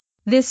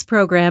This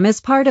program is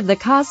part of the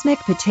Cosmic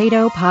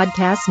Potato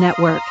Podcast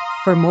Network.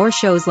 For more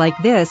shows like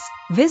this,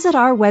 visit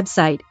our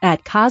website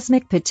at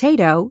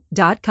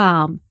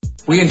cosmicpotato.com.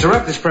 We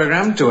interrupt this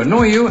program to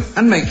annoy you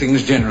and make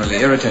things generally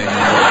irritating.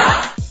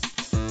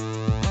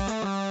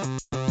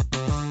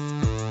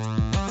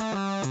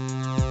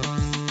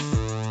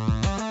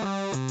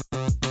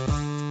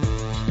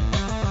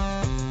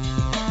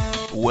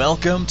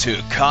 Welcome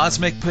to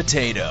Cosmic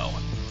Potato,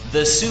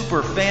 the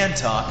Super Fan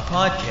Talk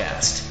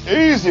podcast.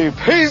 Easy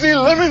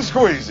peasy lemon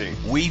squeezy.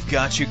 We've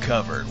got you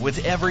covered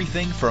with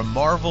everything from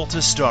Marvel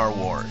to Star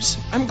Wars.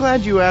 I'm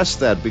glad you asked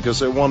that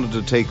because I wanted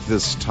to take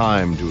this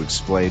time to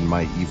explain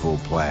my evil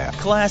plan.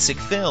 Classic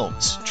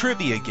films,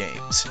 trivia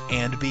games,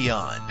 and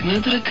beyond. Come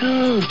into the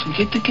coast, we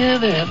get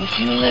together, have a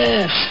few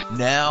laughs.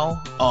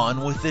 Now,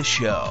 on with the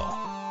show.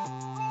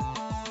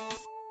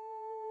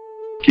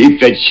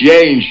 Keep the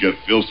change, you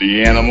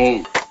filthy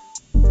animal.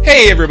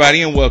 Hey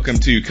everybody, and welcome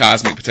to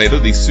Cosmic Potato,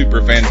 the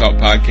Super Fan Talk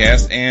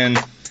podcast. And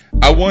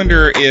I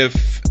wonder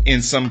if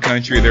in some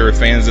country there are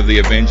fans of the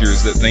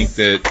Avengers that think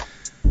that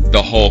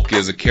the Hulk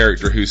is a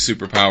character whose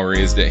superpower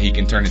is that he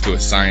can turn into a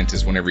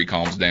scientist whenever he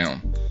calms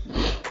down.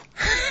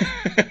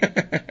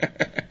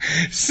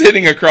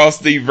 Sitting across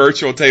the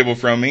virtual table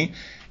from me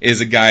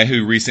is a guy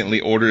who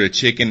recently ordered a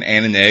chicken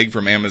and an egg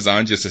from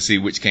Amazon just to see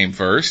which came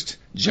first.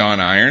 John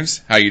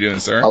Irons. How you doing,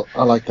 sir?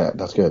 I like that.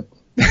 That's good.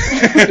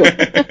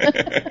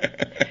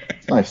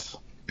 Nice.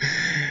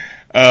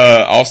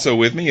 Also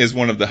with me is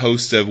one of the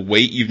hosts of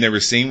Wait You've Never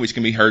Seen, which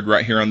can be heard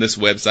right here on this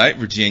website.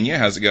 Virginia,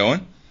 how's it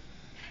going?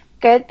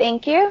 Good,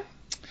 thank you.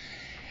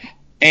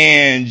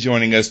 And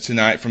joining us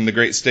tonight from the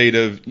great state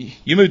of...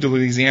 You moved to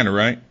Louisiana,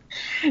 right?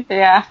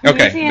 Yeah.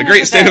 Okay, the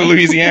great state of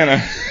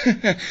Louisiana.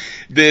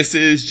 This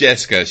is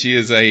Jessica. She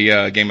is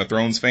a Game of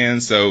Thrones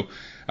fan, so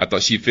I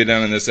thought she'd fit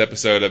in this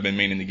episode. I've been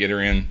meaning to get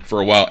her in for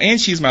a while. And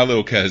she's my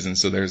little cousin,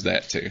 so there's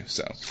that too.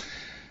 So,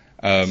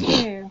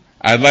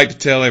 I'd like to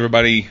tell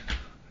everybody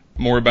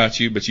more about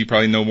you, but you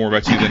probably know more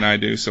about you than I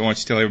do. So why don't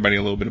you tell everybody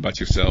a little bit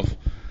about yourself?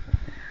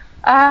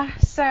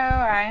 So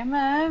I'm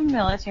a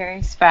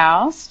military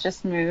spouse.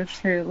 Just moved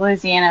to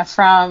Louisiana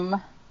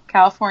from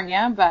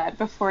California, but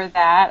before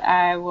that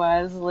I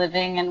was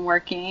living and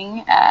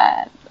working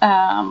at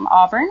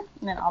Auburn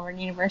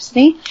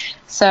University.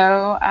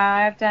 So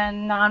I've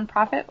done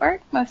nonprofit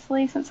work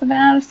mostly since I've been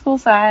out of school.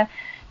 So I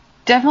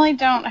definitely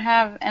don't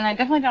have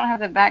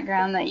the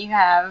background that you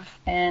have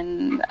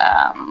in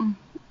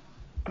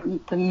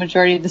the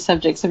majority of the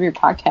subjects of your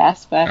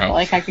podcast, but I feel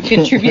like I could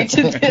contribute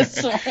to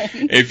this one.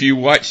 If you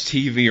watch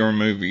TV or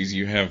movies,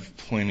 you have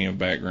plenty of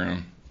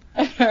background.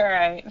 All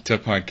right. To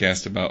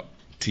podcast about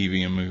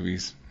TV and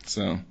movies.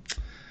 So,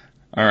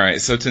 all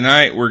right. So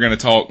tonight we're going to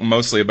talk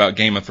mostly about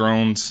Game of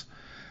Thrones.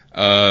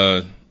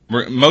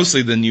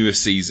 Mostly the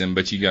newest season,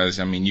 but you guys,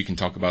 I mean, you can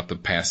talk about the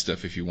past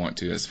stuff if you want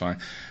to. That's fine.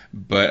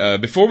 But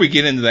before we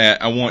get into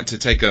that, I want to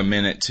take a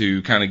minute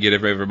to kind of give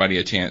everybody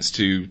a chance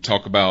to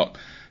talk about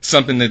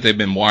something that they've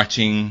been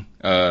watching,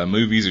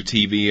 movies or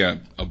TV,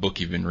 a book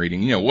you've been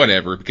reading,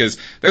 whatever. Because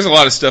there's a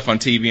lot of stuff on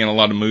TV and a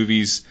lot of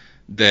movies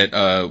that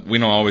we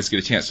don't always get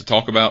a chance to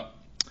talk about.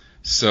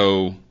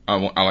 So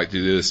I like to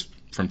do this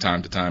from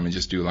time to time and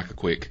just do like a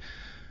quick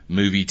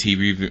movie,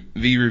 TV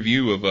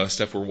review of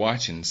stuff we're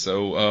watching.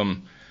 So,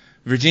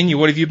 Virginia,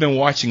 what have you been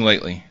watching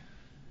lately?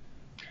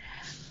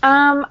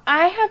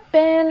 I have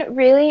been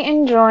really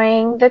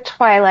enjoying The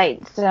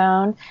Twilight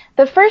Zone.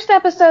 The first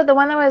episode, the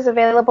one that was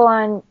available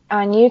on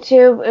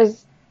YouTube,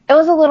 it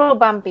was a little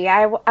bumpy.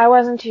 I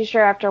wasn't too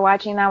sure after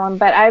watching that one,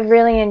 but I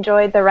really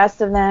enjoyed the rest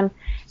of them.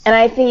 And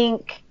I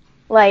think,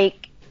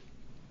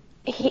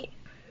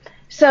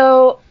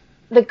 so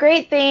the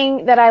great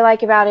thing that I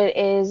like about it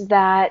is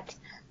that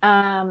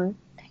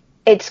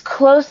it's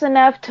close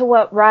enough to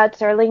what Rod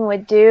Serling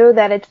would do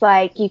that it's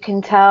like you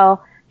can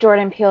tell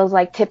Jordan Peele's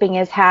like tipping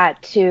his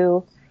hat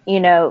to,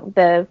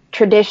 the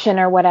tradition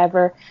or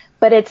whatever,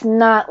 but it's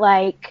not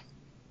like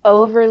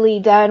overly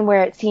done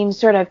where it seems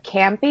sort of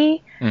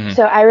campy. Mm-hmm.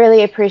 So I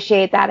really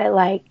appreciate that it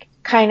like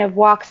kind of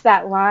walks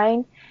that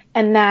line,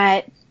 and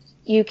that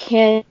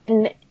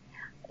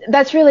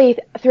that's really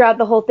throughout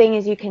the whole thing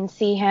is you can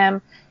see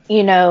him,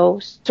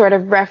 sort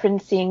of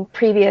referencing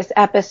previous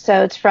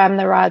episodes from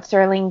the Rod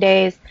Serling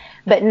days,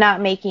 but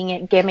not making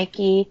it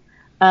gimmicky.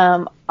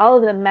 All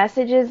of the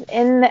messages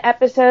in the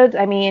episodes,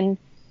 I mean,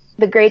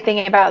 the great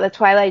thing about The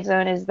Twilight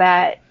Zone is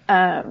that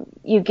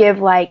you give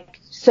like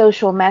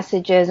social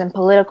messages and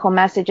political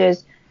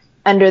messages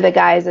under the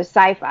guise of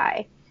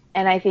sci-fi.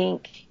 And I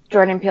think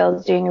Jordan Peele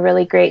is doing a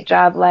really great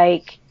job.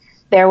 Like,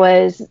 there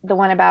was the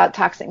one about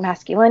toxic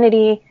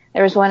masculinity.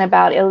 There was one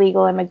about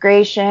illegal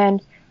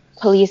immigration,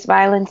 police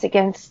violence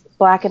against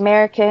Black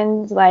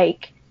Americans.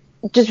 Like,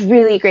 just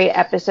really great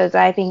episodes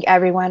that I think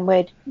everyone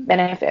would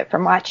benefit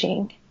from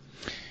watching.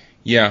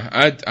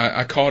 Yeah,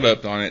 I caught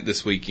up on it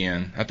this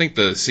weekend. I think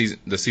the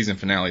season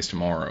finale is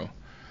tomorrow.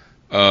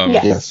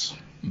 Yes.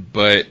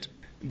 But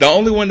the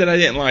only one that I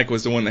didn't like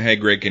was the one that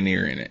had Greg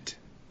Kinnear in it.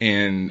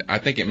 And I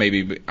think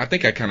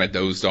I kind of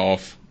dozed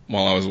off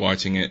while I was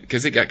watching it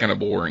because it got kind of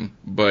boring.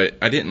 But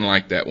I didn't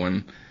like that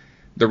one.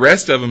 The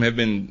rest of them have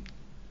been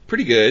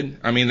pretty good.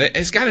 I mean,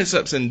 it's got its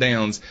ups and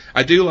downs.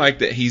 I do like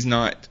that he's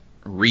not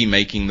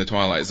remaking the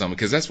Twilight Zone,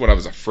 because that's what I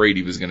was afraid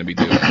he was going to be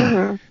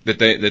doing.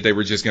 that they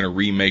were just going to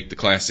remake the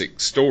classic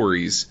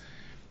stories,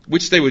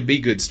 which they would be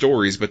good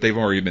stories, but they've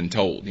already been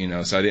told,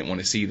 so I didn't want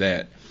to see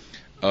that.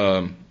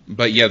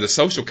 But yeah, the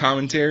social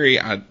commentary,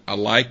 I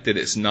like that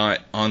it's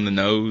not on the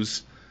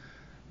nose,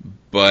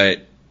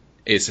 but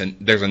there's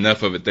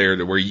enough of it there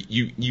to where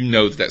you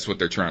know that's what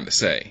they're trying to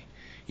say.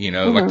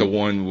 Like the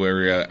one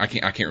where I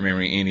can't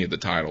remember any of the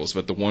titles,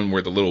 but the one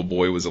where the little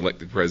boy was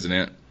elected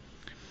president.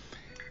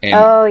 And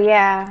oh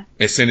yeah.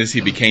 As soon as he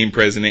became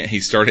president,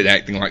 he started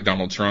acting like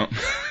Donald Trump.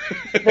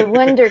 The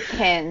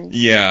Wonderkins.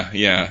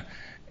 Yeah.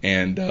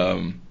 And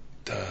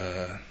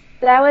that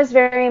was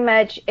very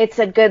much It's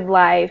a Good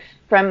Life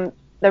from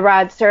the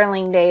Rod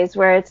Serling days,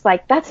 where it's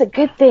like, that's a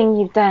good thing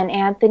you've done,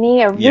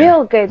 Anthony.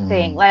 Real good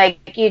thing.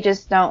 Like, you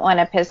just don't want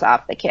to piss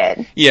off the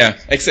kid. Yeah,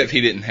 except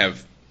he didn't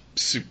have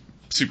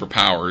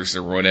superpowers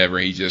or whatever.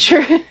 He just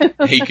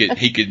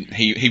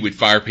he would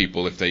fire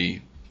people if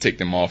they ticked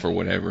them off or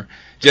whatever.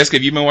 Jessica,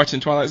 have you been watching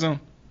Twilight Zone?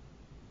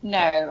 No,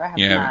 I have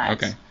not.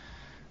 Okay.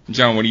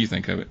 John, what do you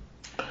think of it?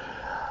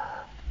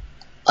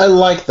 I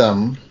like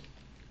them.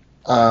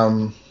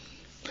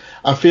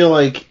 I feel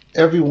like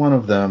every one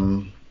of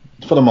them,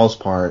 for the most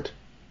part,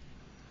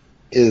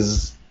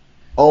 is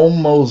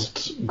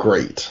almost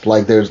great.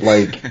 Like there's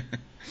like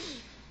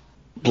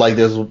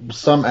there's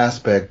some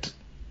aspect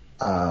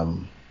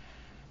of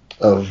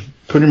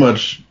pretty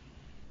much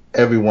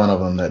every one of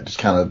them that just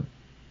kind of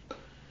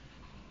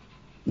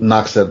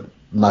knocks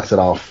it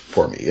off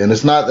for me. And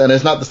it's not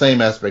the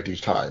same aspect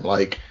each time.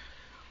 Like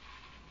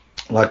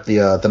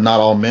the Not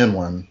All Men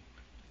one,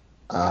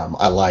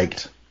 I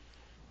liked,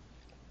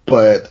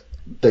 but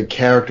the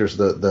characters,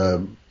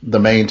 the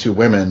main two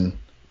women,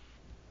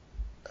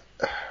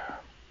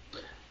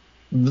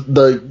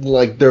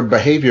 their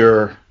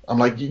behavior, I'm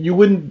like, you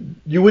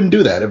wouldn't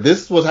do that. If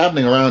this was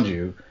happening around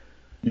you,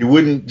 you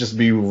wouldn't just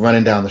be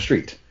running down the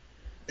street.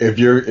 If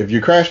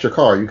you crashed your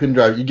car, you couldn't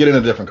drive, you get in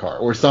a different car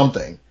or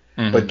something.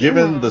 Mm-hmm. But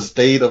given the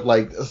state of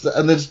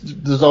and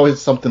there's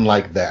always something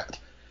like that.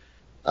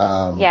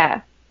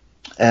 Yeah.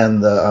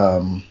 And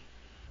the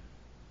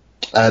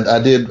I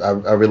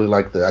really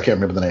like I can't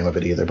remember the name of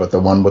it either, but the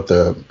one with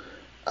the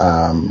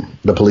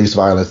police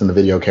violence and the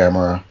video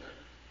camera.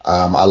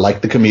 I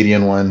like the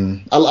comedian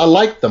one. I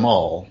like them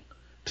all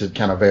to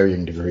kind of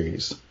varying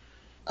degrees.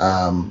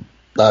 I'm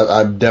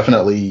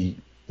definitely,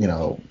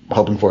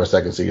 hoping for a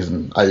second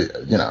season.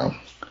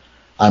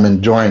 I'm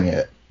enjoying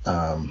it.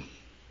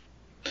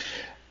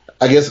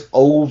 I guess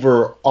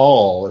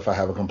overall, if I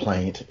have a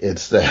complaint,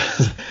 it's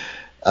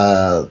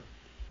that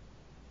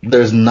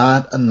there's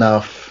not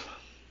enough.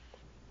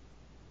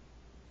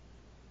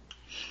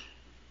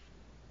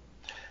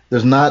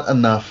 There's not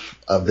enough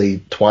of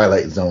the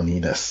Twilight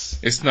Zone-iness.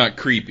 It's not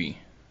creepy.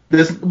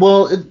 It's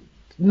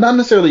not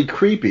necessarily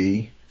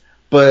creepy,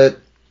 but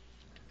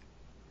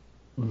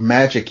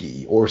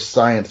magic-y or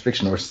science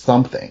fiction or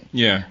something.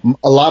 Yeah.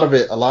 A lot of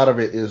it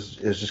is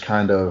just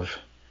kind of,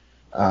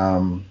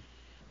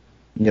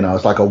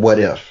 it's like a what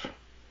if.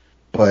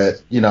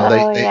 But they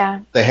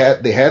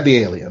had the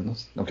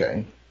aliens.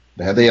 Okay,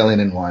 they had the alien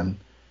in one,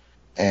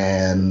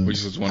 and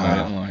which was one I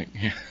didn't like.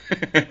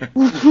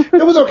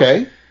 It was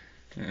okay.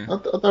 Yeah. I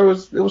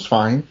thought it was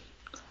fine.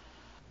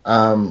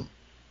 But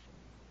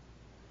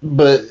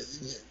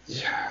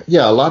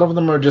yeah, a lot of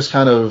them are just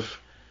kind of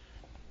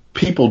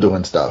people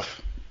doing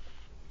stuff,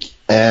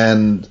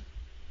 and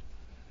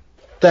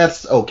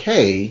that's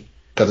okay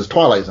because it's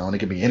Twilight Zone. It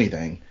can be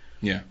anything.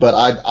 Yeah. But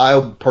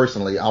I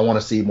personally, I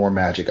want to see more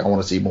magic. I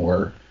want to see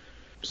more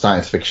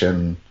science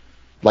fiction.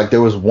 Like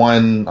there was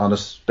one on a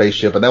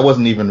spaceship, and that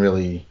wasn't even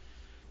really,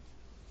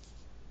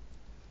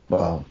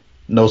 well,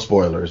 no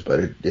spoilers,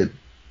 but that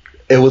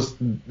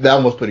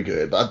one was pretty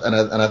good.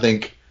 And I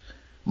think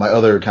my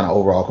other kind of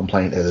overall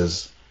complaint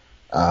is,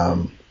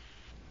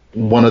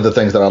 one of the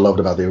things that I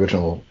loved about the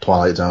original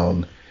Twilight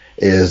Zone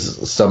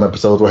is some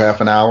episodes were half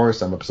an hour,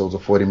 some episodes were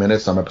 40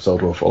 minutes, some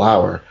episodes were a full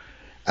hour.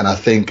 And I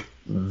think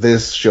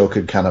this show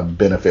could kind of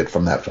benefit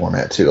from that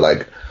format too.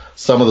 Like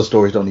some of the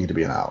stories don't need to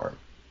be an hour.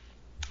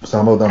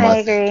 Some of them, I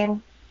agree.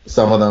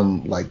 Some of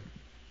them, like,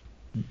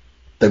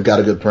 they've got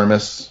a good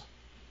premise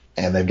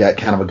and they've got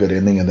kind of a good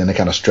ending, and then they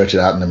kind of stretch it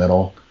out in the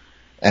middle.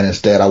 And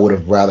instead, I would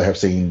have rather have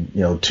seen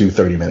 2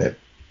 30-minute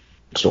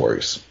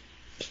stories.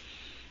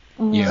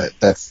 Yeah,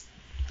 that's.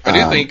 I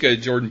do think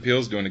Jordan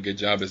Peele's doing a good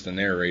job as the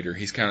narrator.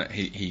 He's kind of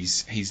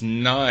he's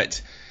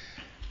not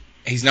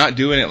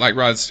doing it like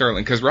Rod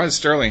Serling, because Rod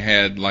Serling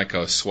had like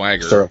a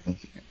swagger.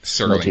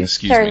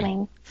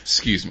 Serling.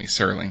 Excuse me,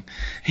 Serling.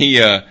 He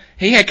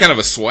had kind of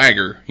a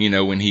swagger,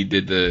 when he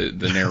did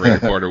the narrator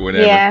part or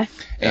whatever. Yeah.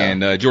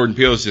 And Jordan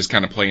Peele's just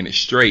kind of playing it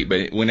straight.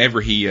 But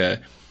whenever he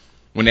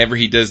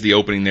does the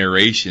opening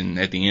narration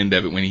at the end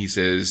of it, when he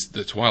says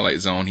the Twilight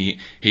Zone, he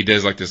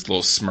does like this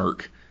little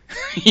smirk.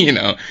 you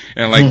know,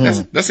 and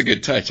like that's a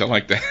good touch. I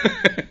like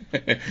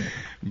that.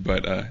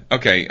 But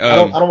okay, I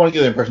don't want to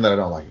give the impression that I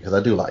don't like it, because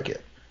I do like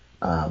it.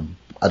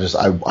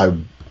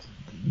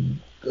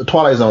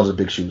 Twilight Zone is a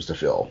big shoes to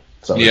fill,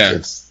 so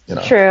it's you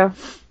know, true.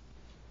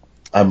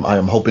 I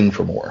am hoping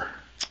for more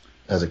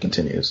as it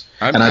continues,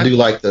 I do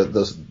like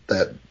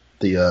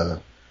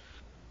the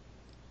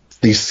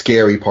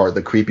scary part,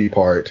 the creepy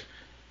part.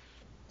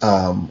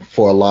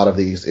 For a lot of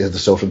these is the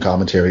social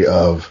commentary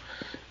of,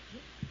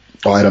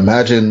 I'd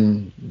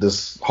imagine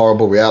this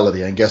horrible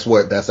reality, and guess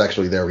what? That's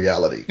actually their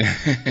reality.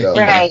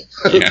 Right.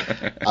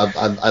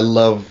 I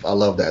love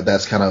that.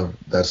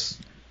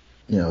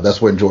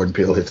 That's when Jordan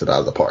Peele hits it out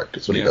of the park.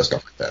 It's when he does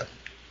stuff like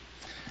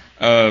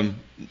that.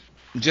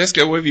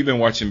 Jessica, what have you been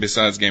watching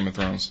besides Game of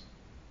Thrones?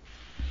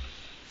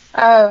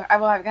 Oh,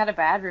 well, I've got a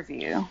bad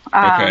review.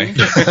 Okay.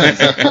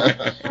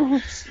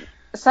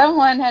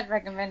 Someone had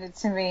recommended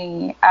to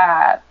me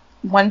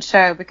one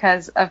show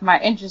because of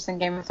my interest in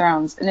Game of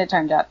Thrones, and it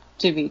turned out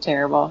to be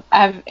terrible.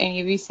 Have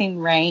any of you seen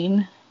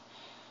Reign?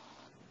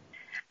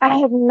 I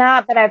have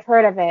not, but I've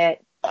heard of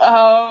it.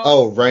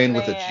 Oh, Reign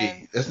with a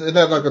G. Isn't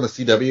that not going to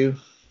CW?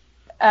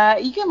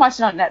 You can watch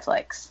it on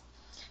Netflix.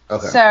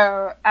 Okay.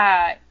 So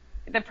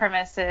the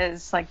premise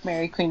is like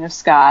Mary Queen of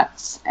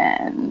Scots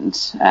and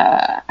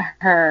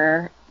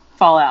her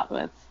fallout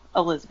with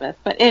Elizabeth,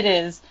 but it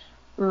is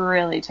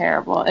really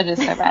terrible. It is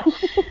so bad.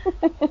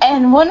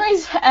 And one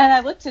reason, and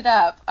I looked it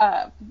up,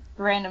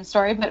 random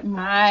story, but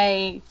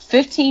my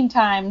 15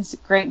 times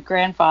great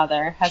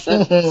grandfather has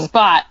a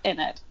spot in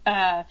it.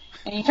 And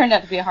he turned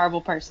out to be a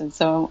horrible person,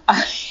 so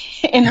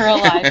in real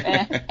life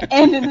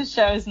and in the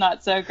show is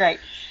not so great.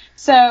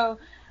 So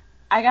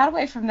I got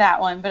away from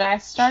that one, but I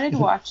started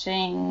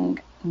watching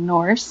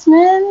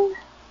Norsemen.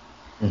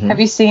 Mm-hmm.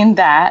 Have you seen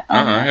that?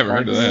 I haven't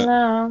heard of that.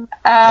 No.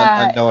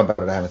 I know about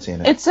it. I haven't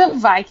seen it. It's a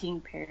Viking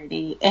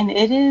parody, and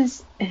it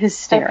is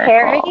hysterical. A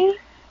parody?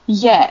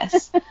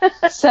 Yes.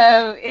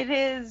 So it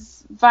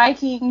is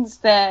Vikings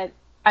that,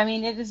 I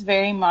mean, it is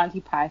very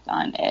Monty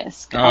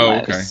Python-esque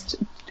almost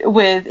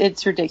with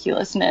its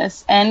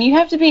ridiculousness, and you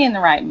have to be in the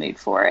right mood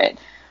for it.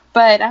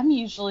 But I'm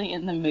usually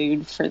in the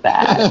mood for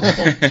that.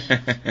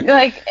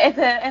 Like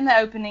in the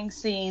opening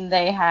scene,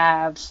 they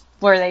have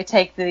where they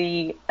take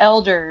the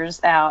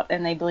elders out,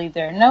 and they believe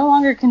they're no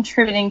longer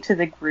contributing to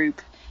the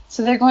group,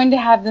 so they're going to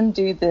have them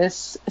do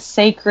this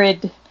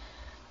sacred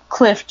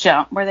cliff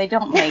jump where they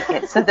don't make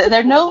it, so that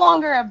they're no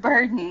longer a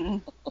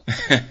burden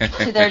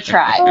to their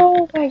tribe.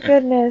 Oh my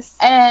goodness!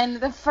 And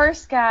the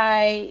first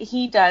guy,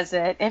 he does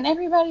it, and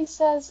everybody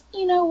says,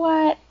 "You know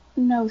what?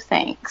 No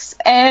thanks."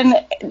 And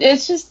it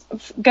just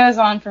goes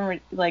on from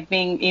like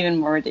being even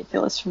more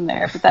ridiculous from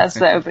there. But that's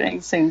the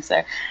opening scene,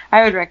 so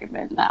I would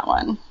recommend that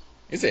one.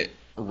 Is it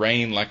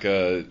Reign like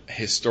a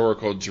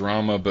historical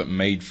drama but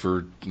made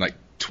for like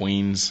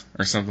tweens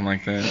or something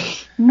like that?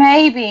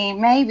 Maybe.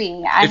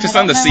 If it's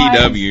on the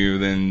CW,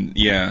 then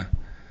yeah.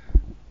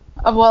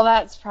 Well,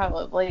 that's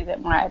probably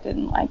why I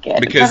didn't like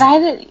it. But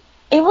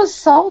it was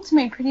sold to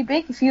me pretty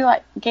big if you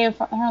like Game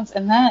of Thrones,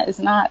 and that is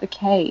not the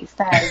case.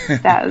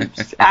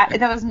 That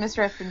was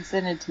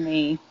misrepresented to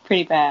me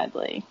pretty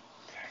badly.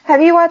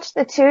 Have you watched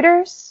The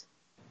Tudors?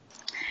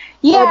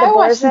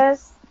 Yeah,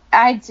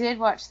 I did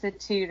watch The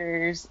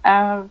Tudors.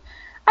 I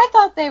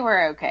thought they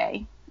were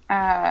okay.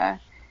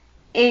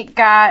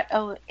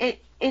 It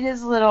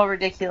is a little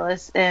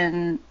ridiculous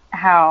in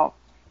how,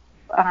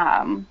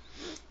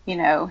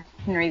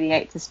 Henry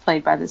VIII is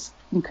played by this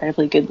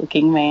incredibly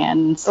good-looking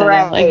man. So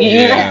right. Know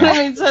what I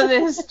mean? So the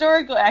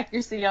historical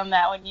accuracy on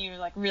that one, you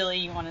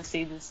want to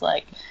see this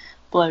like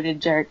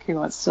bloated jerk who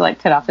wants to like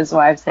cut off his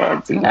wives'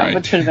 heads, right.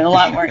 Which would have been a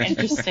lot more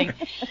interesting.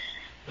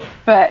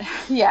 But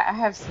yeah, I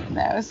have seen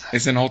those.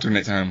 It's an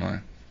alternate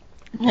timeline.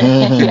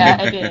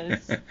 Yeah, it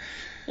is.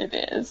 It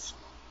is.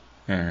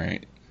 All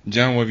right,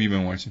 John, what have you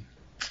been watching?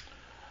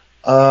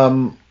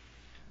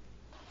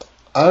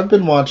 I've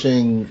been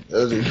watching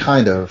The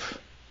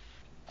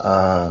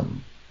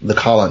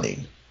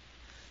Colony,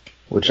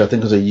 which I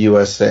think was a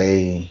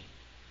USA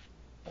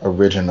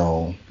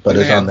original, but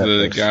it's on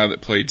Netflix. The guy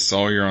that played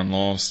Sawyer on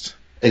Lost.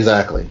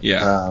 Exactly.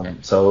 Yeah.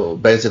 So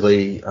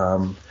basically,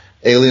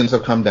 aliens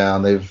have come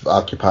down. They've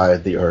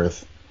occupied the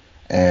Earth,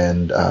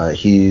 and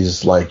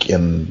he's like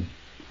in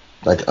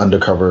like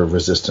undercover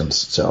resistance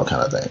cell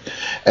kind of thing.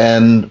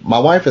 And my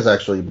wife has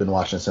actually been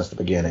watching it since the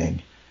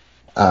beginning.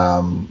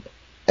 And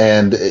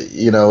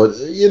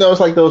it's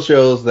like those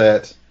shows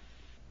that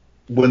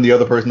when the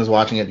other person is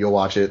watching it, you'll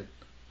watch it,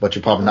 but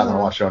you're probably not going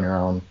to watch it on your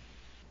own,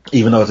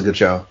 even though it's a good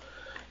show.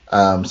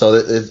 So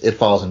it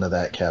falls into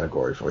that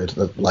category for it.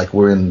 Like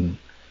we're in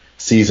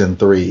season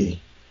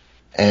 3,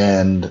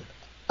 and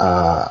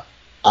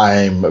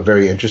I'm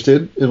very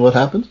interested in what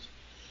happens,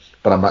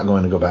 but I'm not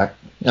going to go back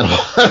and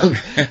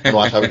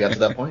watch how we got to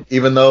that point,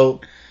 even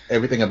though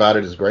everything about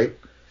it is great.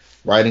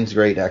 Writing's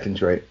great, acting's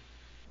great.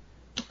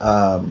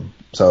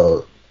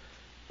 So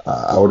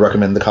I would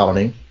recommend The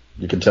Colony.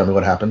 You can tell me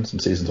what happens in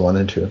seasons 1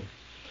 and 2.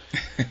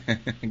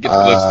 Get the Cliff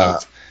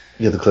Notes.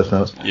 Get the Cliff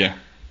Notes. Yeah.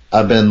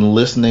 I've been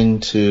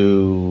listening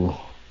to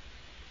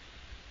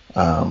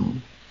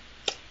the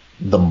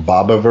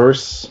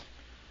Bobaverse.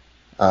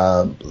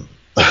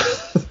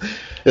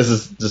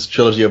 This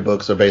trilogy of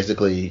books are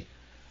basically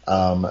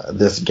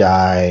this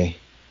guy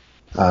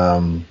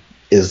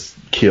is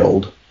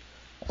killed.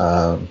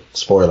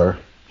 Spoiler: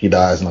 he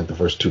dies in like the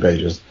first 2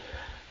 pages,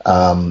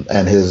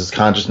 and his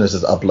consciousness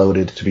is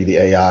uploaded to be the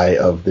AI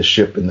of the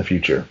ship in the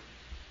future.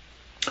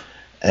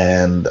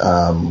 And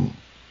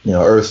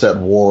Earth's at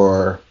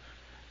war,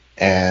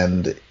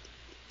 and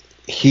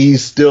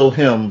he's still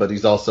him, but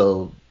he's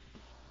also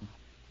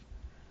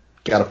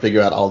got to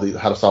figure out how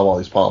to solve all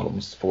these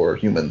problems for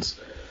humans.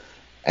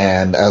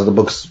 And as the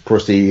books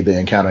proceed, they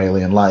encounter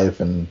alien life,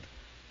 and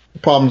the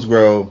problems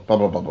grow. Blah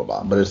blah blah blah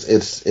blah. But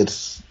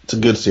it's a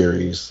good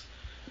series.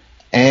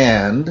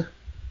 And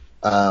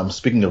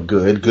speaking of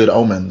Good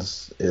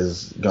Omens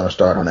is going to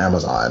start on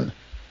Amazon.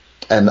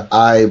 And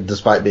I,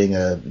 despite being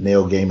a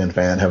Neil Gaiman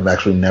fan, have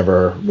actually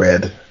never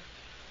read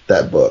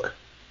that book.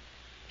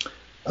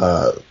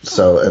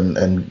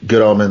 And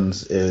Good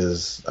Omens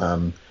is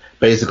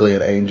basically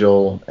an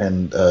angel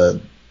and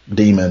a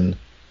demon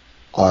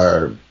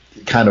are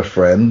kind of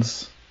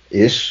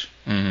friends-ish.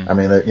 Mm-hmm. I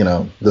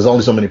mean, there's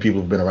only so many people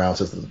who've been around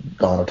since the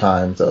dawn of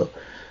time, so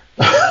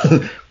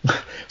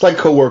it's like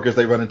co-workers.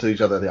 They run into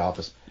each other at the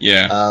office.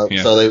 Yeah.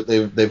 So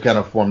they've kind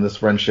of formed this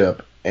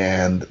friendship,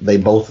 and they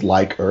both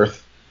like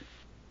Earth,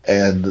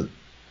 and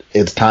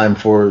it's time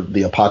for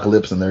the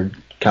apocalypse, and they're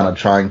kind of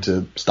trying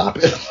to stop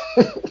it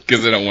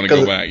because they don't want to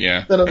go back.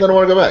 Yeah, they don't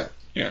want to go back.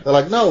 Yeah, they're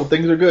like, no,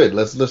 things are good.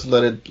 Let's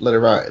let it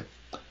ride.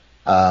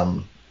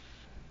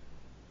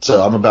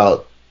 So I'm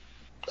about,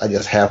 I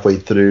guess, halfway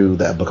through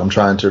that book. I'm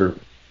trying to.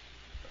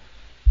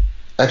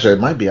 Actually, it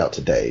might be out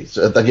today.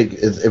 So I think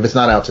if it's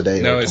not out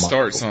today, no, it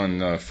starts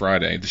on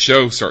Friday. The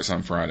show starts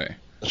on Friday.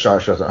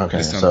 Okay,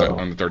 it's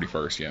on the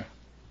 31st. Yeah.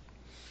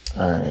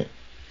 All right.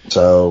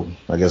 So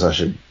I guess I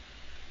should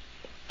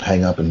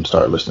hang up and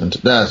start listening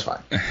to. That's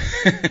fine.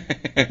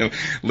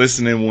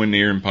 Listen in one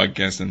ear and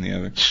podcast in the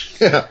other.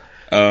 Yeah.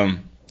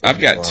 I've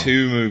got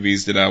 2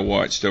 movies that I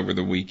watched over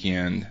the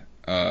weekend.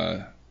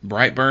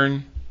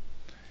 Brightburn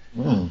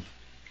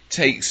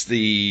takes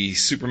the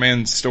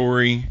Superman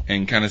story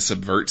and kind of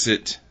subverts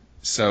it.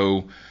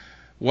 So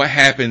what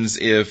happens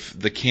if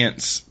the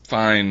Kents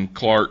find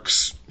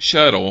Clark's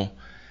shuttle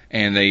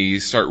and they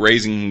start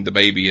raising the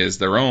baby as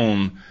their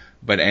own,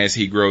 but as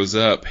he grows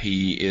up,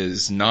 he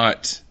is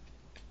not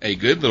a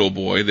good little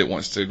boy that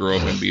wants to grow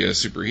up and be a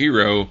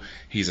superhero.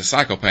 He's a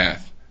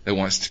psychopath that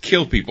wants to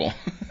kill people.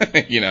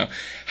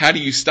 How do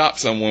you stop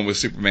someone with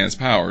Superman's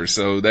powers?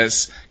 So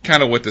that's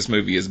kind of what this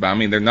movie is about. I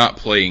mean, they're not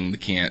playing the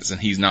Kents,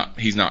 and he's not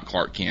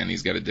Clark Kent.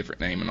 He's got a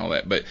different name and all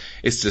that, but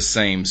it's the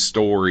same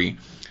story,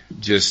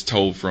 just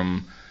told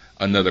from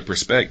another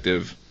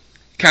perspective.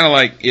 Kind of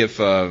like if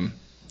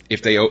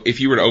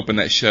you were to open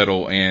that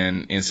shuttle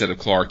and instead of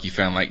Clark you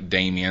found like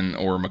Damien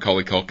or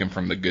Macaulay Culkin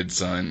from The Good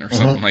Son or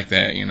something like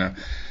that,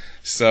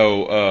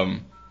 So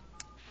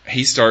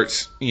he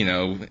starts,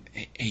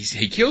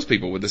 he kills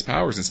people with his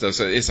powers and stuff.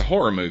 So it's a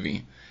horror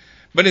movie,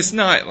 but it's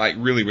not like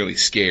really, really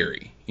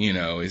scary,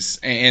 It's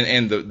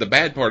and the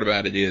bad part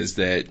about it is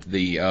that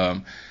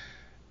the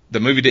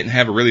movie didn't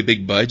have a really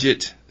big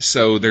budget,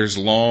 so there's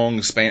long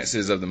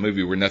expanses of the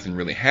movie where nothing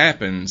really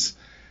happens.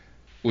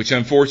 Which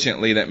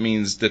unfortunately that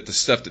means that the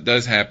stuff that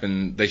does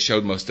happen, they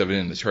showed most of it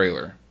in the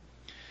trailer.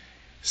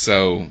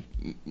 So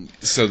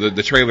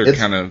the trailer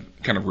kind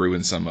of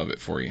ruined some of it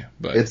for you.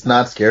 But it's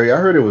not scary. I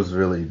heard it was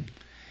really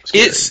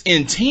scary. It's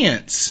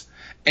intense,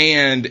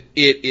 and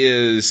it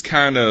is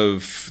kind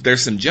of,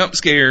 there's some jump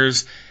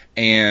scares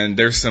and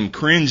there's some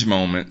cringe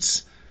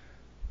moments.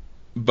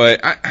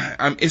 But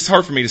it's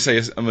hard for me to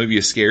say a movie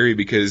is scary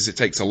because it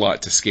takes a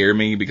lot to scare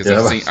me because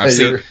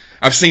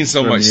I've seen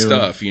so much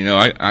stuff,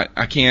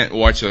 I can't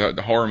watch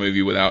a horror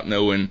movie without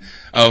knowing,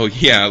 oh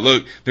yeah,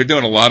 look, they're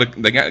doing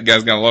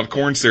guy's got a lot of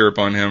corn syrup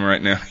on him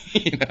right now,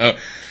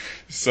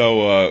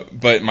 So,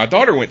 but my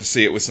daughter went to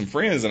see it with some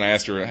friends and I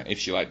asked her if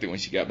she liked it when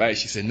she got back.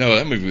 She said, no,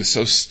 that movie was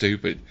so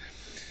stupid.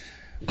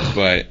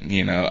 But,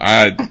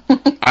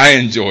 I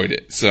enjoyed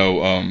it.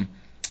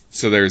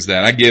 So there's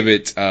that. I give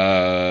it,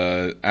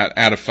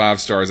 out of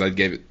 5 stars, I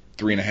gave it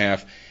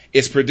 3.5.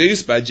 It's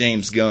produced by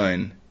James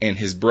Gunn, and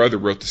his brother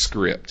wrote the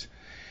script.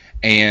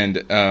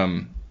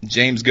 And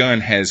James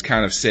Gunn has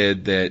kind of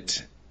said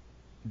that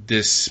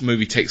this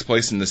movie takes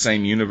place in the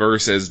same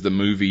universe as the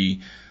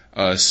movie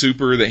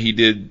Super that he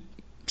did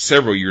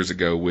several years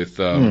ago with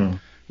Rainn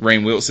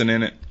Wilson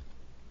in it.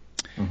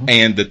 Mm-hmm.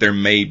 And that there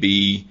may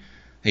be,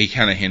 he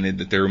kind of hinted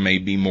that there may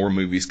be more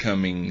movies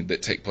coming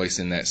that take place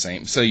in that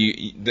same. So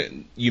we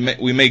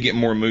may get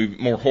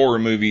more horror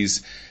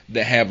movies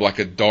that have like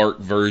a dark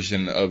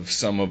version of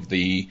some of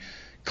the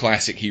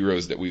classic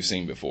heroes that we've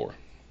seen before.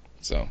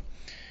 So,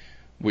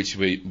 which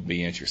would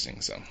be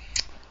interesting. So,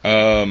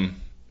 and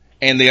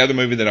the other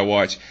movie that I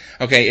watched.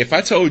 Okay, if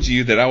I told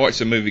you that I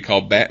watched a movie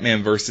called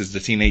Batman versus the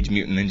Teenage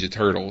Mutant Ninja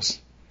Turtles,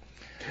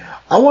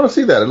 I want to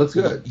see that. It looks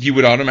good. You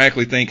would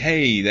automatically think,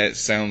 "Hey, that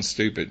sounds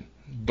stupid."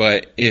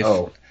 But if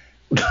no,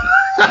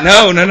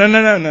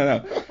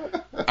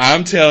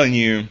 I'm telling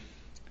you,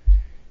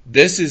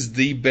 this is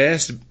the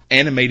best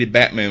animated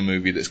Batman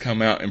movie that's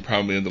come out in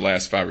probably the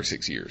last 5 or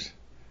 6 years.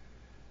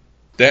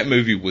 That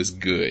movie was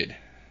good.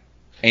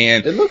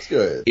 And it looks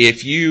good.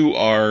 If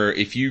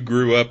you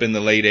grew up in the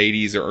late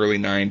 80s or early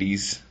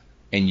 90s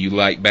and you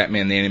like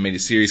Batman the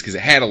Animated Series, because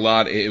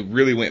it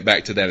really went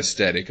back to that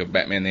aesthetic of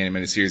Batman the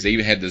Animated Series. They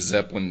even had the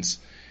Zeppelins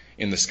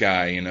in the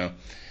sky, you know.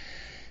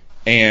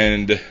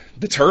 And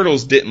the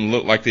Turtles didn't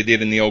look like they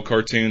did in the old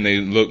cartoon. They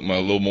looked a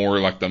little more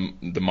like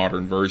the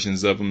modern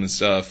versions of them and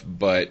stuff,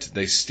 but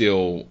they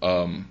still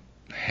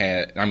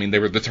they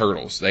were the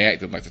Turtles. They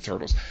acted like the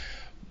Turtles.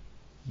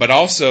 But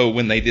also,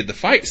 when they did the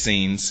fight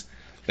scenes,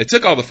 they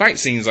took all the fight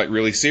scenes like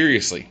really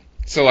seriously.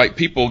 So like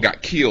people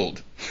got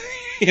killed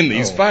in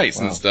these fights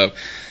and stuff.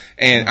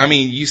 And I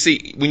mean, you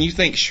see, when you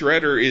think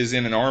Shredder is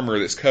in an armor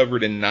that's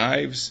covered in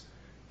knives,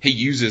 he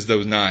uses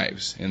those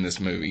knives in this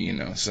movie, you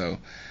know. So,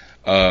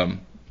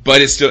 but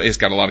it's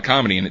got a lot of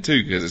comedy in it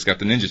too, because it's got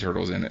the Ninja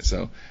Turtles in it.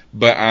 So,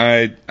 but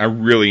I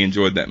really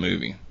enjoyed that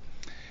movie.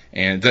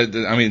 And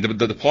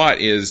the plot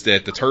is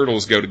that the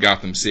Turtles go to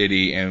Gotham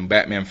City, and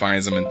Batman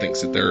finds them and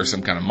thinks that they're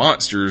some kind of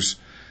monsters.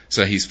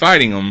 So he's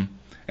fighting them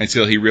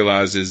until he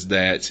realizes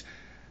that.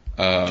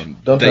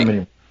 Don't tell me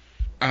anymore.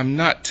 I'm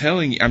not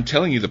telling you. I'm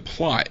telling you the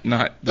plot,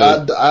 not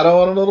the. I don't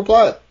want to know the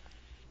plot.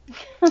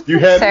 You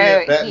had me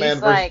at Batman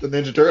versus the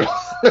Ninja Turtles.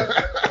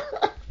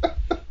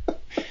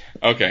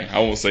 Okay, I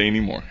won't say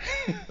any more.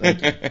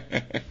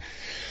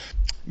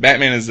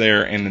 Batman is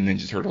there, and the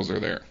Ninja Turtles are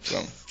there.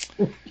 So.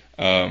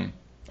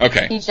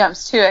 Okay. He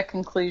jumps to a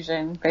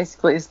conclusion,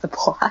 basically, is the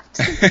plot.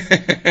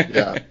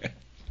 Yeah.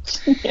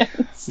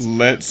 Yes.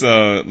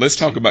 Let's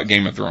talk about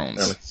Game of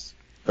Thrones.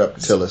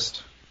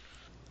 Reptilist.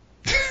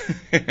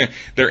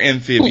 They're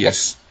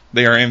amphibious.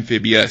 They are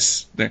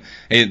amphibious.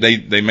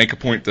 They make a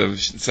point of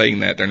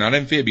saying that they're not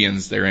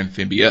amphibians. They're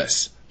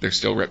amphibious. They're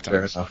still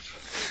reptiles. Fair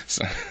enough.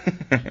 So,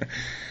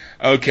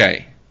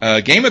 okay.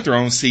 Game of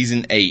Thrones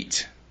season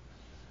 8.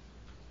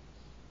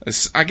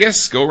 I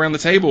guess go around the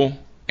table.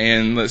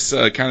 And let's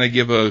kind of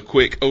give a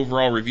quick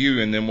overall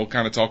review, and then we'll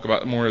kind of talk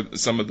about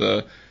some of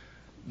the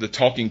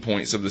talking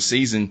points of the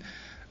season.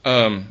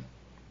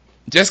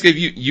 Jessica,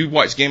 you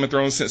watched Game of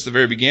Thrones since the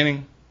very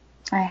beginning?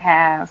 I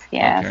have,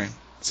 yes. Okay.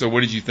 So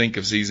what did you think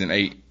of season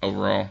 8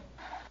 overall?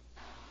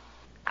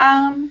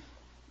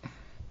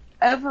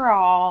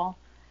 Overall,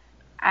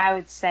 I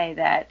would say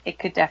that it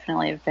could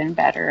definitely have been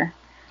better.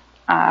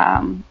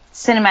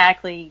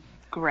 Cinematically,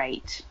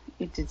 great.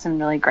 It did some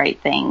really great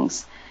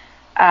things.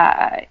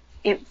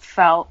 It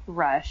felt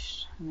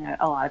rushed. You know,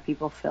 a lot of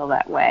people feel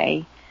that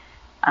way.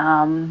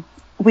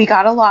 We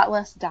got a lot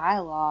less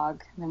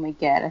dialogue than we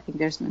get. I think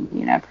there's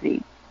been, a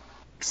pretty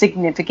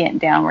significant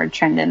downward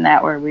trend in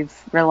that, where we've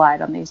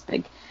relied on these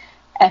big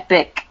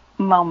epic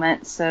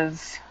moments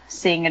of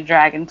seeing a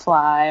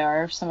dragonfly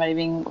or somebody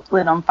being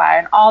lit on fire,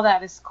 and all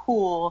that is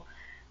cool,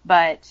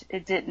 but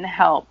it didn't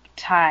help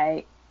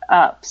tie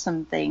up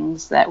some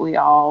things that we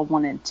all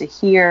wanted to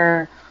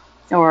hear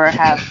or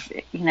have,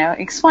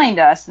 explained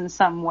to us in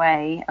some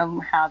way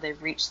how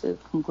they've reached the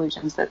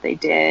conclusions that they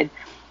did.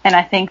 And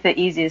I think the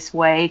easiest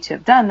way to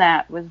have done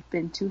that would have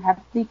been to have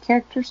the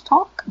characters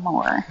talk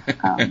more,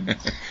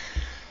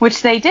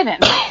 which they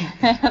didn't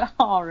at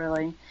all,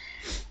 really.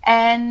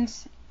 And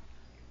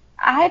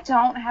I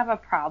don't have a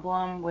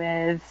problem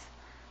with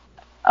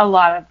a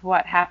lot of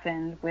what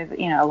happened with,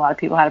 a lot of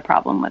people had a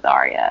problem with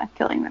Arya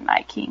killing the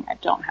Night King. I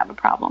don't have a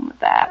problem with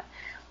that.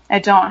 I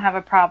don't have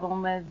a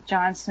problem with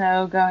Jon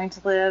Snow going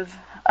to live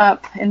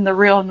up in the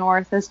real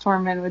north, as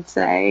Tormund would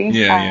say.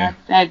 Yeah.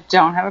 I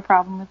don't have a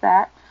problem with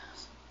that.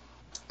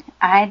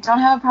 I don't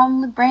have a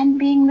problem with Bran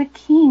being the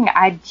king.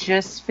 I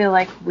just feel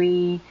like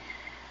we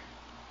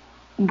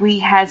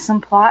had some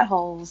plot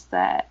holes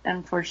that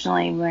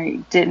unfortunately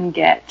we didn't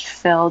get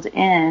filled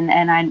in.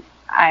 And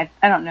I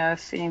don't know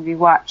if any of you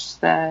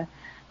watched the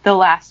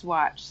Last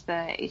Watch,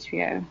 the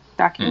HBO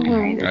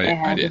documentary that they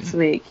had this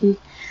week.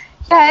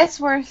 Yeah, it's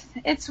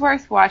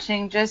worth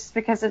watching just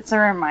because it's a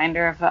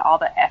reminder of all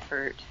the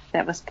effort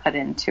that was put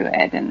into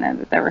it, and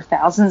that there were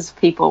thousands of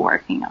people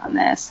working on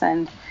this,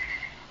 and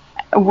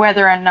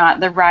whether or not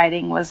the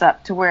writing was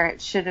up to where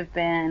it should have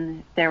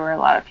been, there were a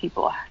lot of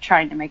people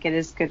trying to make it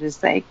as good as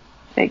they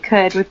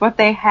could with what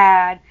they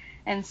had.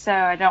 And so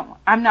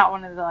I'm not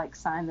one of the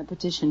sign the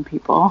petition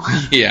people.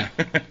 Yeah.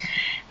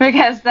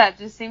 Because that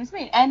just seems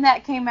mean. And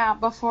that came out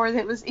before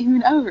it was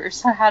even over.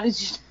 So how would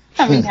you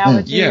have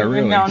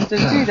known to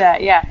do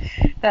that? Yeah.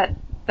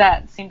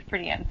 That seemed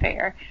pretty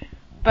unfair.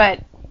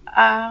 But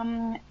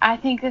I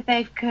think that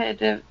they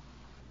could have.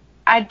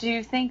 I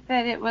do think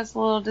that it was a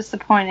little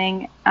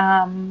disappointing.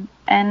 And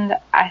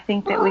I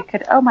think that we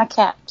could. Oh, my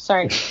cat.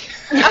 Sorry.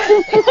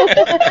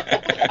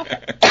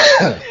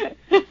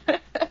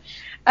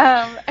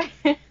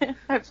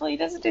 Hopefully he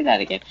doesn't do that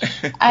again.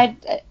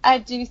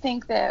 I do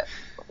think that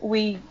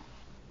we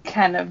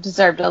kind of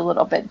deserved a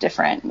little bit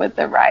different with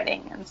the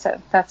writing, and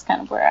so that's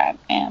kind of where I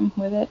am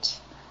with it.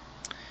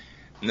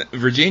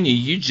 Virginia,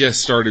 you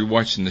just started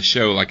watching the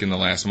show in the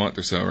last month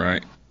or so,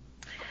 right?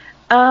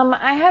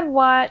 I had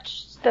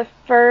watched the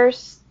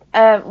first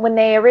when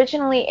they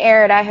originally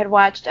aired, I had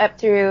watched up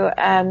through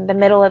the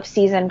middle of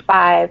season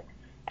 5,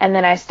 and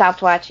then I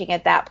stopped watching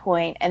at that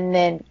point, and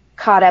then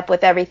caught up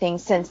with everything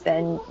since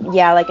then.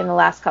 Yeah, like in the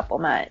last couple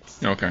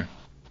months. Okay.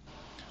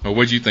 Well,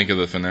 what did you think of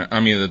the finale? I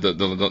mean,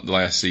 the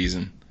last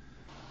season.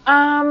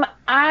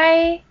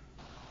 I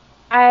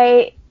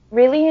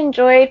really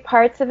enjoyed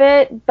parts of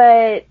it,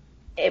 but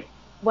it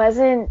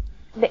wasn't.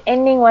 The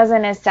ending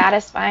wasn't as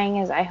satisfying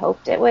as I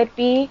hoped it would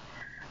be.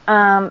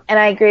 And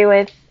I agree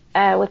with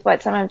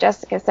what some of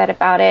Jessica said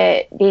about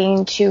it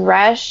being too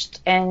rushed.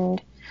 And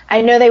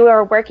I know they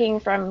were working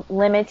from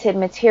limited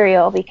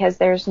material because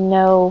there's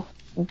no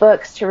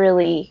books to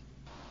really,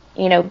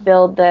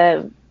 build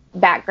the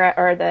background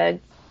or the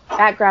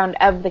background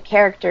of the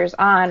characters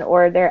on,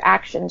 or their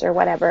actions or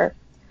whatever.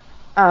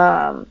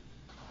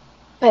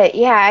 But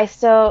yeah, I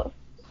still,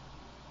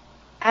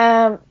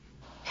 I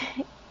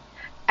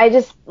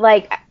just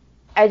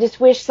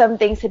wish some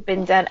things had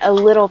been done a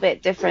little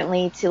bit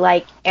differently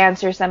to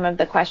answer some of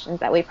the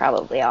questions that we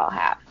probably all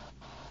have.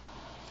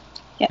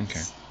 Yes.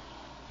 Okay.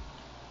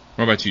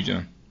 What about you,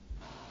 John?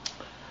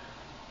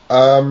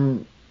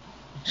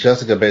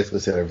 Jessica basically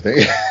said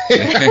everything.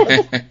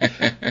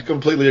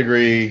 Completely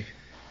agree.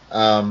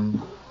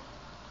 I'm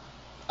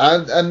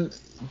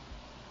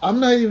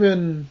not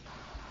even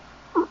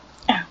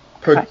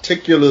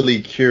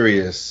particularly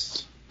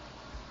curious.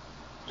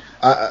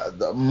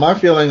 My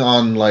feeling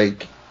on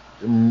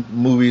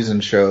movies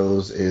and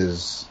shows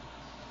is,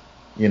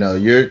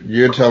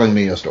 you're telling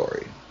me a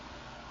story,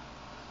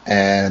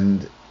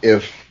 and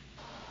if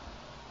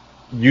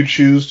you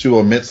choose to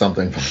omit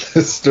something from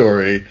this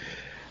story,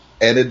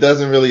 and it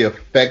doesn't really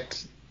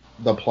affect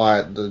the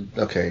plot,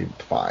 okay,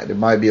 fine. It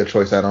might be a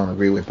choice I don't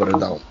agree with, but I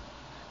don't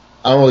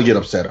really get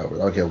upset over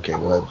it. Okay,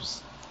 well, all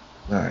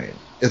right.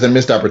 It's a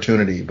missed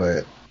opportunity,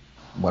 but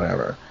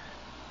whatever.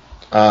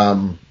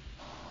 What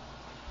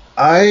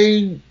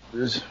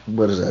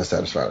is that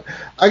satisfied?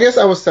 I guess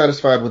I was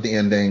satisfied with the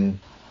ending.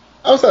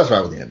 I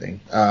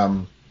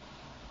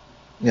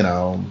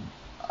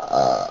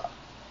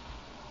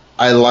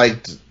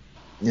liked,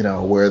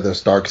 where the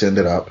Starks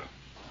ended up.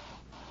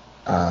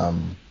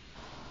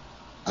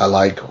 I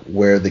like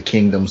where the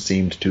kingdom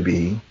seemed to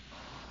be.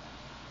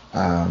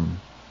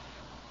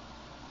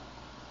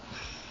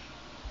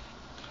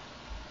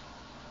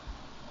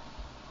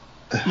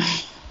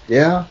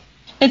 Yeah.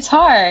 It's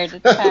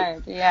hard.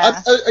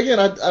 Yeah.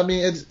 I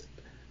mean, it's,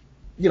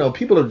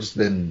 people have just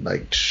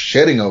been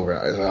shedding over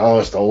it.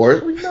 It's the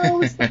worst.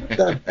 No, it's not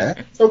that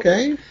bad. It's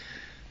okay.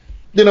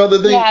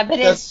 Yeah, but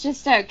it's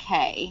just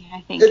okay.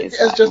 I think it's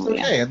just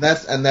okay, and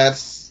that's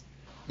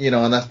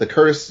the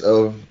curse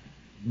of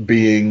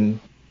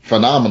being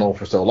phenomenal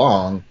for so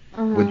long.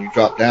 Mm-hmm. When you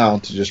drop down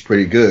to just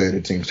pretty good,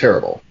 it seems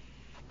terrible.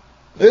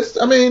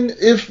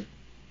 If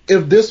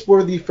this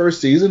were the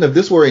first season, if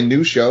this were a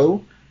new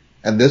show,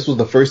 and this was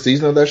the first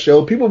season of that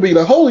show, people would be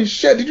like, "Holy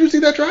shit! Did you see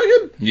that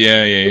dragon?"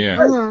 Yeah.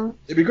 Mm-hmm.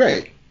 It'd be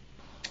great.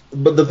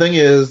 But the thing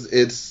is,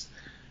 it's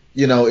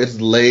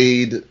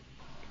laid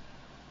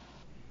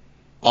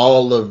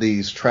all of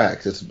these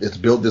tracks. It's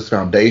built this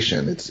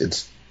foundation.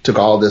 It's took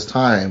all this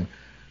time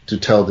to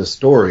tell this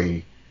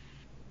story,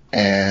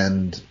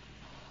 and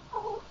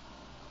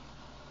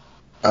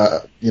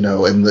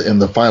in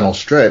the final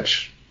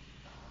stretch,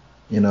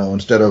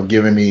 instead of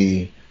giving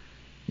me,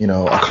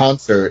 a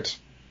concert,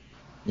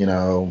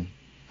 I'm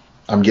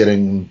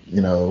getting,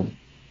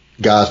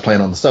 guys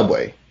playing on the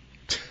subway.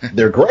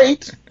 They're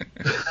great.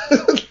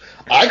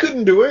 I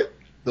couldn't do it.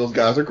 Those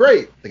guys are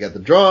great. They got the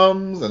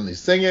drums and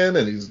he's singing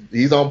and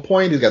he's on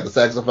point. He's got the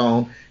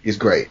saxophone. He's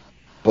great.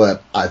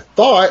 But I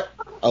thought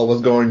I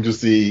was going to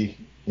see,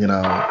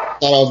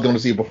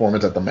 a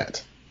performance at the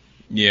Met.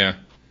 Yeah.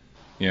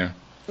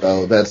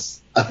 So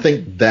I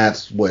think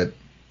that's what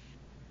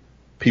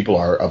people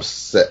are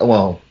upset.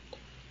 Well,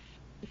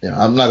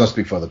 I'm not going to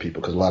speak for other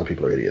people because a lot of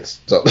people are idiots.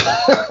 So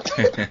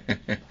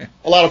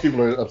a lot of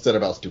people are upset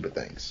about stupid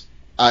things.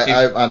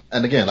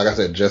 And again, like I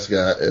said,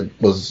 Jessica, it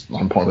was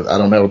on point with. I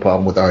don't have a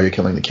problem with Arya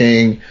killing the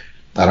king.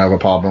 I don't have a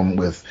problem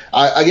with.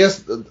 I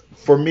guess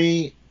for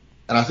me,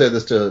 and I said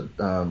this to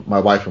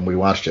my wife when we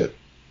watched it.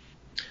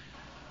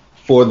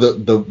 For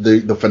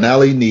the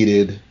finale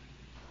needed.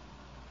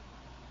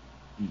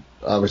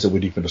 Obviously, we're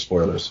deep into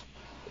spoilers.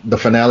 The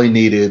finale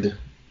needed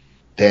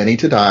Dany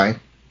to die,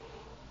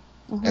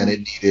 and it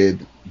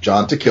needed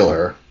Jon to kill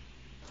her.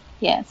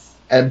 Yes.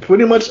 And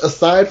pretty much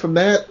aside from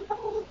that,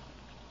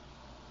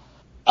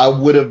 I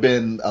would have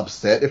been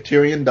upset if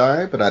Tyrion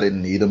died, but I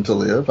didn't need him to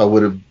live.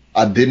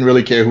 I didn't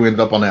really care who ended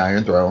up on the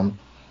Iron Throne.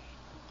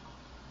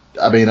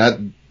 I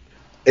mean,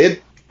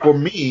 for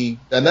me,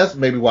 and that's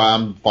maybe why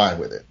I'm fine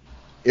with it.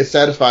 It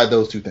satisfied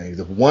those two things.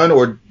 If one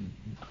or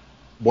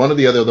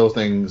the other of those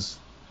things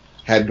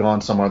had gone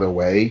some other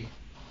way,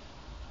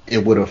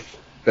 it would have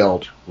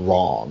felt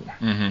wrong.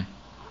 Mm-hmm.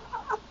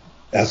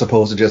 As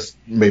opposed to just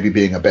maybe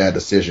being a bad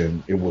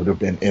decision, it would have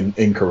been an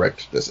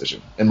incorrect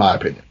decision, in my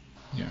opinion.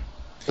 Yeah.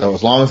 So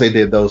as long as they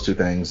did those two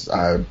things,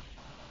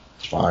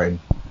 it's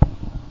fine.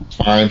 It's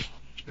fine.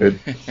 Good.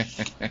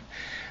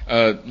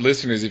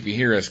 Listeners, if you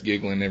hear us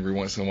giggling every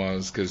once in a while,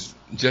 it's because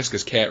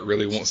Jessica's cat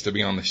really wants to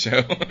be on the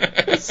show.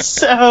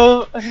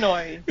 So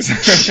annoying.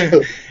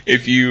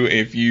 If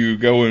you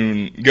go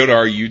to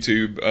our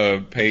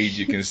YouTube page,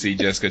 you can see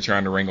Jessica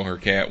trying to wrangle her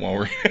cat while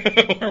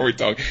we're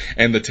talking,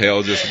 and the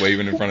tail just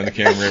waving in front of the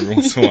camera every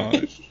once in a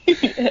while.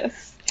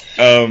 Yes.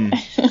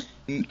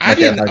 I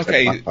didn't.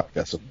 Okay.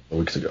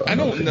 Weeks ago. I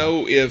don't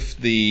know if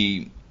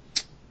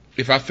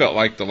I felt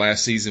like the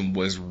last season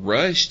was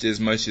rushed as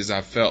much as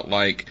I felt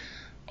like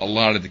a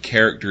lot of the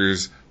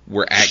characters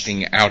were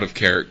acting out of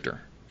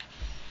character.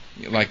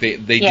 Like they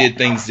did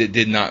things that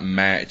did not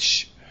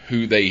match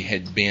who they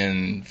had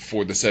been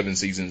for the 7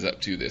 seasons up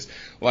to this.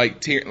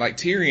 Like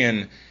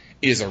Tyrion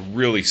is a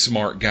really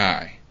smart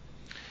guy.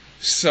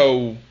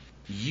 So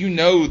you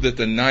know that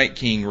the Night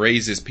King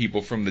raises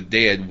people from the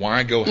dead.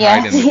 Why go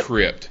hide in the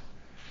crypt?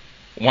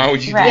 Why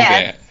would you do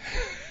that?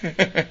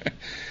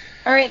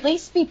 Or at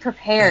least be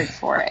prepared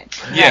for it.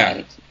 Yeah.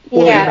 Right?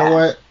 Well, you know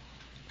what?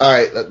 All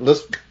right,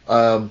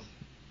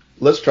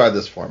 let's try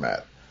this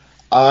format.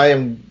 I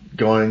am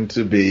going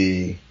to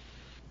be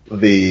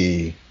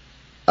the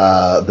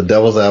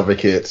devil's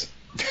advocate.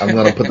 I'm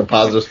going to put the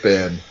positive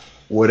spin.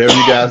 Whatever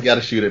you guys got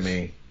to shoot at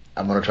me,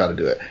 I'm going to try to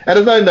do it. And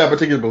it's not even that I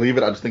particularly believe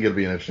it. I just think it'll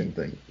be an interesting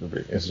thing,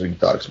 interesting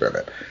thought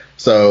experiment.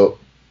 So,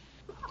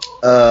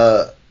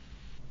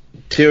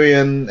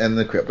 Tyrion and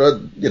the crypt.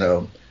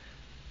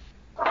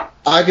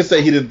 I could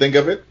say he didn't think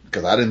of it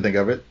because I didn't think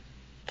of it.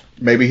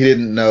 Maybe he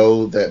didn't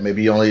know that.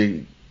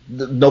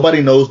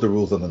 Nobody knows the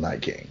rules of the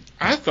Night King.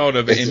 I thought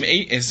of it, and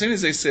as soon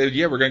as they said,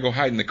 "Yeah, we're gonna go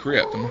hide in the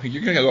crypt," I'm like,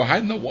 "You're gonna go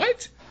hide in the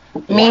what?"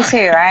 Me too.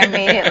 I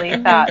immediately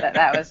thought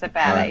that was a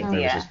bad idea.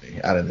 It was just me.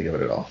 I didn't think of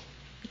it at all.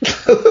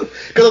 Because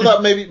I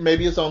thought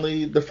maybe it's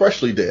only the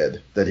freshly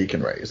dead that he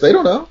can raise. They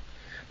don't know.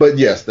 But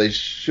yes, they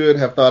should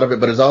have thought of it.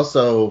 But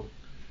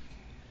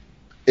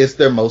it's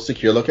their most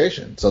secure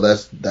location. So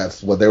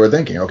that's what they were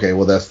thinking. Okay,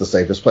 well, that's the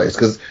safest place.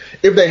 Because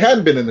if they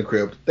hadn't been in the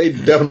crypt, they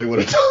definitely would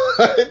have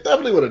died.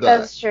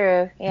 That's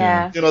true.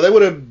 Yeah. They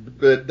would have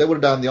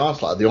died in the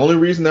onslaught. The only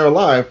reason they're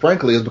alive,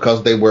 frankly, is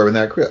because they were in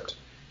that crypt.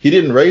 He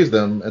didn't raise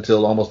them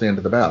until almost the end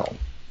of the battle.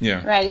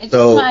 Yeah. Right. It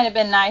just might have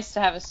been nice to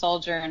have a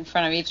soldier in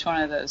front of each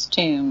one of those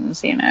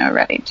tombs,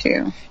 ready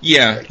to.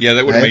 Yeah,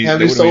 that would have made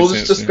sense.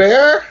 Soldiers to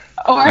spare?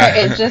 Or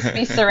it'd just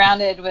be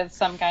surrounded with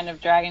some kind of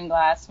dragon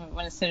glass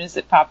when as soon as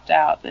it popped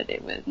out that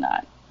it would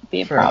not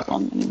be a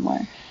problem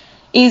anymore.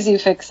 Easy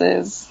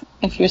fixes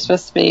if you're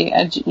supposed to be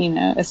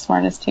as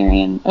smart as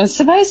Tyrion was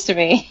supposed to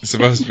be.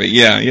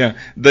 Yeah.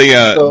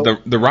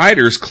 The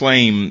writers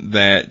claim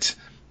that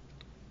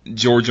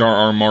George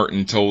R.R.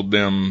 Martin told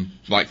them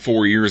like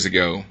 4 years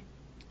ago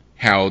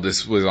how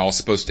this was all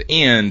supposed to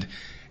end,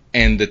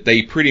 and that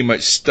they pretty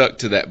much stuck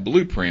to that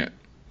blueprint,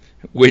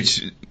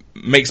 which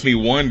makes me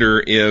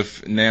wonder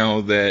if now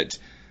that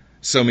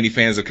so many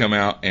fans have come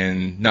out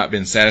and not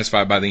been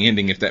satisfied by the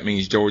ending, if that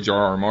means George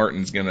R.R.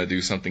 Martin's going to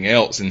do something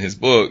else in his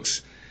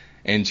books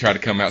and try to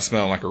come out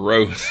smelling like a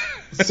rose.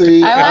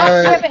 See, he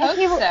have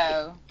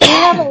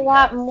a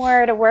lot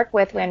more to work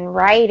with when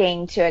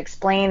writing to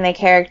explain the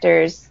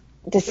characters'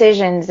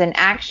 decisions and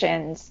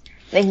actions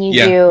than you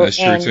do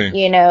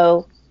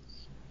in,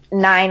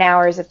 9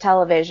 hours of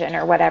television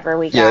or whatever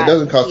we got. Yeah, it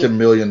doesn't cost him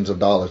millions of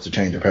dollars to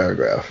change a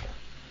paragraph.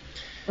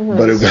 Mm-hmm.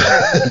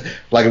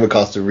 But it would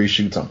cost to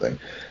reshoot something.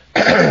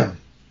 And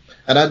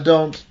I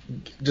don't,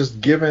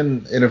 just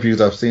given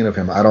interviews I've seen of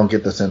him, I don't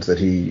get the sense that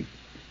he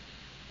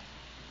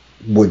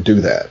would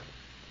do that.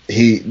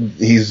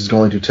 He's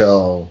going to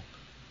tell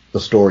the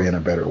story in a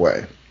better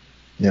way.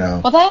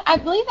 Well, I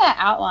believe that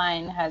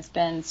outline has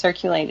been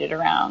circulated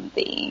around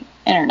the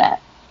internet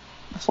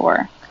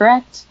before,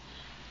 correct?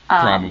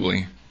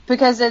 Probably.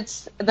 Because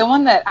it's the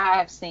one that I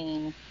have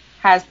seen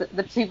has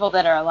the people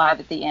that are alive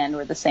at the end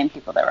were the same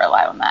people that were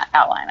alive on that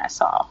outline I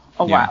saw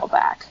a while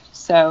back.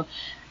 So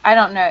I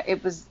don't know.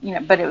 It was,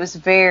 but it was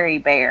very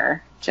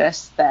bare.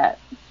 Just that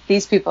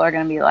these people are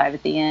going to be alive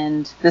at the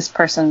end. This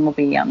person will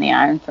be on the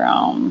Iron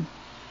Throne.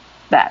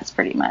 That's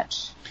pretty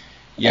much.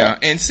 Yeah,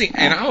 and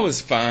I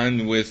was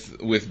fine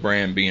with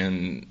Bran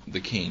being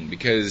the king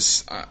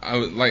because I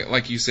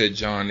like you said,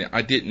 John,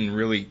 I didn't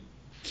really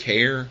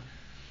care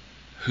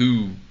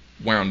who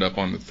wound up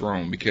on the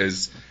throne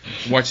because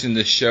watching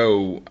the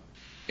show,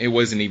 it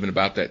wasn't even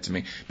about that to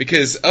me.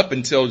 Because up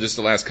until just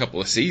the last couple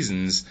of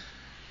seasons,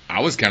 I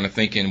was kind of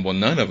thinking, well,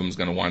 none of them's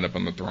going to wind up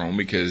on the throne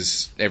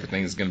because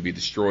everything is going to be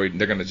destroyed and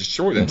they're going to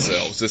destroy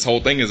themselves. This whole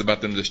thing is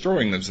about them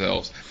destroying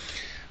themselves.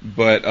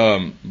 But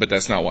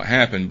that's not what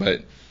happened.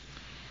 But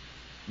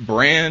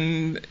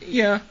Bran,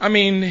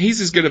 he's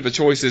as good of a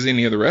choice as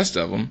any of the rest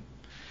of them.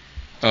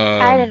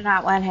 I did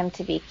not want him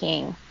to be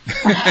king.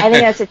 I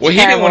think that's a well, terrible he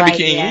didn't want to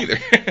be idea.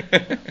 king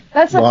either.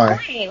 That's the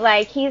point.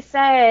 Like he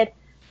said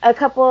a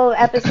couple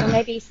episodes,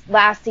 maybe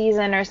last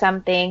season or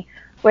something,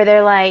 where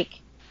they're like,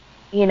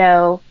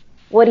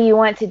 what do you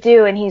want to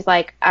do? And he's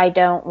like, I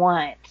don't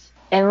want.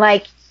 And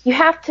like, you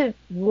have to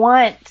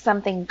want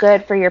something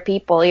good for your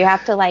people. You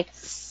have to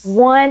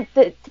want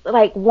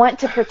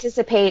to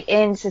participate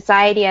in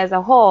society as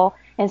a whole.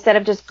 instead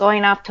of just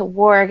going off to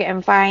Warg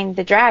and find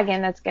the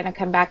dragon that's going to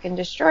come back and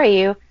destroy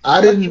you.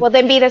 Well,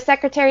 then be the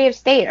Secretary of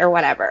State or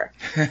whatever.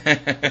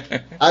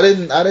 I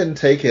didn't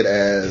take it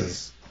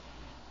as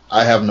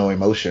I have no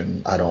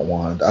emotion. I don't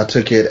want. I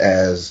took it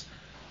as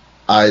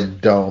I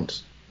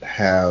don't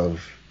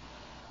have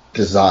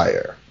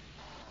desire,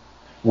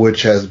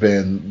 which has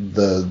been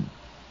the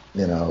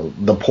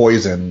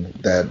poison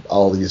that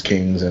all these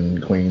kings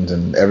and queens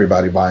and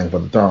everybody vying for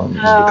the throne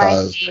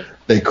because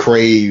they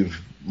crave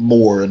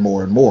more and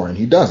more and more, and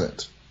he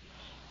doesn't.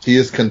 He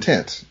is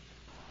content.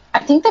 I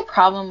think the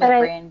problem with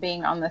Bran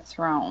being on the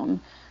throne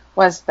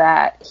was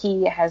that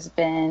he has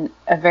been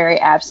a very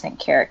absent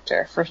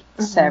character for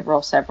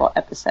several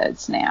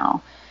episodes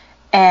now.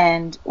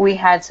 And we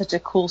had such a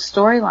cool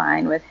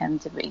storyline with him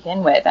to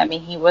begin with. I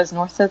mean, he was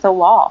north of the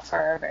wall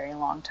for a very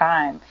long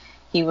time.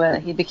 He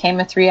became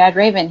a three-eyed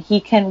raven.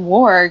 He can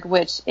warg,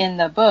 which in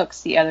the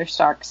books the other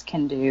Starks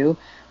can do,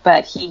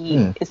 but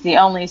he is the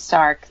only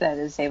Stark that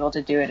is able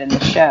to do it in the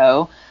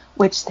show,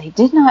 which they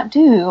did not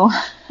do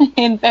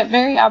in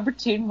very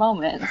opportune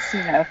moments.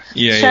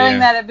 Showing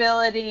that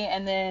ability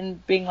and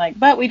then being like,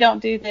 "But we don't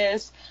do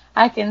this.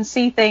 I can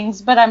see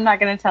things, but I'm not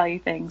going to tell you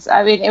things."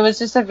 I mean, it was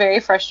just a very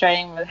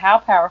frustrating with how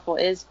powerful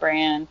is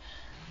Bran.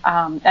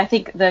 I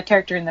think the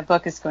character in the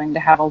book is going to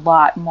have a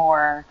lot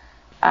more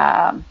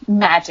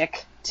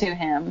magic to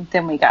him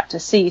than we got to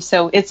see.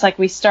 So it's like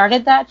we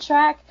started that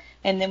track,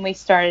 and then we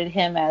started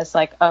him as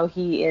like, oh,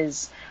 he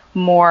is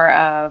more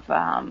of,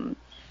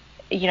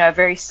 a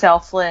very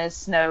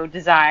selfless, no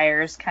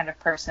desires kind of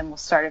person. We'll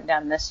start him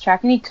down this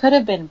track. And he could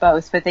have been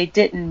both, but they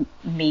didn't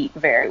meet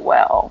very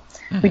well.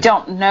 We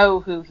don't know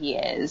who he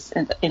is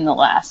in the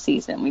last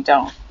season. We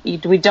don't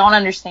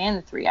understand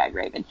the three-eyed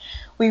raven.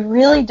 We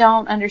really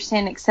don't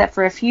understand, except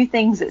for a few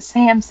things that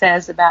Sam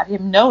says about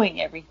him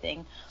knowing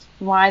everything,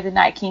 why the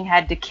Night King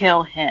had to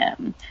kill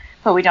him.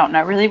 But we don't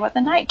know really what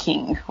the Night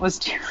King was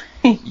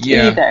doing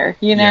either,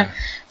 Yeah.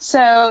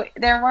 So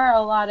there were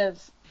a lot of,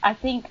 I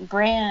think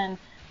Bran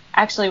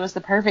actually was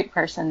the perfect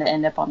person to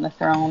end up on the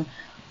throne,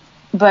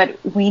 but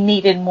we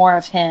needed more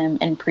of him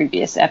in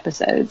previous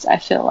episodes, I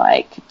feel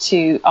like,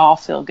 to all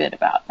feel good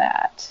about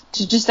that,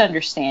 to just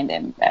understand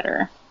him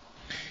better.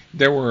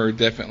 There were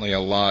definitely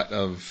a lot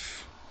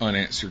of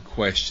unanswered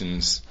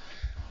questions,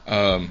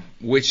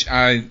 which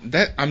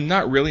I'm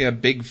not really a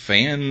big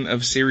fan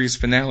of series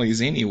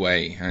finales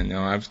anyway. I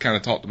know I've kind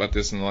of talked about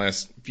this in the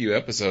last few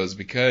episodes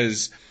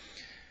because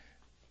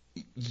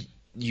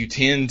you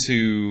tend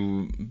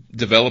to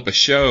develop a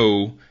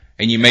show,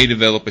 and you may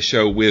develop a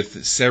show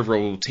with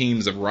several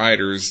teams of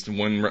writers.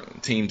 One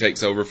team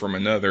takes over from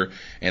another,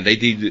 and they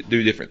do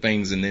different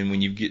things. And then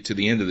when you get to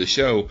the end of the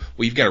show,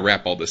 well, you've got to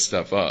wrap all this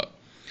stuff up.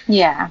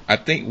 Yeah. I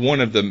think one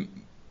of the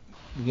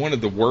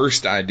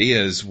worst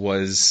ideas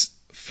was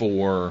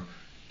for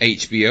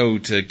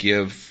HBO to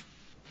give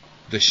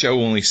the show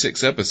only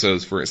 6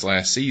 episodes for its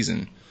last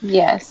season.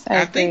 Yes,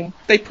 I agree. think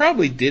they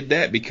probably did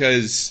that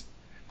because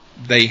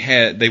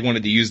they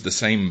wanted to use the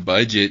same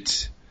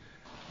budget,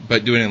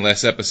 but do it in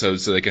less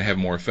episodes so they could have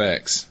more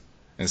effects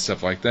and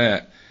stuff like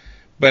that.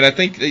 But I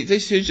think they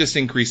should just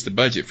increase the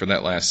budget for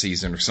that last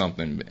season or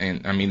something.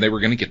 And I mean, they were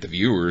going to get the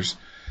viewers,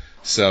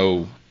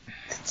 so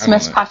it's the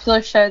most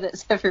popular show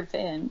that's ever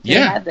been.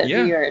 Had the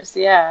viewers,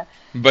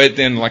 But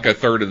then, like a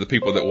third of the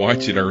people that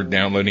watch it are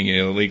downloading it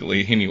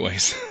illegally,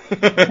 anyways.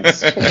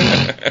 That's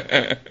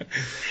true.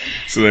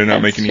 So they're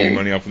not making any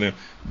money off of them.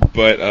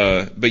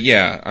 But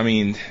yeah, I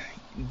mean,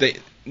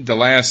 the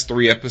last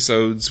 3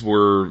 episodes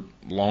were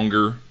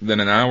longer than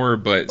an hour,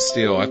 but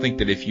still, I think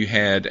that if you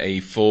had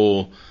a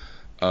full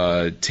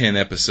 10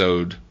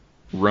 episode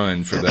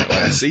run for that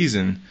last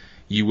season,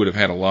 you would have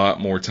had a lot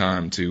more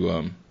time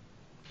to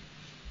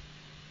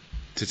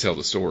tell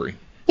the story.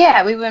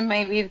 Yeah, we would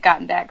maybe have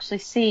gotten to actually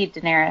see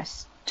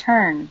Daenerys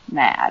turn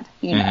mad,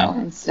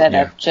 instead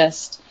of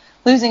just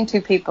losing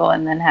 2 people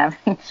and then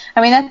having...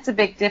 I mean, that's a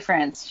big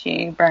difference.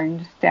 She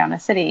burned down a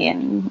city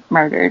and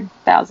murdered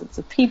thousands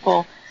of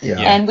people. Yeah.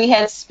 And we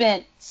had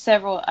spent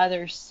several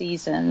other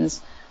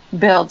seasons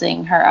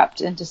building her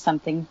up into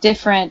something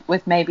different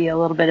with maybe a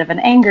little bit of an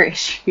anger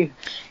issue.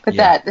 But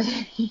that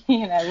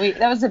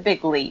was a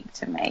big leap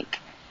to make.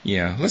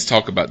 Yeah, let's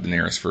talk about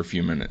Daenerys for a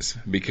few minutes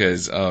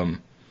because,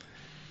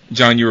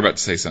 John, you were about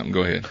to say something.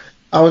 Go ahead.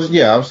 I was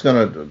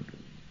going to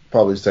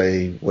probably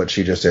say what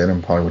she just said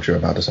and probably what you're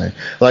about to say.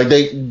 Like,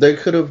 they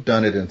could have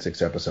done it in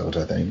 6 episodes,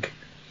 I think.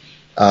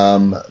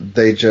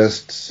 They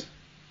just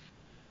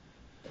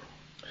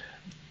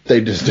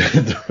did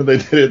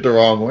it the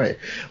wrong way.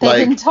 They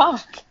didn't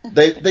talk.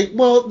 They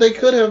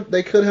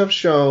could have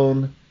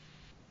shown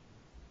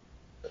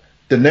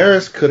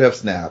Daenerys could have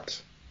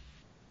snapped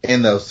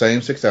in those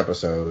same 6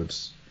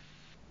 episodes,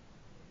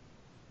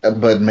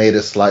 but made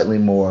it slightly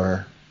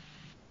more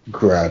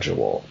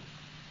gradual.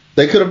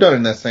 They could have done it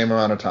in that same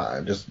amount of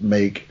time. Just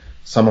make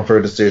some of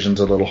her decisions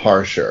a little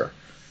harsher,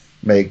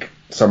 make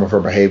some of her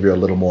behavior a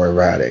little more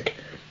erratic,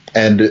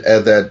 and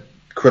at that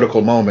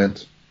critical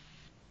moment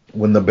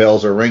when the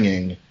bells are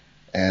ringing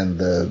and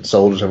the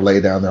soldiers have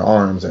laid down their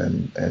arms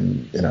and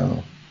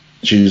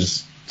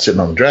she's sitting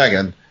on the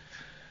dragon,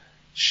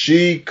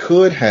 the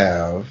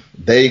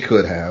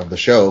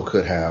show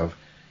could have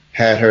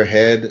had her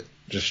head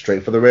just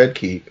straight for the Red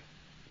Keep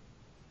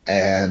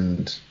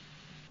and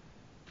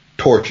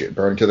torch it,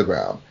 burn it to the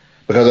ground.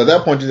 Because at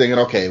that point you're thinking,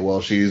 okay,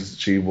 well,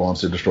 she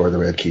wants to destroy the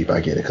Red Keep. I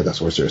get it, because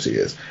that's where Cersei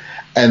is.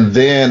 And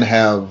then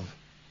have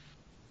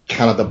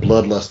kind of the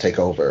bloodlust take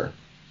over,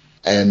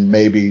 and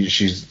maybe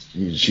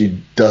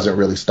she doesn't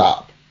really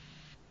stop.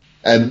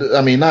 And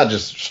I mean, not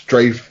just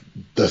strafe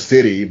the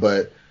city,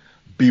 but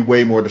be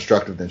way more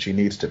destructive than she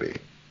needs to be.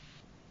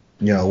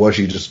 You know, where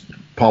she just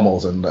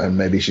pummels, and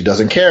maybe she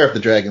doesn't care if the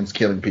dragon's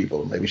killing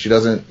people. Maybe she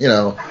doesn't, you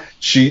know,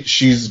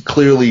 she's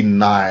clearly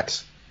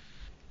not,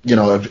 you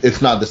know, if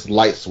it's not this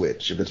light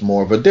switch, if it's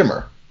more of a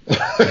dimmer.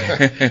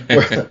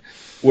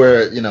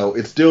 where, you know,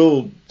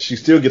 she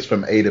still gets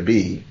from A to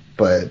B,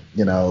 but,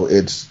 you know,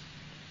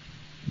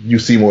 you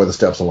see more of the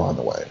steps along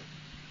the way.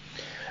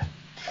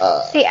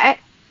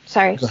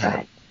 Sorry, go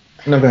ahead.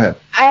 No, go ahead.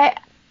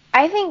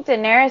 I think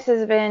Daenerys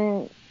has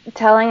been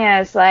telling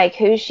us, like,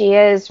 who she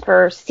is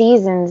for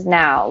seasons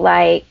now.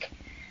 Like,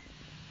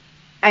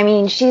 I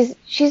mean, she's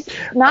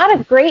not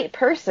a great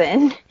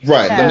person.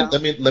 Right. So.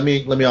 Let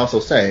me also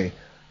say,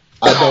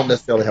 I don't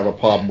necessarily have a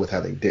problem with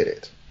how they did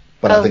it,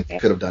 but I think they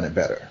could have done it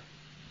better.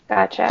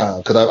 Gotcha.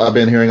 Because I've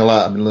been hearing a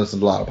lot. I've been listening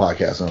to a lot of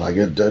podcasts, and like,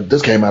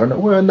 this came out of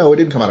nowhere. No, it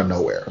didn't come out of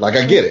nowhere. Like,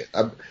 I get it.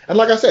 And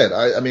like I said,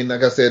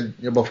 like I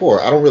said before,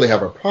 I don't really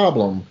have a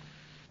problem.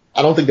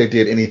 I don't think they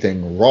did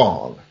anything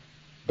wrong,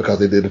 because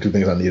they did the two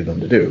things I needed them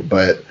to do.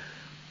 But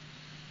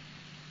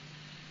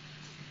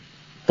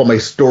from a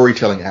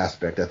storytelling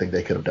aspect, I think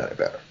they could have done it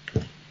better.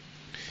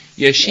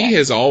 Yeah, she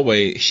has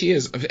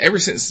ever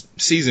since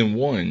season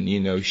 1,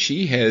 you know,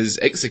 she has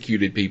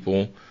executed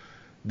people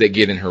that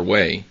get in her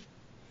way.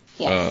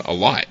 Yes. A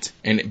lot,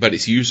 but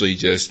it's usually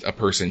just a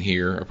person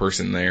here, a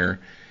person there.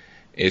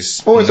 It's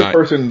a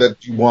person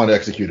that you want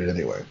executed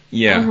anyway.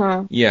 Yeah,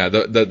 Uh-huh. yeah.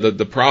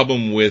 The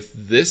problem with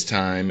this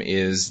time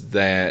is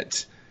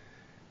that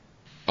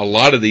a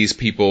lot of these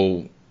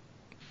people,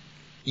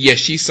 yes,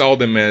 she saw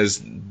them as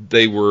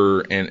they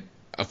were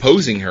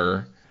opposing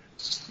her,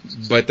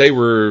 but they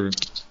were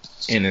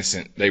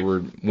innocent. They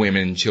were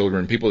women,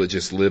 children, people that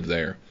just lived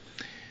there.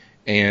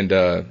 And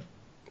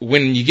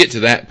when you get to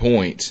that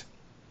point,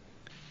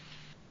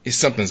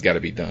 something's got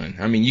to be done.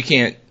 I mean, you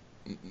can't.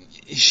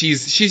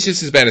 She's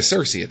just as bad as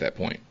Cersei at that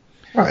point.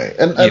 Right,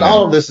 and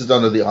all of this is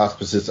under the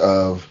auspices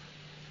of,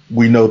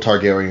 we know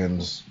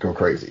Targaryens go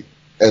crazy,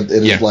 and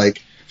it is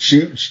like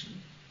she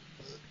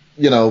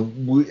you know,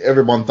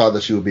 everyone thought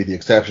that she would be the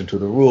exception to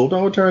the rule.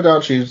 No, it turns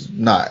out she's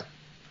not.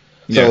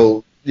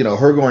 So you know,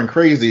 her going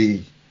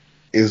crazy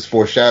is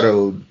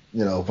foreshadowed.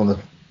 You know, from the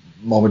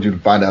moment you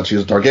find out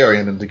she's a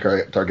Targaryen, and the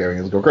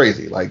Targaryens go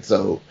crazy. Like,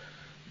 so.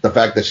 The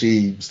fact that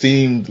she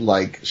seemed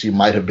like she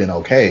might have been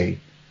okay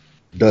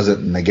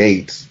doesn't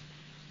negate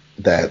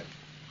that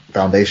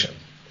foundation.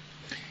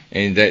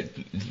 And that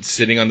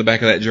sitting on the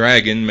back of that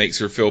dragon makes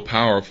her feel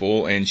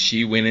powerful, and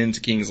she went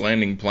into King's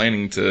Landing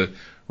planning to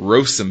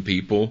roast some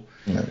people.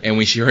 Right. And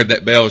when she heard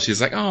that bell,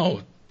 she's like, oh,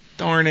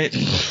 darn it.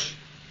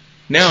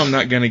 Now I'm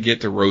not going to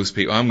get to roast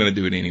people. I'm going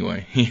to do it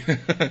anyway.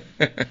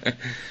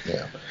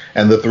 Yeah.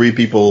 And the 3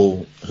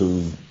 people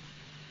who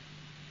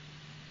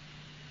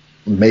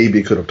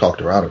maybe could have talked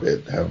her out of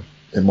it have,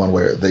 in one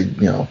way, they,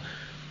 you know,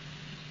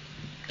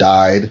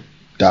 died,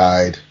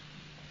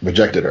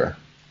 rejected her.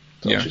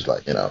 So she's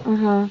like, you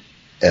know,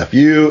 F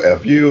you.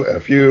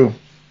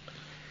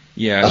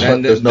 Yeah,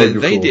 there's no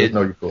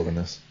you cool in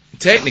this.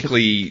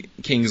 Technically,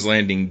 King's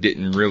Landing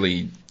didn't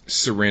really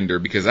surrender,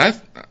 because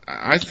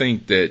I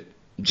think that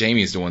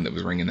Jaime is the one that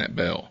was ringing that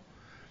bell.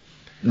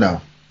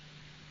 No.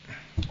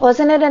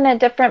 Wasn't it in a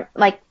different,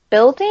 like,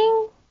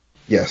 building?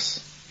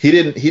 Yes.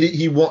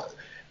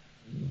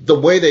 The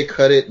way they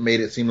cut it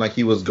made it seem like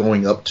he was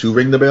going up to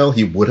ring the bell.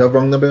 He would have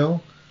rung the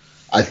bell,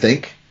 I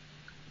think.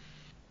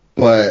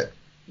 But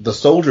the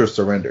soldiers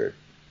surrendered,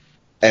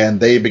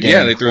 and they began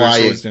crying. Threw their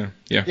swords down.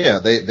 Yeah,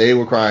 they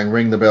were crying,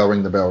 ring the bell,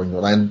 ring the bell, ring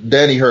the bell. And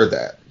Dany heard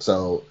that.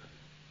 So,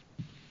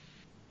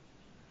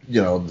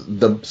 you know,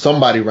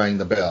 somebody rang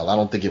the bell. I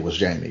don't think it was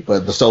Jaime,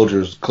 but the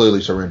soldiers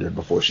clearly surrendered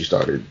before she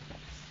started,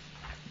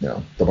 you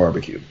know, the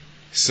barbecue.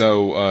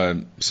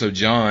 So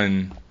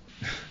Jon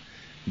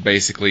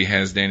basically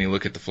has Dany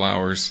look at the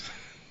flowers,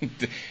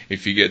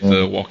 if you get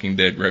the Walking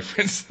Dead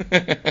reference,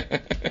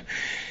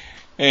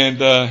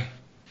 and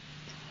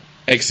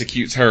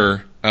executes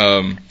her.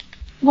 Well,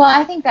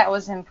 I think that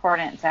was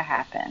important to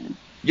happen.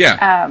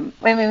 Yeah.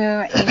 We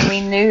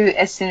knew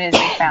as soon as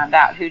they found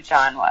out who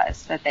Jon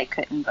was that they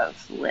couldn't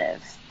both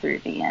live through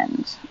the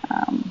end.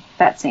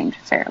 That seemed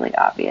fairly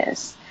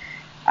obvious.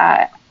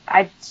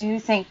 I do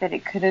think that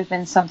it could have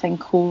been something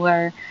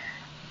cooler.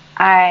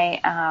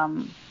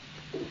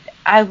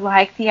 I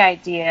like the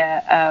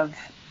idea of,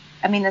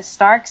 the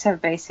Starks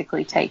have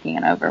basically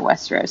taken over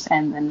Westeros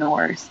and the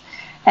North,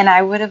 and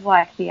I would have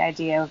liked the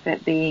idea of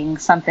it being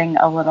something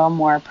a little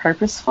more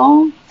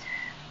purposeful.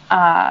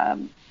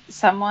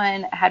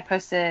 Someone had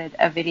posted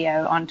a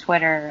video on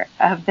Twitter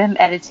of them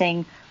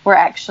editing where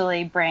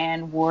actually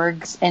Bran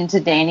wargs into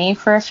Dany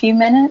for a few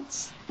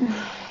minutes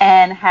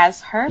and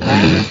has her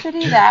burn the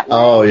city that way.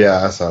 Oh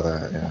yeah, I saw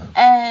that. Yeah.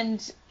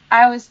 And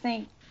I was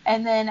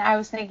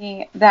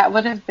thinking that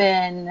would have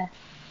been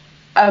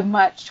a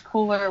much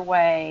cooler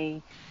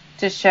way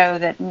to show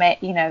that,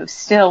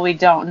 still we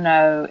don't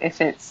know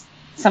if it's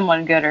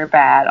someone good or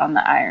bad on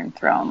the Iron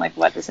Throne. Like,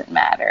 what does it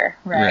matter,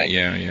 right?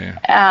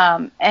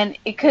 Yeah. And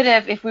it could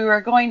have, if we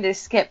were going to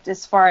skip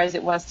as far as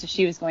it was to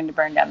she was going to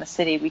burn down the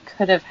city, we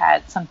could have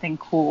had something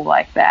cool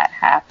like that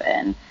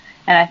happen.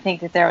 And I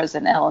think that there was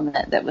an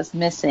element that was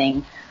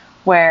missing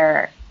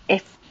where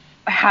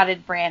how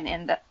did Bran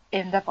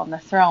end up on the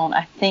throne?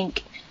 I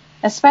think,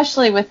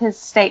 especially with his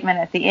statement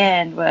at the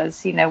end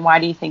was, why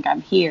do you think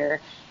I'm here?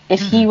 If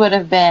he would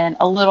have been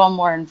a little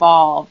more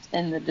involved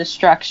in the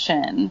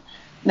destruction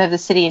of the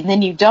city, and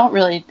then you don't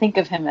really think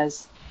of him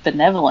as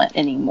benevolent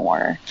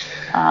anymore.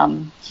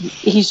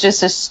 He's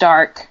just a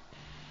Stark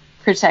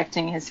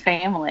protecting his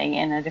family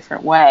in a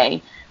different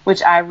way,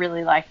 which I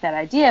really like that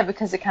idea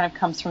because it kind of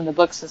comes from the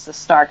books as the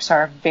Starks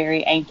are a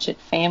very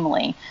ancient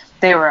family.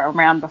 They were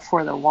around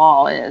before the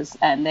Wall is,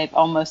 and they've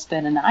almost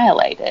been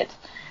annihilated.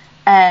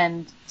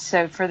 And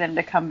so for them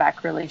to come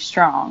back really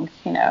strong,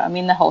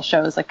 the whole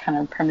show is like kind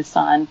of premise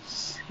on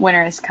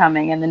winter is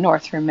coming and the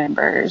North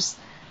remembers.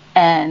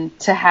 And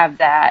to have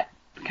that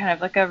kind of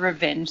like a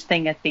revenge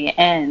thing at the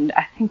end,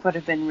 I think would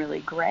have been really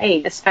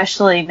great,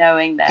 especially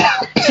knowing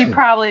that she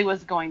probably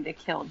was going to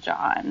kill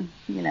Jon,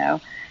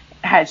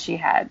 had she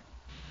had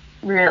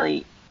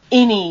really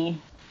any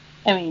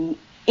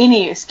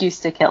excuse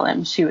to kill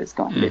him, she was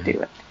going to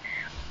do it.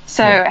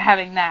 So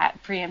having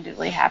that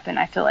preemptively happen,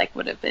 I feel like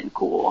would have been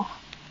cool.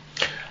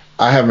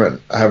 I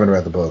haven't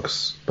read the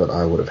books, but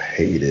I would have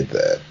hated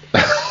that.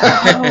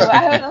 I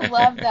would have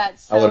loved that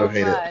so much.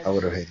 I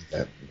would have hated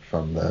that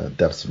from the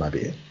depths of my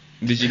being.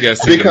 Did you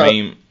guys see the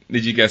meme?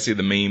 Did you guys see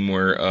the meme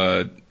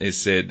where it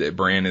said that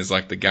Bran is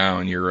like the guy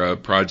on your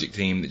project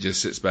team that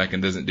just sits back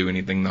and doesn't do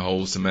anything the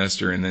whole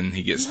semester, and then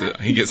he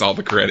gets all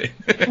the credit?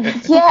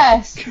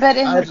 Yes, but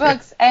in the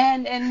books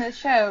and in the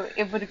show,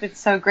 it would have been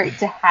so great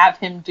to have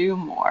him do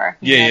more.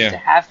 To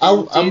have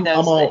him do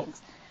those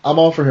things. I'm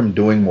all for him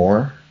doing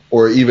more,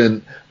 or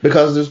even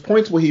because there's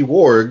points where he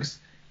wargs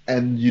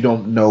and you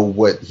don't know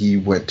what he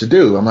went to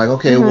do. I'm like,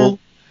 okay, well,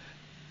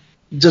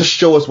 just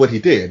show us what he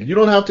did. You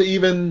don't have to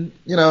even,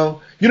 you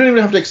don't even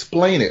have to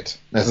explain it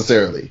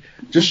necessarily.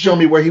 Just show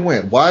me where he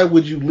went. Why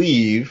would you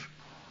leave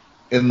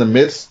in the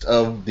midst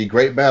of the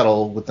great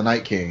battle with the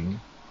Night King?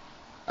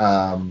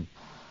 Go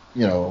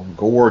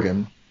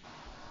warging.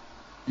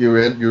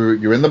 You're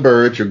in the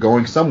birds. You're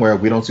going somewhere.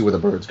 We don't see where the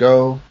birds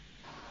go.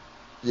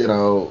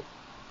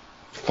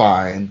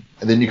 Fine.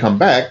 And then you come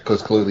back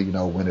because clearly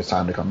when it's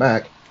time to come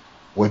back.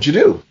 What'd you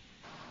do?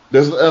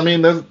 Those are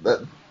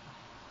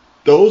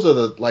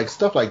the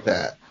stuff like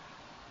that.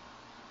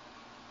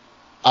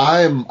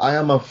 I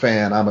am a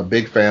fan. I'm a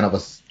big fan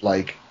of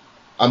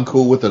I'm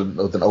cool with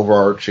an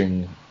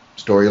overarching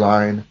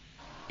storyline,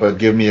 but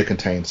give me a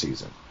contained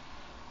season.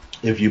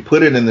 If you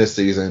put it in this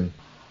season,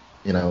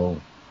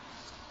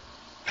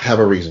 have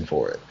a reason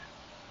for it.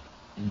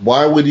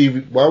 Why would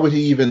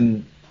he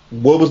even?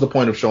 What was the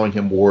point of showing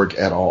him warg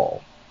at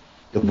all?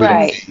 If we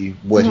don't see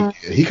what he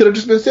did, he could have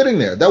just been sitting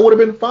there. That would have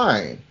been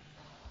fine.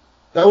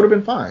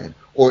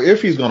 Or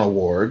if he's gonna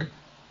warg,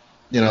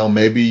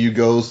 maybe you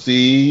go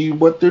see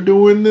what they're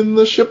doing in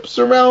the ships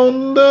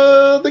around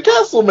the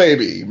castle.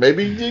 Maybe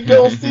you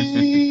go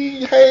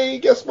see. Hey,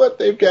 guess what?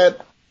 They've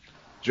got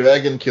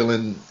dragon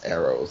killing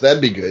arrows.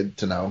 That'd be good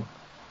to know.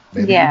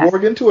 Maybe you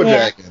warg into a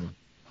dragon,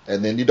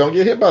 and then you don't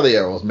get hit by the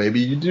arrows.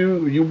 Maybe you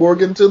do. You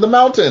warg into the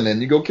mountain,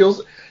 and you go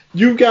kill.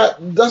 That's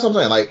what I'm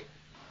saying. Like,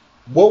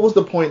 what was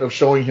the point of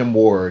showing him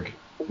warg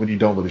when you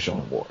don't really show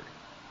him warg?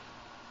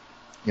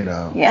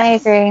 Yeah, I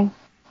agree.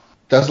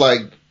 That's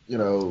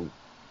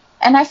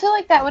And I feel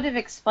like that would have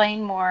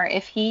explained more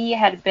if he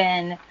had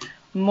been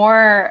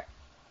more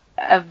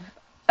of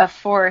a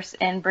force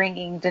in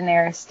bringing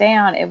Daenerys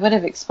down. It would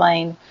have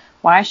explained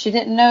why she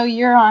didn't know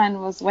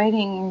Euron was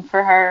waiting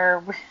for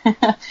her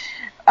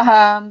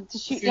to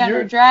shoot down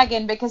her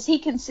dragon, because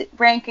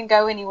Bran can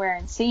go anywhere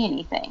and see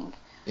anything.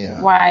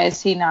 Yeah. Why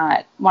is he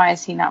not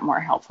more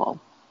helpful?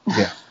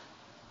 Yeah.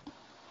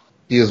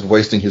 He is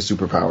wasting his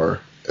superpower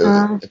in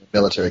a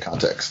military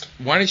context.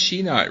 Why did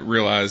she not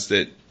realize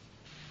that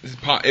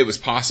it was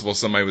possible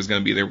somebody was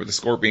going to be there with the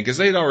Scorpion? Because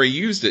they'd already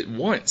used it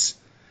once.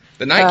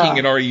 The Night King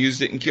had already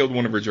used it and killed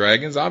one of her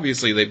dragons.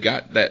 Obviously, they've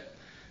got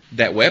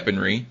that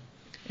weaponry.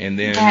 And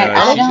then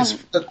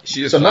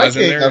she just flies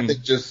in there.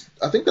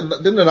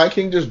 Didn't the Night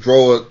King just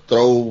throw a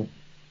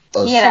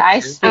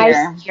ice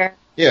spear?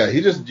 Yeah,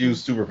 he just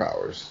used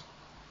superpowers.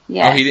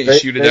 Yeah. Oh, he didn't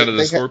shoot it out of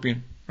the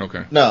Scorpion?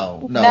 Okay.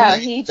 No.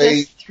 He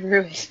just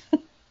threw it.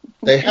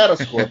 They had a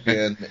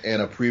Scorpion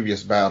in a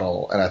previous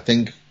battle, and I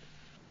think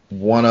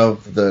one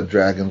of the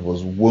dragons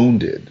was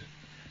wounded.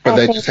 But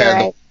they just had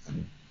the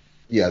one.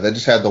 Yeah, they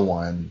just had the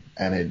one,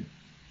 and it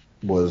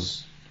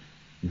was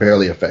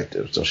barely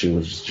effective. So she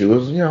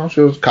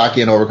was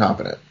cocky and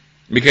overconfident.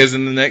 Because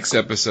in the next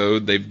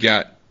episode, they've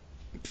got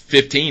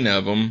 15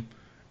 of them,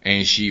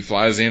 and she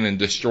flies in and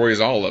destroys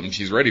all of them.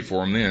 She's ready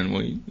for them then.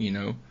 Well, you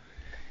know,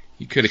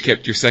 you could have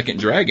kept your second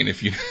dragon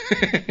if you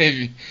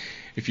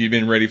if you'd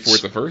been ready for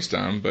it the first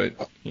time,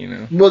 but, you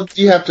know. Well,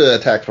 you have to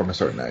attack from a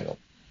certain angle.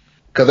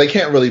 Because they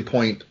can't really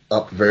point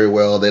up very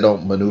well. They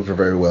don't maneuver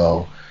very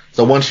well.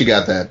 So once you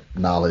got that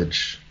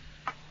knowledge,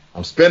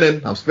 I'm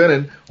spinning. Once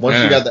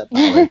you got that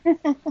knowledge,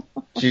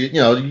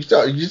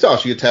 you saw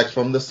she attacks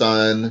from the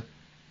sun.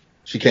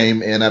 She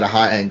came in at a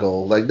high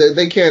angle. Like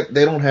they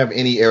don't have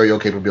any aerial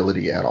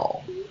capability at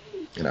all,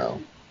 you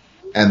know,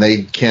 and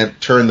they can't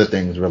turn the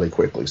things really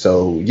quickly.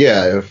 So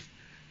yeah, if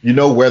you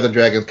know where the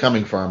dragon's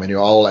coming from and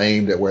you're all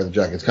aimed at where the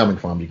dragon's coming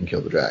from, you can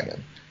kill the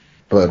dragon.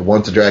 But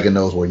once the dragon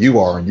knows where you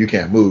are and you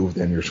can't move,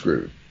 then you're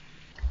screwed.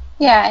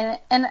 Yeah,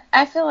 and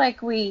I feel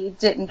like we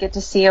didn't get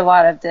to see a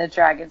lot of the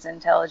dragon's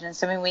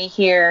intelligence. I mean, we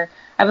hear,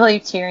 I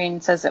believe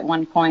Tyrion says at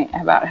one point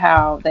about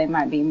how they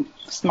might be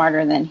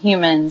smarter than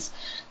humans.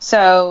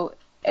 So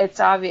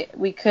it's obvious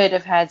we could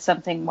have had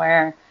something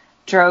where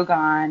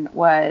Drogon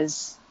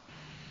was,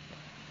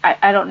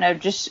 I don't know,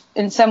 just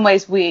in some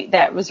ways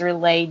that was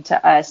relayed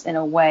to us in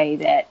a way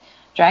that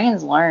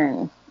dragons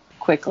learn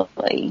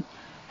quickly.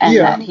 And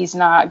that he's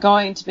not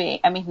going to be,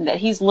 that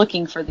he's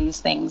looking for these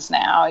things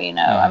now, you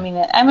know.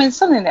 It's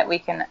something that we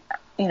can,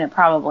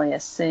 probably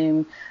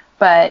assume.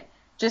 But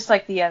just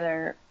like the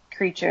other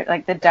creature,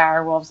 like the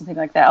dire wolves and things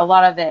like that, a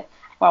lot of it,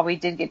 while we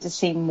did get to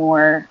see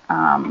more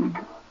of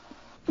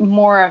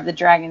the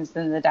dragons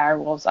than the dire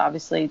wolves,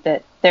 obviously,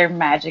 that their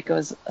magic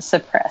was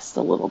suppressed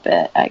a little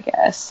bit, I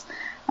guess,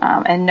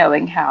 and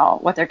knowing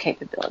what their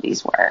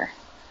capabilities were.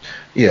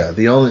 Yeah,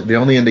 the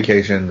only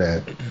indication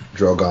that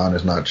Drogon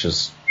is not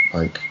just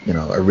a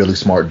really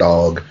smart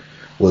dog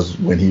was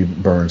when he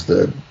burns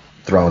the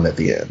throne at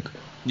the end.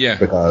 Yeah.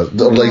 Because,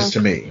 at least to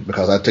me,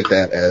 because I took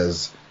that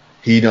as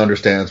he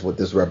understands what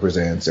this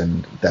represents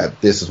and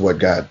that this is what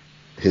got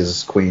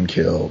his queen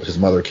killed, his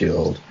mother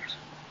killed.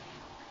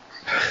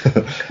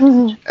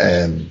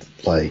 And,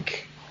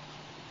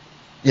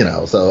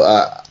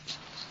 so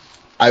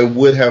I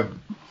would have,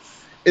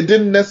 it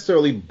didn't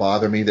necessarily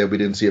bother me that we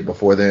didn't see it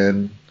before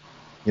then.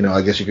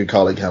 I guess you could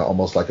call it kind of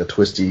almost like a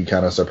twisty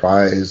kind of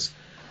surprise.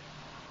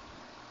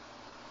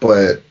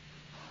 But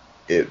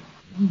it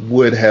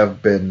would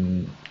have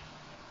been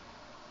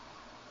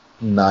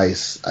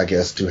nice, I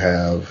guess, to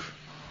have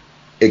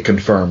it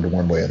confirmed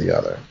one way or the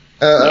other.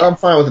 I'm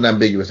fine with an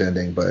ambiguous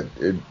ending, but,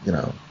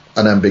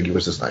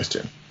 unambiguous is nice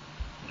too.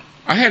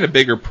 I had a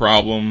bigger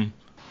problem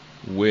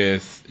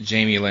with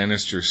Jaime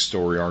Lannister's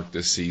story arc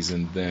this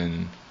season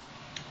than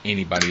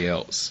anybody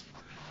else.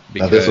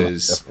 Because this one I'm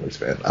definitely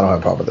fan. I don't have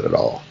a problem with it at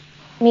all.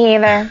 Me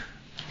either.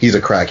 He's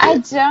a crackhead. I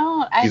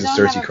don't He's a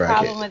Cersei have a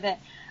problem with it.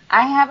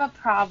 I had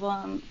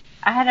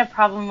a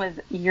problem with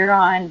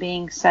Euron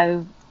being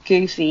so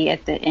goofy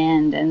at the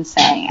end and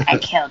saying, I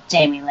killed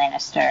Jaime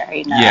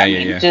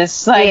Lannister,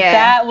 just like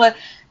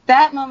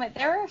that moment.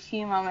 There were a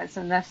few moments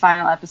in the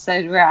final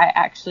episode where I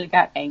actually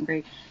got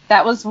angry.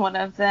 That was one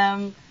of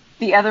them.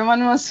 The other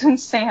one was when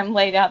Sam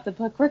laid out the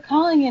book. We're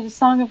calling it A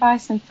Song of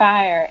Ice and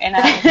Fire, and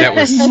that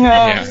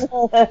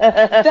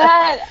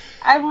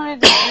I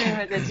wanted to scream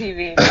at the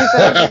TV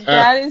because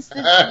that is the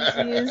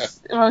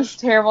cheesiest, most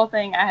terrible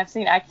thing I have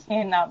seen. I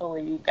cannot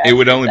believe you guys. It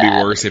would only be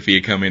worse if he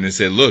had come in and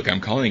said, "Look, I'm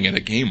calling it a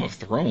Game of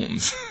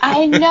Thrones."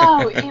 I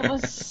know, it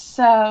was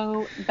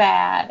so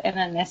bad and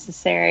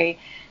unnecessary.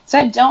 So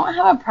I don't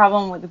have a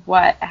problem with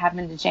what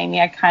happened to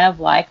Jaime. I kind of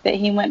like that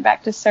he went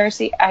back to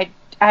Cersei.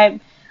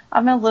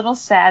 I'm a little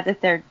sad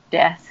that their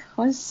death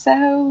was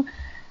so,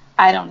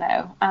 I don't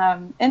know.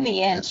 In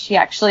the end, she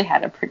actually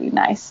had a pretty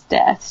nice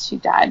death. She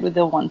died with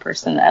the one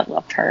person that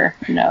loved her,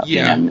 no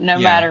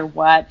matter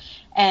what.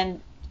 And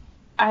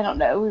I don't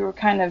know, we were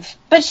kind of,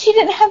 but she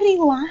didn't have any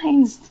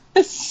lines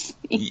this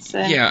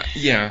season.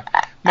 Yeah.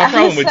 My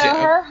problem with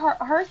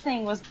her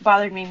thing was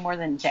bothered me more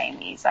than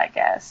Jaime's, I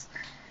guess.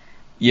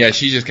 Yeah,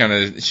 she just kind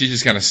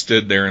of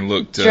stood there and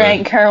looked.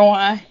 Drank her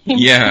wine.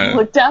 Yeah.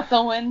 Looked out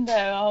the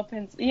window.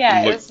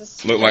 It was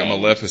just looked like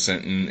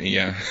Maleficent, and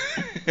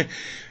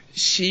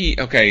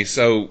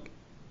so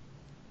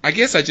I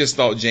guess I just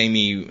thought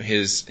Jaime,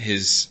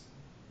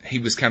 he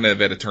was kind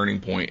of at a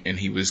turning point, and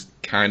he was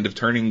kind of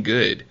turning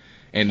good,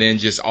 and then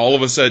just all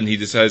of a sudden he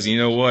decides, you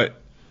know what?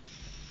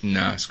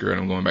 Nah, screw it,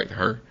 I'm going back to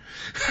her.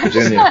 I'm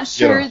just not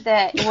sure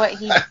that what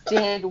he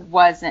did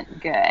wasn't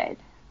good.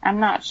 I'm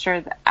not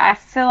sure that. I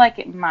feel like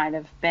it might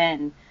have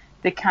been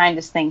the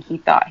kindest thing he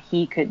thought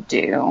he could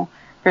do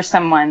for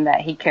someone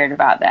that he cared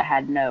about that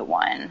had no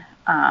one.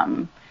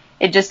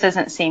 It just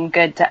doesn't seem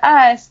good to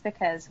us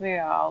because we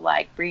all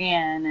like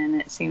Brienne, and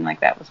it seemed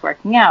like that was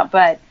working out.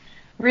 But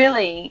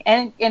really,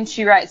 and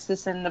she writes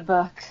this in the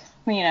book,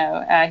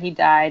 he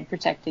died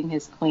protecting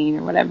his queen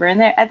or whatever.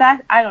 And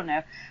I don't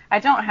know. I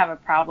don't have a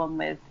problem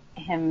with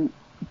him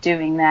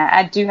doing that.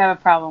 I do have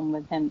a problem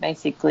with him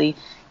basically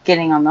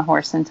getting on the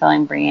horse and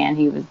telling Brienne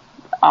he was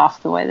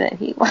off the way that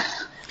he was.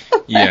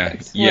 Yeah.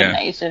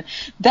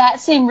 That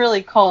seemed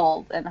really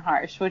cold and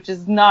harsh, which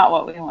is not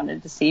what we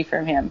wanted to see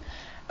from him.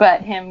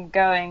 But him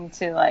going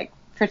to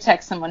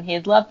protect someone he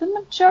had loved the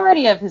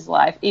majority of his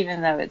life,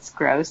 even though it's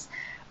gross.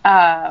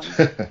 I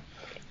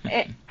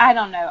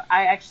don't know.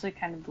 I actually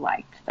kind of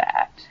liked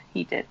that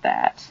he did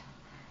that.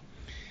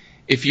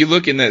 If you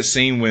look in that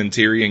scene when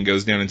Tyrion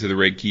goes down into the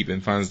Red Keep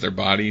and finds their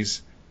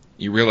bodies,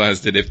 you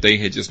realize that if they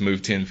had just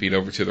moved 10 feet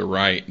over to the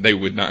right, they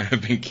would not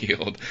have been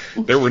killed.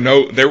 There were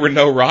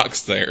no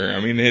rocks there. I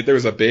mean, there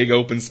was a big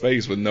open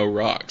space with no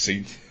rocks.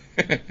 They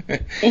would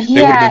have been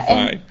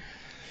fine.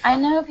 I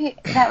know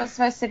that was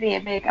supposed to be a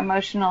big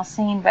emotional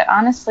scene, but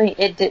honestly,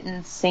 it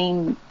didn't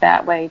seem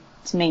that way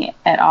to me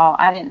at all.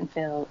 I didn't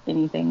feel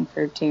anything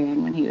for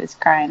Tyrion when he was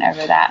crying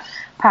over that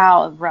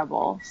pile of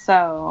rubble.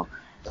 So,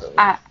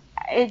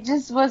 it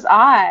just was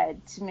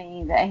odd to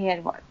me that he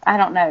had, I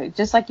don't know,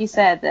 just like you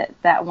said,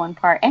 that one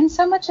part. And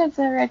so much of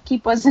the Red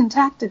Keep was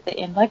intact at the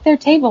end. Like, their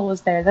table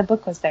was there, the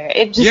book was there.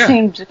 It just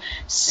seemed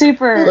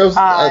super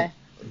odd.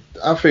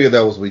 I figured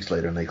that was weeks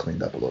later and they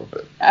cleaned up a little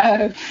bit.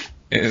 Oh.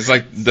 It's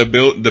like the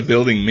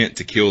building meant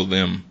to kill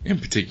them in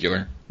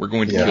particular. We're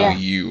going to kill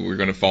you. We're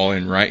going to fall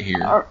in right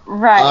here.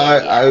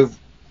 Right.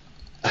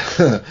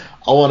 I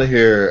want to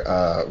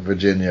hear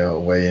Virginia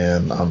weigh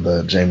in on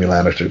the Jaime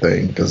Lannister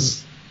thing,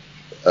 because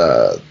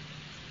I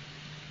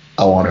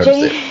want her to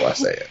say it before I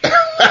say it.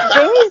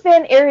 Jaime's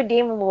been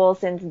irredeemable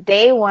since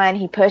day one.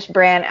 He pushed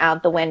Bran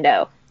out the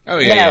window. Oh,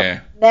 yeah.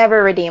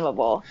 Never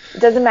redeemable. It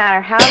doesn't matter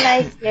how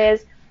nice he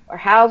is or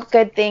how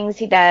good things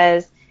he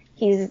does.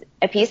 He's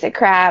a piece of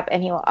crap,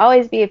 and he will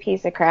always be a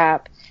piece of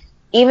crap.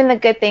 Even the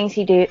good things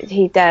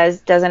he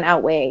does doesn't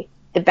outweigh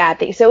the bad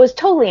things. So it was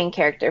totally in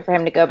character for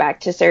him to go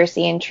back to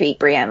Cersei and treat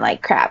Brienne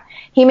like crap.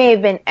 He may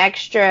have been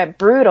extra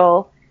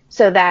brutal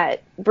so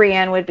that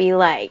Brienne would be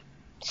like,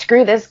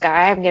 screw this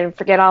guy, I'm going to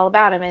forget all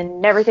about him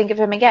and never think of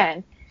him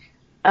again.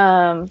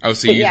 So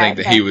you think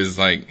that he was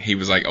like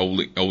old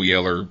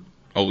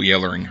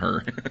Yellering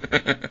her?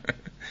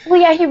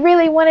 Well, yeah, he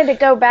really wanted to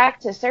go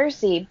back to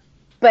Cersei,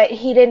 but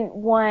he didn't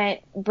want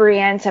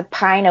Brienne to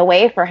pine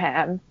away for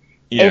him.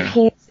 Yeah. If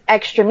he's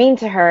extra mean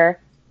to her,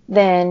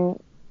 then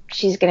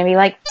she's going to be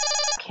like,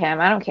 F him,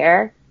 I don't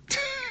care.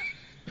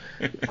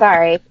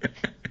 Sorry.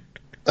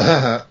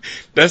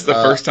 That's the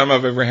first time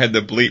I've ever had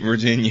to bleep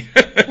Virginia.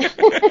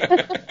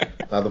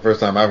 Not the first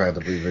time I've had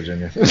to bleep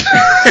Virginia.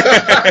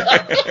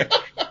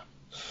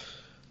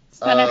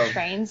 It's not a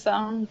train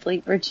song,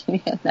 Bleep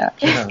Virginia. No,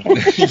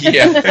 just kidding.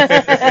 Yeah.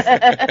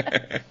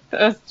 That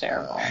was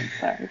terrible. I'm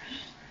sorry.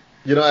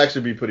 You know,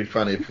 actually, it'd be pretty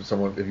funny if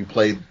you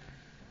played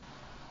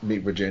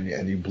Meet Virginia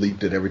and you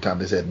bleeped it every time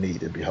they said meet.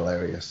 It'd be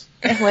hilarious.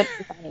 It would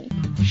be funny.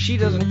 She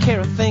doesn't care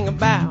a thing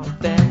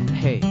about that.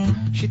 Hey,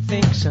 she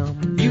thinks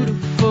I'm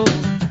beautiful,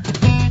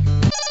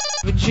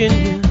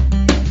 Virginia.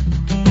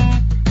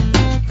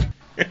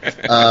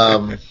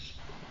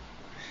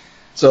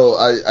 So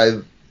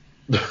I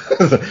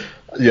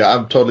yeah,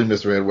 I'm totally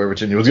misread where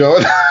Virginia was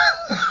going.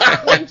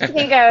 Where did you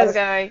think I was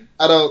going?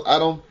 I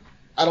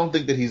don't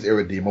think that he's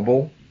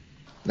irredeemable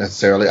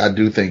necessarily. I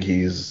do think he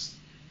was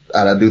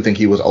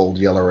old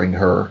Yellering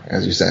her,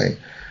 as you say.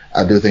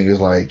 I do think he was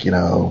like,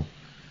 I'm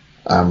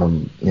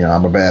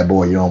a bad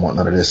boy. You don't want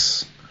none of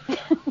this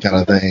kind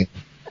of thing.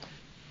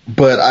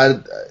 But I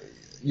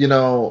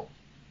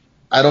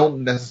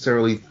don't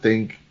necessarily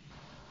think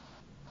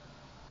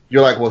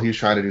you're like, well, he's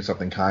trying to do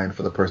something kind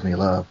for the person he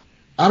loved.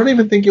 I don't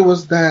even think it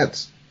was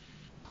that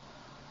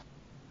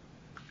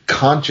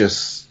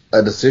conscious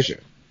a decision.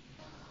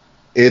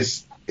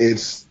 It's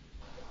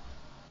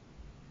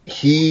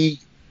he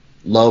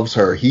loves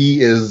her. He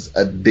is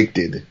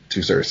addicted to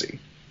Cersei.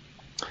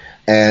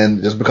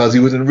 And just because he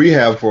was in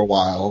rehab for a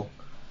while,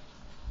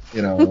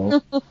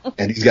 and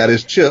he's got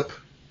his chip,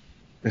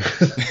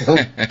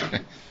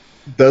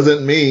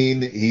 doesn't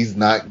mean he's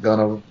not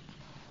gonna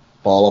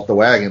fall off the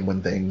wagon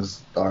when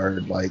things are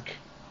like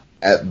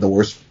at the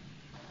worst,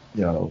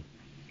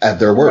 at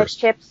their worst.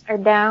 The chips are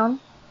down.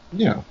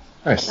 Yeah.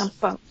 Nice.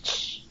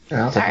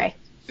 Sorry.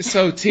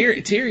 So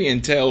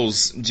Tyrion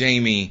tells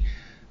Jaime,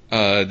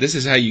 this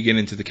is how you get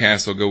into the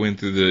castle. Go in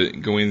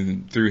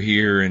through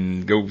here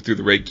and go through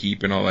the Red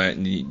Keep and all that,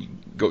 and you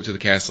go to the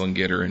castle and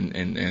get her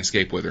and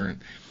escape with her.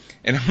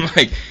 And I'm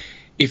like,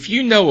 if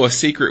you know a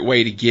secret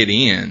way to get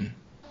in,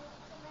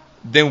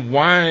 then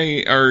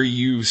why are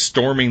you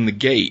storming the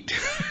gate?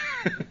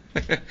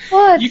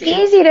 Well, it's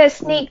easy to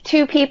sneak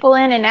two people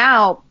in and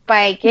out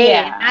by a gate.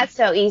 Yeah. Not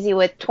so easy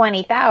with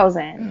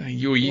 20,000.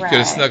 You could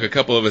have snuck a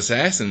couple of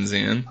assassins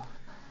in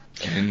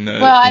and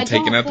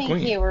taken out the queen. I think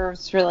he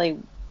was really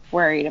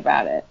worried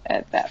about it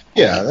at that point.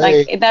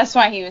 Yeah, that's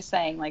why he was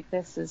saying,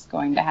 this is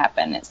going to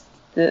happen.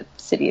 The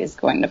city is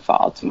going to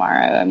fall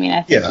tomorrow. I mean,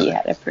 I think he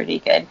had a pretty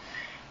good.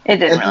 It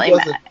didn't really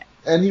matter.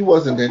 And he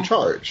wasn't in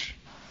charge.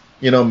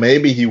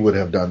 Maybe he would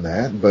have done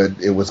that,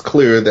 but it was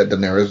clear that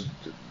Daenerys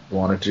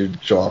wanted to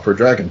show off her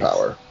dragon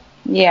power.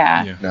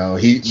 Yeah. No,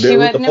 she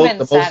wouldn't have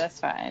been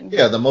satisfied.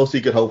 Yeah, the most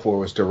he could hope for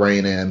was to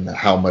rein in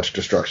how much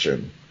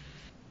destruction.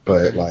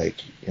 But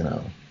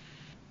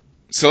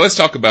So let's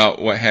talk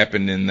about what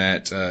happened in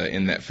that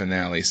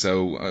finale.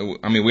 So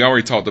we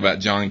already talked about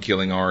Jon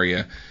killing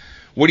Arya.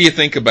 What do you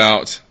think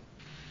about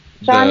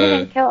Jon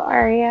didn't kill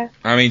Arya.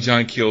 I mean,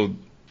 Jon killed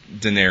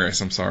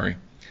Daenerys. I'm sorry.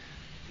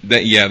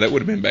 That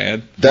would have been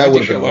bad. That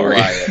would have been a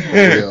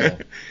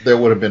riot. There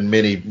would have been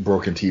many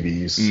broken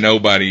TVs.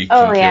 Nobody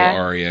can kill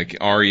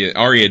Arya.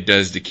 Arya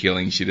does the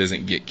killing. She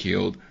doesn't get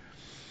killed.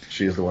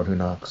 She is the one who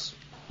knocks.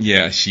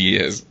 Yeah, she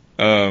is.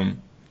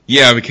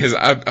 Yeah, because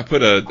I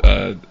put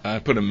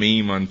a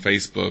meme on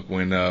Facebook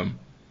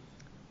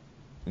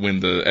when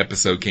the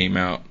episode came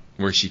out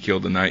where she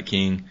killed the Night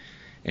King,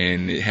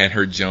 and it had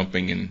her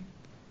jumping and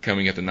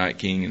coming at the Night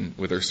King and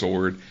with her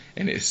sword,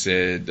 and it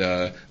said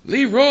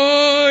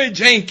Leroy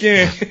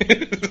Jenkins.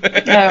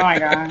 Oh my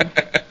god.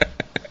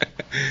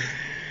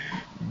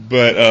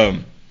 But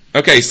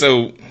okay,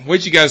 so what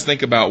did you guys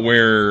think about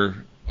where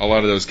a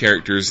lot of those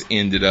characters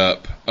ended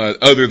up,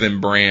 other than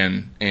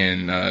Bran?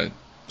 And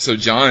so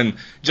Jon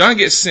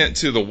gets sent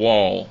to the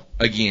Wall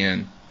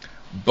again,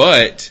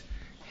 but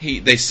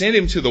they sent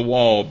him to the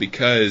Wall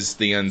because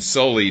the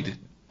Unsullied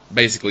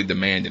basically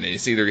demanded it.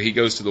 It's either he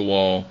goes to the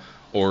Wall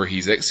or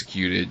he's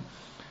executed.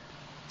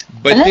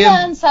 But and then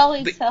the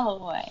Unsullied fell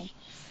away.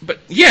 But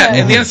yeah,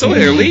 and the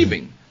Unsullied are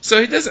leaving, so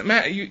it doesn't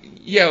matter.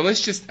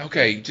 Let's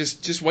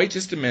just wait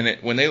just a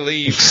minute. When they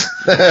leave,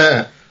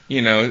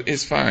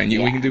 it's fine. We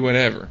can do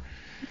whatever.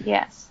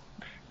 Yes,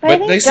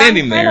 but they send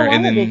him there,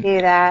 and then to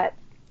do that.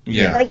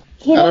 Yeah,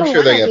 I'm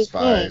sure they got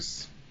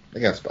spies. They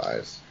got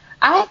spies.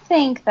 I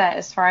think that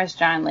as far as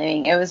Jon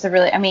leaving, it was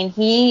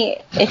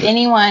if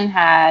anyone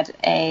had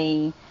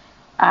a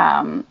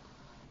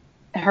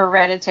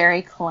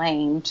hereditary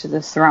claim to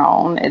the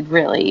throne, it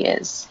really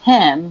is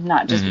him,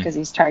 not just because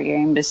he's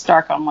Targaryen, but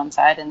Stark on one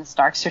side, and the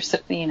Starks are,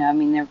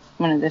 they're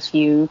one of the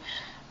few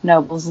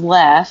nobles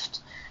left.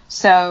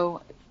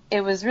 So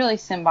it was really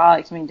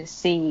symbolic to me to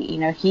see,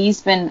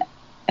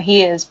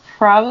 he is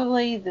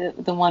probably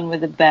the one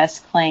with the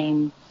best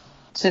claim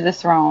to the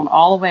throne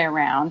all the way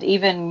around,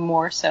 even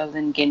more so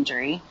than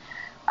Gendry,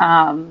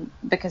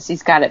 because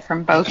he's got it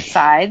from both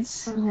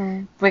sides,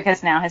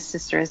 because now his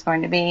sister is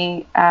going to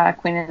be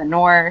Queen of the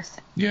North.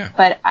 Yeah.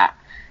 But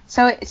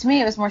so to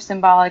me, it was more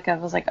symbolic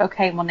of,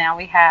 okay, well, now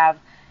we have,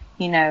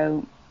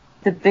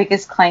 the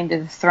biggest claim to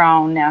the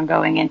throne now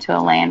going into a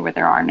land where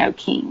there are no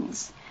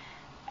kings.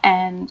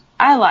 And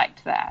I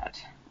liked that.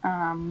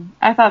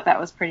 I thought that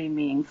was pretty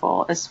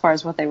meaningful as far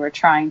as what they were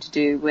trying to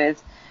do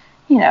with,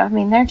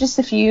 they're just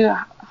a few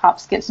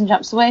hops, skips, and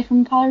jumps away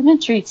from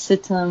parliamentary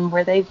system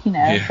where they're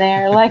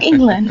like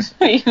England.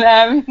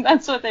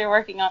 That's what they're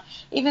working on.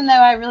 Even though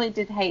I really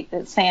did hate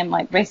that Sam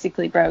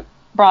basically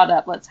brought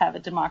up, let's have a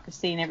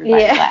democracy, and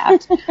everybody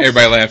laughed.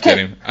 Everybody laughed at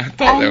him. I thought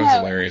that was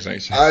hilarious,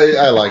 actually.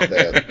 I like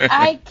that.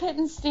 I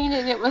couldn't stand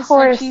it. It was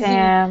Poor so cheesy.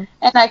 Sam.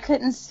 And I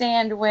couldn't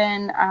stand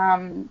when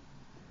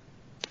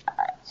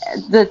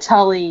the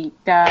Tully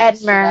guy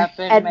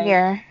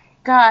Edmure.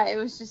 God, it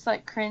was just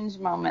like cringe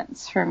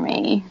moments for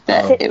me.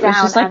 That it was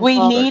just like we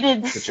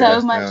needed so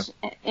much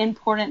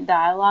important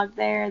dialogue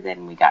there,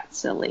 then we got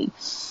silly.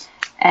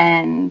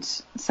 And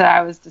so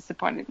I was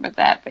disappointed with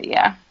that, but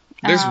yeah.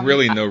 There's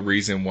really no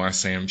reason why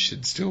Sam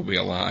should still be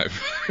alive.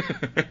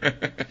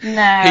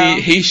 No.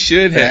 He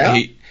should have.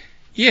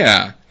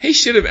 He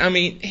should have. I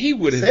mean, he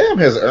would have. Sam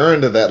has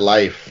earned that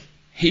life.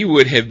 He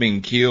would have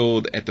been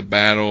killed at the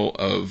Battle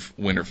of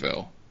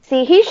Winterfell.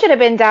 See, he should have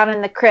been down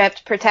in the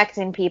crypt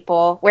protecting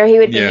people, where he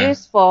would be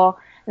useful,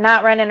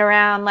 not running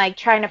around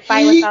trying to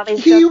fight with all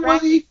these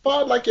good he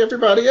fought like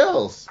everybody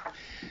else.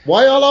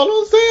 Why y'all all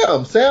on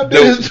Sam? Sam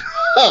did his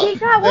job. He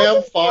got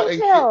what's his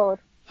name killed.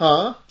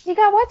 Huh? He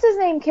got what's his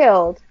name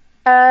killed.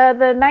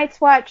 The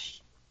Night's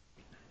Watch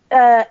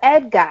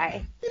Ed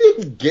guy. He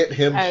didn't get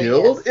him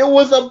killed. Yes. It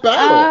was a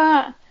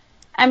battle.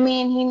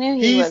 He knew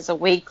he was a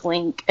weak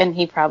link, and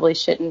he probably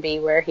shouldn't be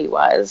where he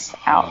was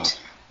out.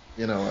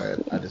 You know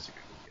what? I disagree.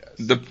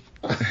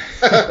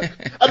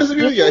 I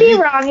disagree with you. You can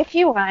be wrong if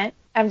you want.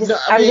 I'm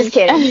just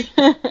kidding.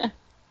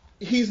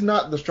 He's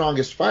not the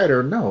strongest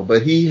fighter, no,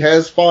 but he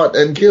has fought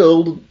and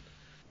killed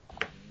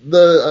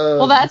the.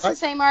 Well, that's the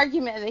same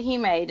argument that he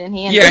made, and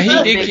he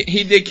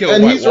did kill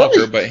White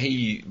Walker, but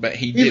he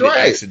did it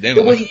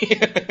accidentally.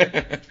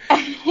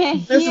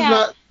 This is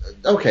not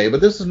okay, but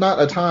this is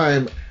not a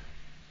time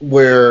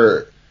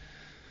where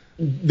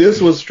this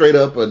was straight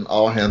up an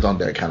all hands on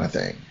deck kind of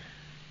thing.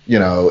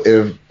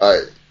 If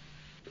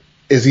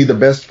is he the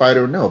best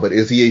fighter? No, but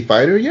is he a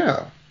fighter?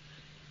 Yeah.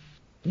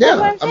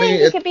 Yeah,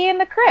 he could be in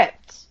the crypt.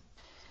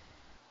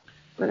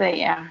 But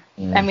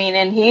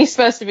and he's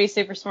supposed to be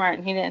super smart,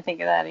 and he didn't think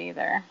of that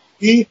either.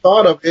 He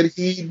thought of it.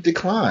 He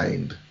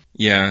declined.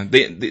 Yeah,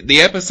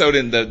 the episode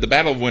in the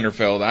Battle of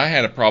Winterfell, I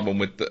had a problem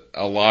with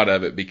a lot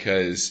of it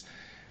because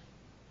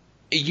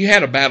you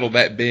had a battle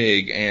that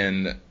big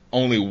and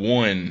only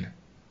one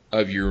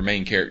of your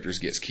main characters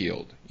gets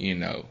killed.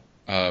 They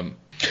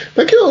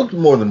killed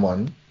more than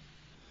one.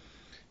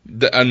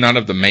 Not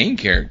of the main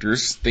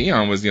characters.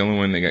 Theon was the only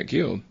one that got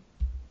killed.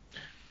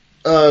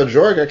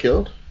 Jorah got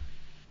killed.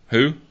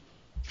 Who?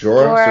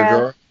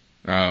 Jorah.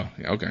 Oh,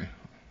 okay.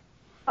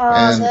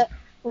 Lyanna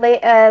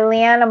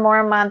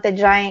Mormont, the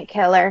giant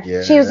killer.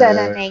 Yeah. She was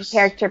a main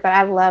character, but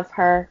I love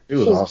her. She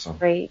was awesome.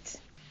 Great.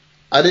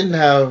 I didn't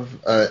have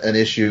an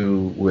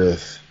issue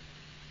with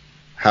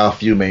how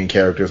few main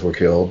characters were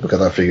killed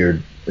because I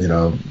figured,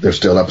 there's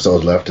still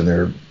episodes left and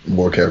there are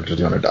more characters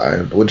going to die,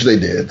 which they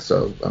did.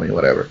 So, I mean,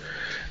 whatever.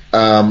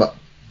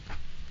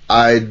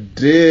 I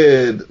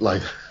did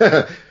like,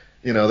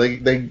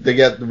 they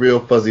got the real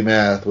fuzzy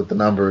math with the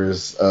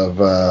numbers of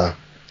the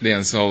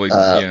Unsullied,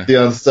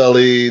 the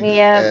Unsullied,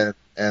 Yeah.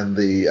 and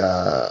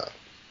the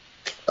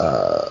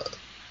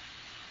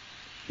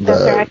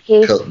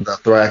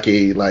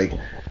Dothraki. Like,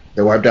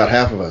 they wiped out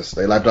half of us.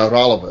 They wiped out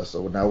all of us.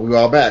 So now we're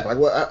all back. Like,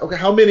 okay,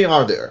 how many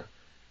are there?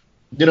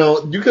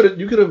 You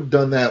could have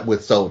done that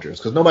with soldiers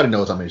because nobody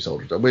knows how many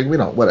soldiers. We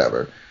don't.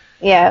 Whatever.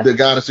 Yeah. The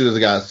guy in a suit is a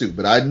guy in a suit,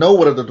 but I know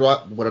what a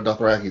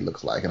Dothraki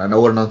looks like, and I know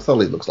what an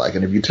Unsullied looks like.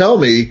 And if you tell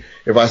me,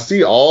 if I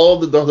see all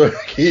the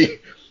Dothraki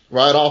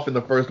right off in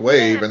the first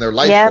wave and their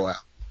lights go out,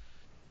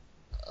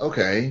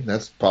 okay,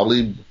 that's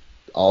probably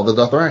all the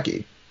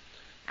Dothraki.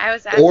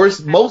 Or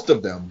most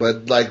of them,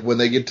 but like when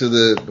they get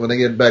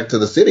back to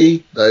the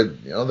city, they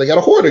got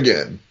a horde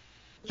again.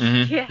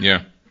 Mm-hmm.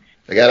 Yeah.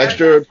 They got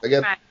extra. They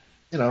got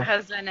my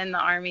husband in the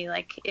army.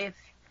 Like,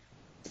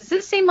 does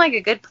this seem like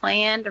a good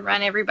plan to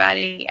run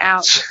everybody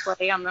out to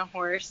play on the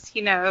horse?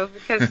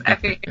 Because I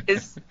think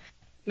his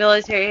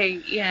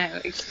military,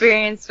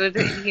 experience with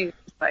it, he was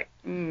like,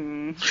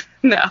 no.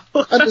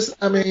 That was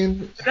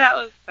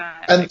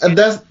fun. And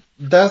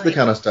that's the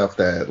kind of stuff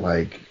that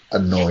like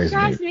annoys me. It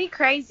drives me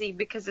crazy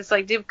because it's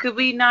like, could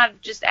we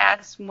not just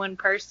ask one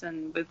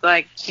person with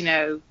like,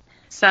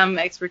 some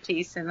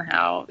expertise in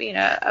how,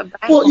 a battle?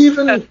 Well,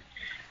 even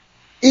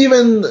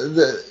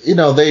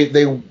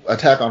they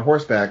attack on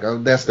horseback. Oh,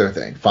 that's their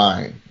thing.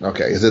 Fine.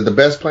 Okay. Is it the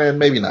best plan?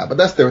 Maybe not, but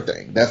that's their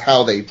thing. That's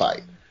how they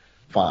fight.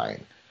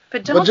 Fine.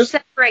 But don't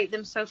separate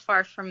them so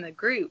far from the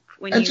group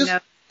when and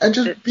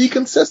just be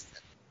consistent.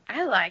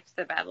 I liked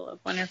the Battle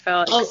of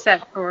Winterfell,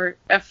 except for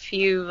a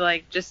few,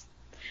 like, just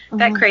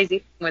that crazy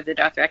thing with the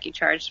Dothraki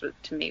charge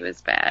to me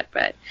was bad,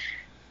 but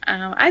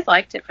I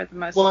liked it for the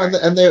most part.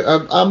 Well, and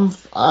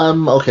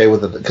I'm okay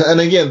with it. And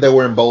again, they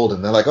were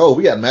emboldened. They're like, oh,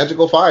 we got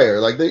magical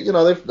fire. Like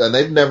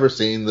they've never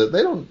seen that.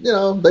 They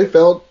don't. They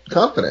felt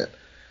confident.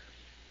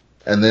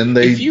 And then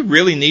if you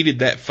really needed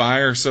that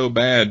fire so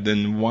bad,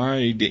 then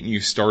why didn't you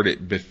start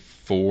it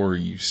before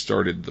you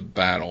started the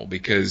battle?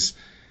 Because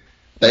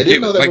they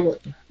didn't know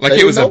that.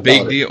 It was a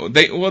big deal.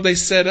 They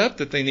set up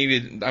that they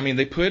needed. I mean,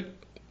 they put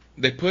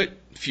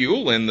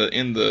fuel in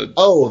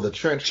the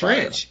trench.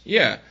 Fire.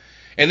 Yeah.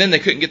 And then they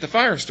couldn't get the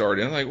fire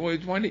started. I'm like, well,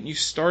 why didn't you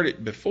start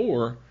it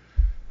before?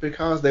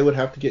 Because they would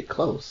have to get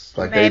close.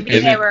 Like maybe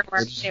they were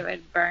worried it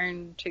would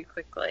burn too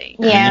quickly.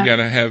 Yeah. And you got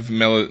to have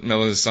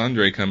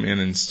Melisandre come in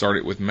and start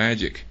it with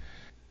magic.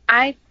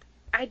 I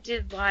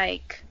did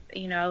like,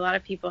 a lot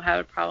of people have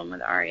a problem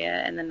with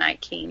Arya and the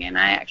Night King, and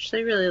I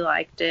actually really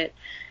liked it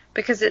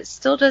because it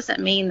still doesn't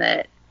mean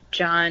that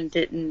Jon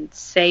didn't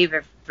save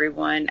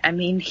everyone. I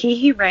mean,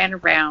 he ran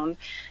around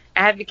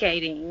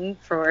advocating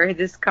for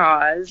this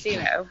cause,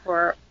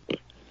 for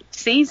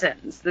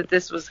seasons, that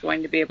this was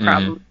going to be a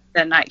problem. Mm-hmm.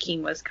 The Night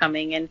King was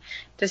coming, and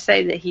to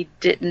say that he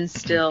didn't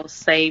still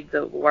save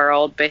the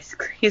world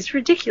basically is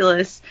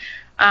ridiculous.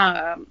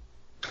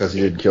 Because he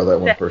didn't kill that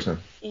one person.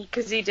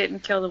 Because he didn't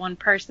kill the one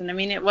person. I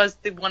mean, it was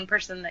the one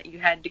person that you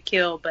had to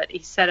kill, but he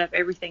set up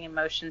everything in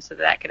motion so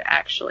that could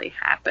actually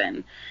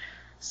happen.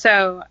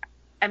 So,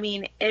 I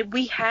mean,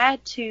 we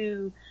had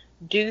to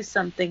do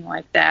something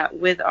like that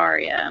with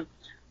Arya,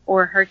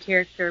 or her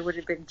character would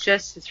have been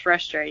just as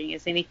frustrating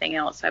as anything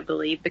else, I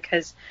believe,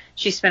 because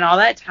she spent all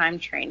that time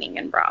training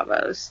in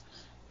Braavos.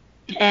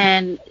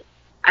 And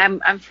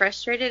I'm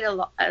frustrated a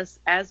lot, as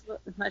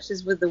much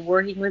as with the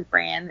working with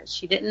Bran, that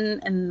she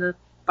didn't in the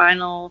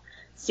final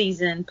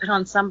season put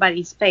on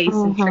somebody's face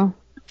and train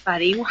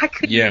somebody. Why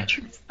couldn't you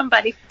train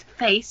somebody's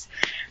face?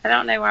 I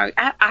don't know why.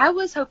 I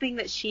was hoping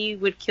that she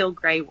would kill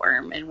Grey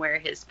Worm and wear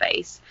his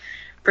face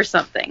for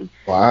something.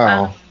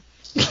 Wow.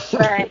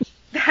 But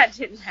that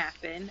didn't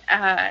happen.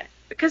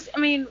 Because, I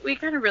mean, we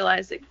kind of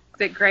realized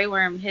that Grey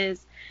Worm,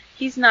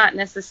 he's not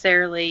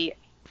necessarily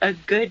a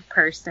good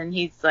person.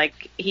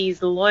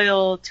 He's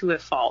loyal to a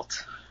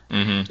fault,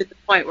 to the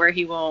point where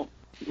he won't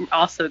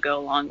also go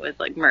along with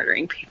like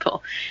murdering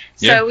people.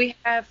 So we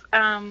have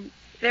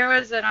there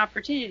was an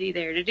opportunity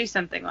there to do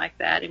something like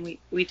that, and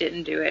we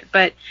didn't do it.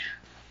 But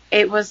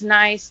it was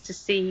nice to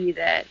see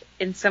that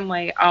in some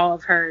way all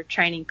of her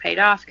training paid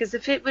off, because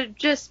if it would have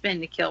just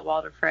been to kill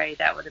Walder Frey,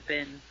 that would have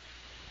been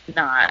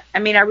not. I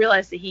mean, I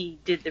realized that he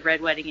did the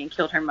Red Wedding and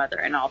killed her mother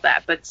and all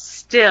that, but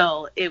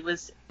still,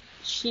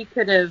 she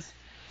could have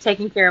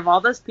taken care of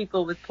all those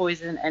people with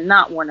poison and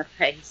not worn a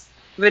face.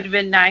 It would have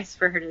been nice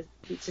for her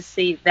to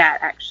see that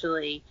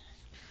actually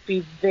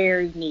be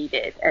very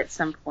needed at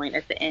some point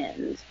at the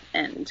end,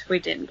 and we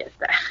didn't get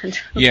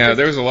that. Yeah,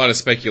 there was a lot of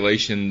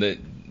speculation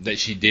that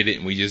she did it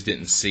and we just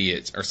didn't see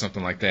it or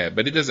something like that,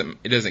 but it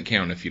doesn't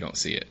count if you don't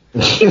see it.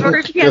 Or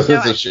if you have no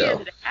idea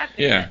that it happened.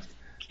 Yeah.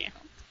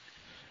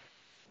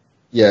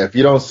 Yeah, if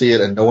you don't see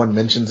it and no one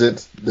mentions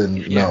it, then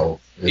no.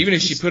 Even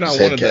if she put on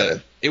one of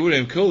the, it would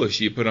have been cool if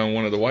she put on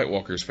one of the White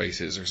Walkers'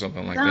 faces or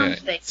something like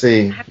that.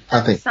 See,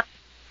 I think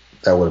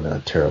that would have been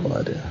a terrible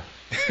idea.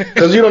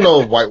 Because you don't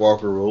know White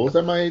Walker rules.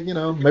 That might,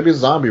 maybe it's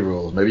zombie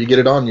rules. Maybe you get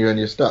it on you and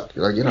you're stuck.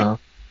 You're like, I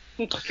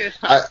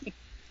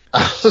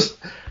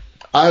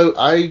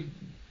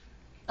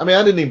mean,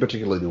 I didn't even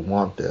particularly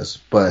want this,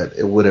 but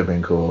it would have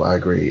been cool. I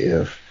agree.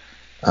 If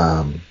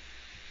I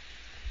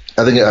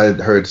think I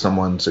heard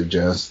someone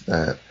suggest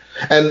that.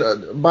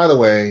 And by the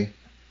way,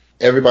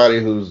 everybody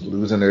who's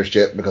losing their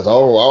shit because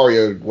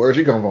Arya, where'd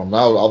she come from?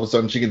 Now all of a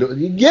sudden she can do it.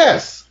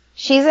 Yes,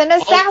 she's an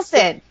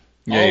assassin.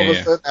 All of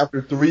a sudden,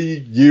 after 3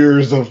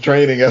 years of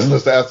training as an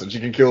assassin,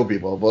 she can kill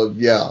people. But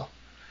yeah,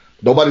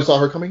 nobody saw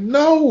her coming.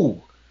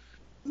 No,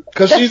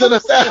 because she's an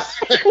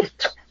assassin.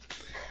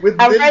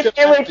 I'm right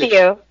there with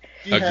you.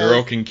 A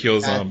girl can kill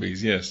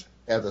zombies, yes.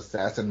 Has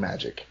assassin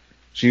magic.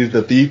 She's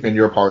the thief in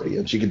your party,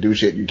 and she can do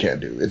shit you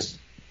can't do.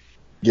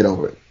 Get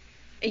over it.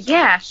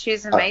 Yeah,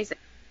 she's amazing.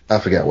 I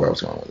forgot where I was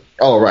going with it.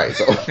 Oh, right.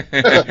 So,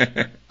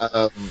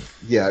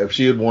 yeah, if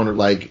she had wanted,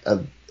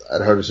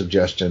 I'd heard a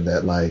suggestion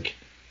that,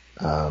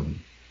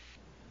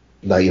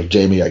 if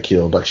Jaime got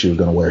killed, she was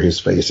going to wear his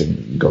face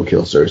and go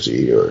kill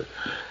Cersei. Or,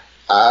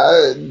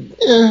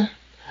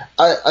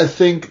 I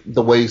think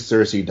the way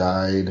Cersei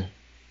died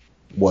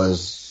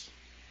was,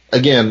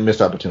 again,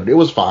 missed opportunity. It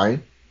was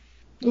fine.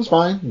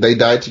 They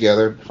died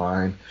together.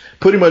 Fine.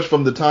 Pretty much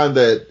from the time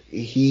that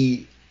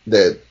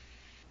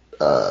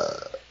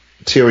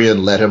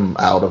Tyrion let him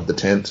out of the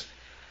tent,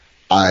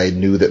 I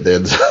knew that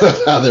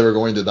that's how they were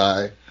going to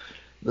die.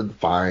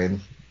 Fine.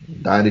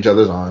 Die in each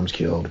other's arms,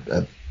 killed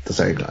at the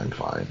same time.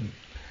 Fine.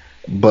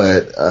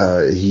 But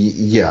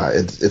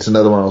it's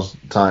another one of those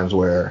times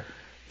where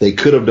they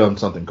could have done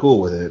something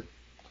cool with it,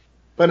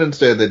 but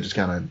instead they just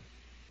kind of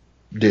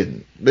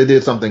didn't. They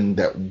did something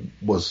that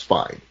was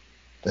fine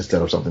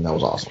instead of something that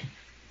was awesome.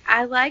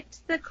 I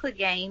liked the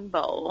Clegane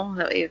Bowl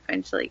that we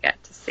eventually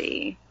got to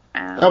see.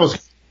 That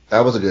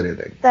was a good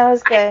ending. That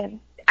was good.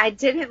 I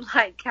didn't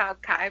like how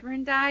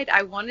Qyburn died.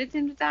 I wanted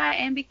him to die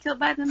and be killed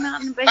by the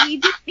mountain, but he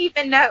didn't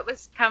even know it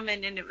was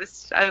coming, and it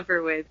was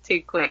over with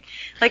too quick.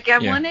 I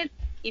wanted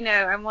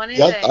a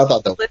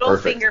little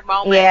finger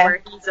moment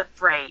where he's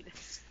afraid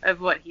of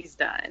what he's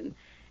done.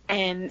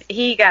 And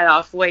he got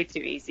off way too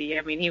easy.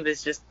 I mean,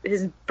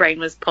 his brain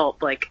was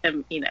pulp,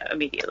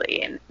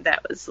 immediately, and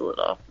that was a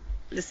little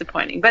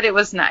disappointing. But it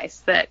was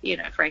nice that,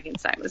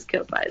 Frankenstein was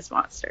killed by his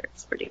monster.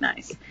 It's pretty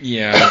nice.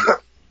 Yeah.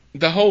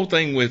 The whole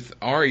thing with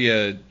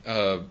Arya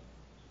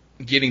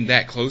getting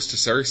that close to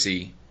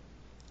Cersei,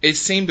 it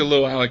seemed a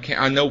little out of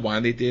I know why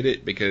they did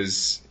it,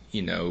 because,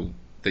 they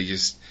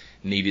just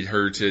needed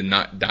her to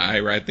not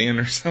die right then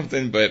or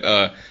something,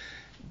 but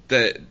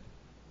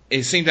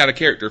it seemed out of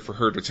character for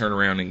her to turn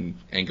around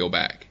and go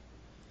back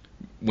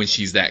when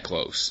she's that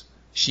close.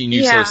 She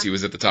knew Cersei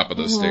was at the top of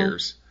those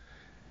stairs.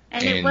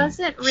 And it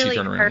wasn't really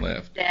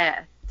her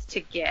death to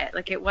get.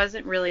 It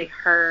wasn't really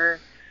her...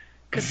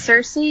 Because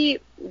Cersei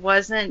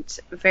wasn't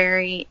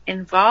very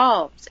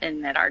involved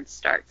in Ned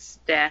Stark's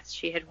death.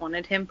 She had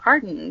wanted him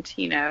pardoned,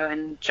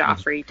 and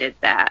Joffrey did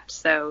that.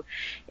 So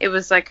it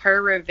was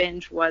her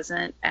revenge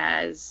wouldn't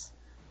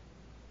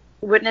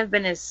have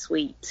been as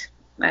sweet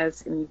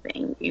as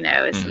anything,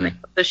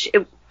 So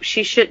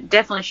she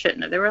definitely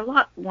shouldn't have. There were a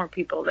lot more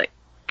people that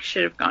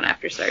should have gone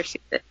after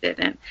Cersei that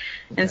didn't,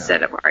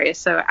 instead of Arya.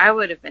 So I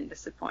would have been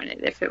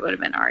disappointed if it would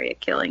have been Arya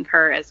killing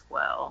her as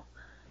well.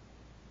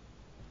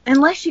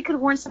 Unless she could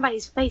have worn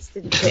somebody's face to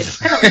do it.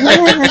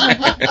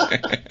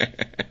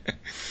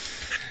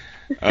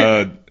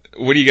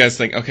 What do you guys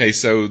think? Okay,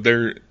 so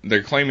they're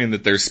claiming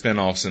that there's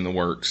spinoffs in the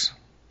works.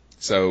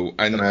 So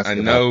I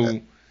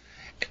know.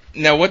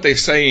 Now what they're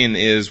saying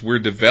is we're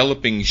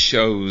developing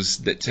shows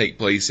that take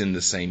place in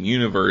the same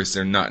universe.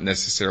 They're not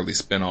necessarily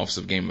spinoffs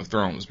of Game of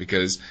Thrones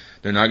because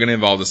they're not going to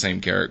involve the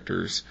same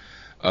characters.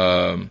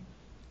 The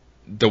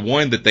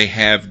one that they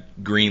have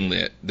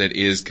greenlit that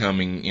is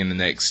coming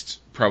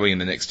probably in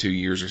the next 2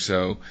 years or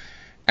so,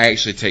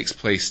 actually takes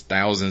place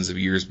thousands of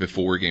years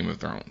before Game of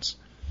Thrones.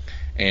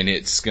 And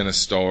it's going to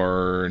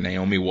star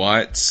Naomi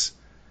Watts,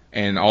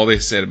 and all they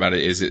said about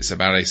it is it's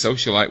about a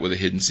socialite with a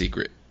hidden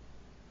secret.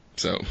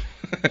 So,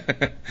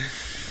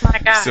 my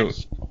gosh.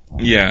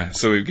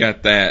 So we've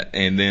got that,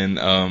 and then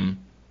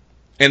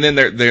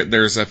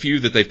there's a few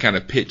that they've kind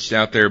of pitched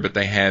out there, but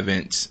they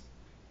haven't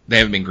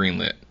been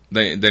greenlit.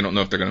 They don't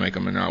know if they're going to make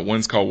them or not.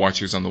 One's called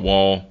Watchers on the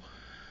Wall,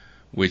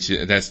 which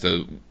that's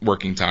the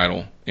working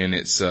title, and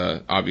it's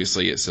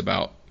obviously it's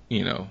about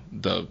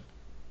the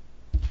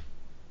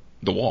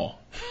wall,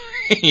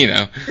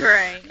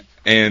 right?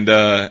 And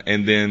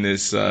then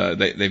this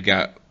they've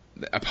got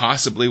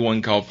possibly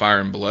one called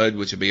Fire and Blood,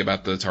 which would be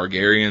about the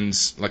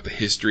Targaryens, like the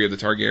history of the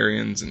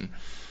Targaryens, and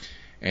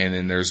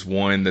then there's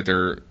one that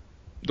the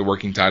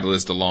working title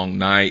is The Long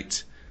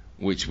Night,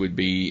 which would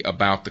be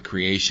about the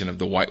creation of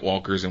the White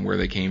Walkers and where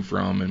they came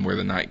from and where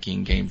the Night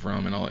King came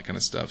from and all that kind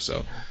of stuff.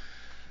 So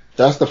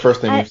That's the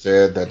first thing you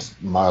said that's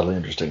mildly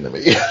interesting to me.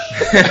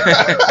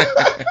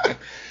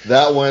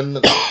 That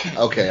one,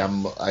 okay,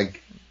 I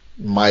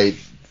might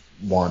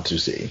want to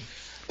see.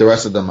 The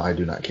rest of them, I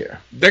do not care.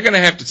 They're going to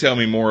have to tell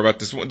me more about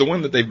this one. The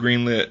one that they've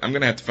greenlit, I'm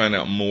going to have to find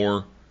out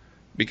more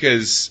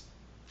because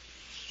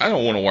I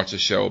don't want to watch a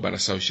show about a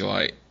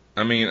socialite.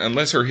 I mean,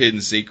 unless her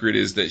hidden secret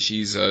is that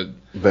she's a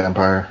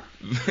vampire.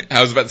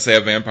 I was about to say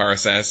a vampire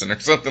assassin or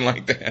something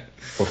like that.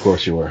 Of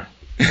course you were.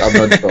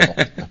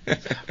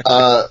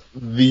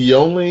 The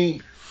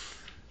only,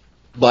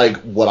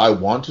 what I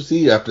want to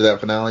see after that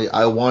finale,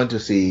 I want to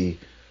see,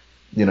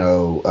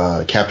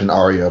 Captain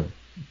Arya,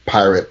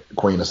 pirate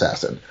queen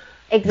assassin.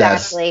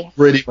 Exactly. That's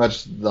pretty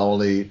much the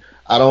only.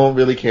 I don't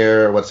really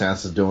care what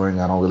Sansa's doing.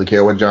 I don't really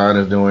care what Jon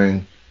is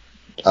doing.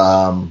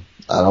 I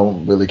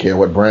don't really care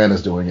what Bran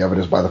is doing,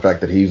 evidenced by the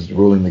fact that he's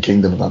ruling the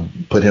kingdom and I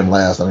put him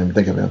last. I don't even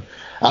think of him.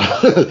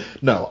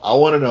 No, I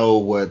want to know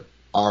what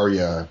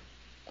Arya.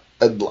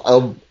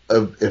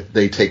 If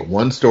they take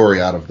one story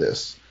out of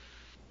this,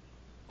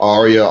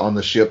 Arya on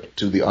the ship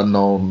to the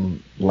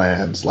unknown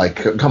lands,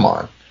 come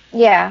on.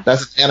 Yeah.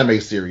 That's an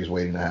anime series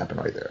waiting to happen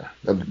right there.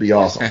 That would be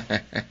awesome.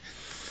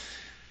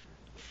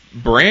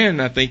 Bran,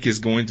 I think, is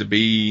going to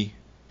be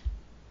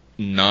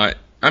not...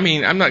 I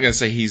mean, I'm not going to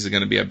say he's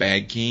going to be a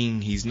bad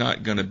king. He's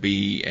not going to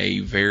be a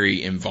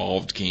very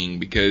involved king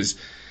because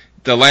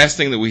the last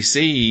thing that we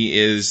see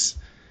is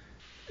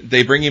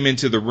they bring him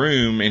into the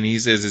room and he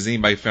says, "Has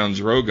anybody found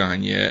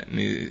Drogon yet?"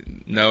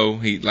 And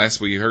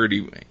last we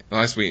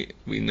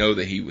know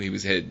that he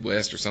was headed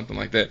west or something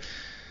like that.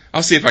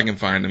 I'll see if I can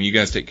find him. You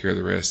guys take care of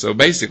the rest. So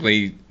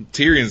basically,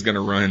 Tyrion's going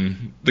to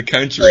run the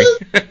country.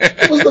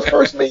 It was the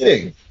first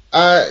meeting.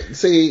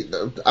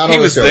 He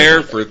was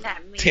there for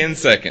 10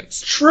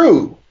 seconds.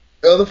 True.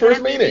 The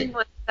first meeting meeting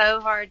was so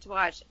hard to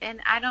watch, and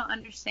I don't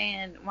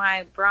understand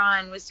why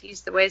Bronn was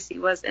used the way he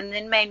was, and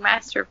then made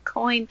Master of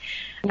Coin.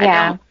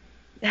 Yeah,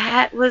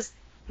 that was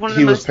one of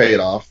the He most. was paid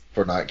off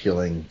for not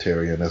killing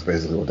Tyrion. That's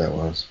basically what that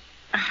was.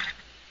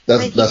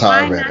 That's how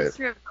I read it.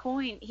 Master of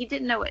Coin. He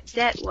didn't know what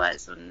debt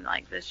was when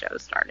the show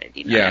started.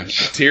 Yeah,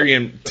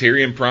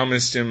 Tyrion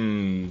promised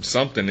him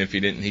something. If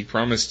he didn't, he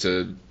promised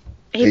to.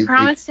 He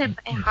promised him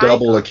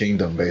double a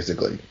kingdom,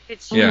 basically.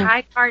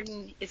 High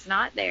Garden is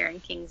not there in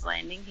King's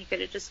Landing. He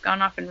could have just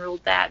gone off and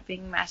ruled that,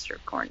 being Master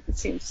of Coin. It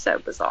seems so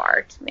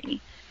bizarre to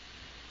me.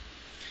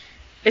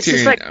 It's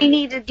Tyrion, just we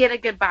need to get a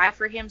goodbye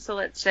for him, so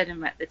let's set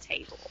him at the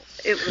table.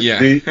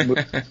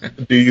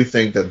 Do you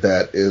think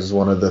that is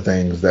one of the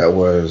things that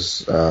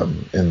was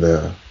in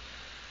the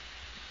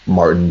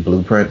Martin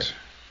blueprint?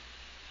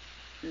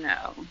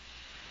 No.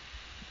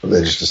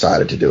 They just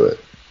decided to do it.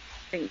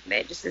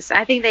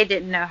 I think they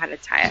didn't know how to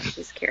tie up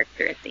his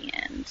character at the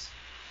end.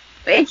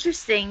 But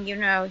interesting,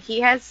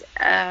 he has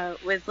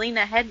with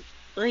Lena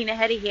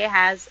Headey, he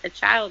has a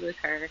child with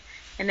her,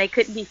 and they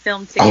couldn't be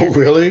filmed together. Oh,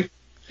 really?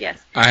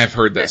 Yes. I have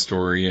heard that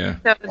story. Yeah.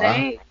 So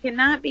they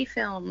cannot be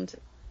filmed.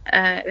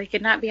 They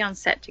could not be on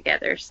set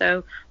together.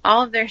 So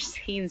all of their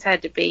scenes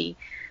had to be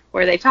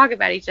where they talk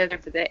about each other,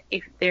 but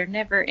they're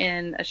never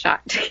in a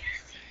shot together.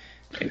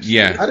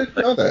 Yeah. I didn't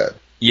know that.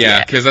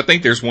 Yeah, because I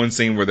think there's one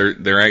scene where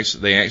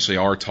they actually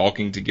are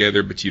talking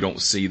together, but you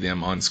don't see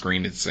them on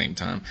screen at the same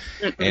time.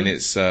 Mm-mm. And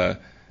it's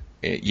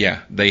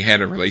they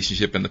had a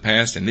relationship in the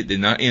past, and it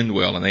did not end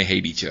well, and they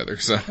hate each other.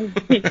 So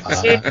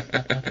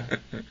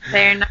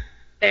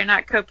they're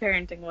not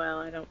co-parenting well.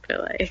 I don't feel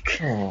like.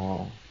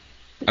 Oh.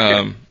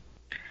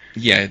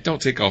 Yeah,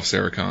 don't take off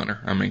Sarah Connor.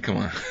 I mean, come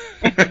on.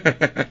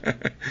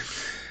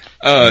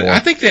 I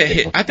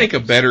think a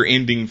better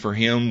ending for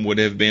him would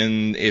have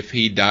been if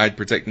he died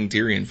protecting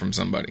Tyrion from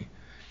somebody.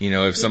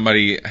 If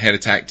somebody had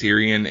attacked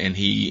Tyrion and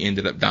he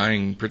ended up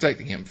dying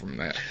protecting him from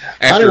that.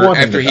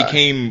 After he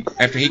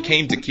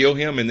came to kill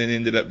him and then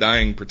ended up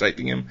dying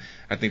protecting him,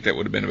 I think that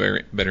would have been a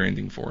very better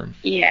ending for him.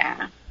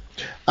 Yeah.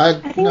 I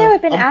think that would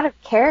have been out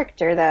of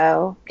character,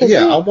 though.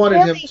 Yeah, I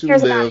wanted him to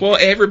live. Well,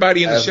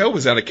 everybody in the show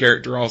was out of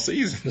character all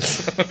season.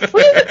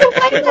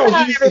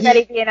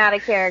 Everybody being out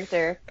of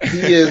character.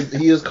 He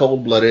is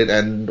cold-blooded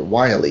and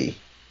wily,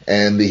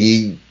 and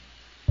he's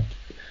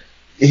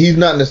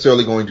not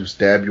necessarily going to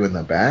stab you in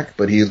the back,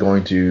 but he's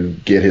going to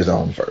get his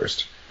own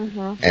first.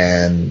 Mm-hmm.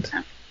 And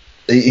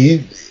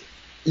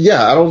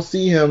I don't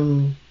see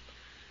him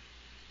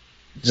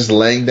just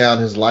laying down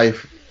his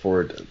life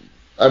for it.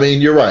 I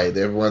mean, you're right.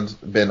 Everyone's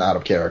been out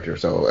of character,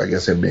 so I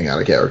guess him being out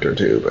of character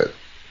too. But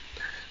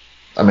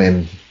I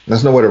mean,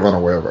 there's no way to run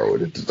a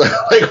railroad. It's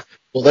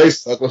they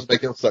suck. Let's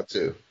make him suck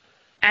too.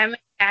 I'm going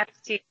to have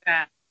to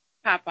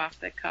pop off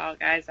the call,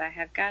 guys. I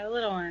have got a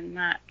little one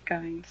not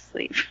going to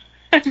sleep.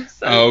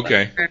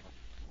 Okay.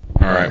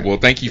 All right. Well,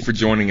 thank you for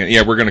joining us.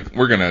 Yeah, we're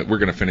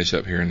gonna finish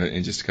up here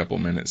in just a couple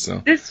of minutes.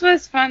 So this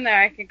was fun, though.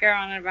 I could go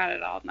on about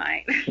it all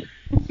night.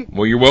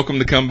 Well, you're welcome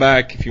to come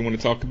back if you want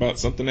to talk about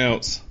something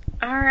else.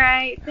 All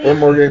right. One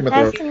more game.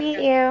 Nice to meet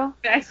you.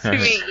 Nice to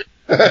meet you.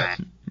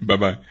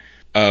 Bye.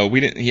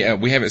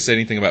 We haven't said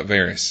anything about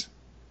Varys.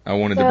 I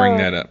wanted to bring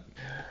that up.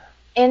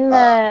 In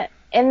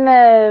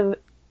the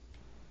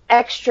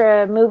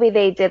extra movie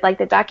they did,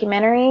 the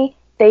documentary,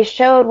 they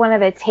showed one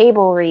of the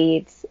table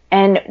reads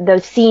and the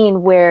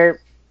scene where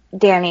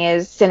Dany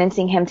is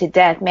sentencing him to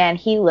death. Man,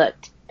 he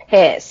looked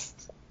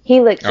pissed.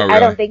 He looked. Oh, really? I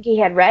don't think he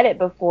had read it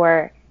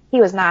before.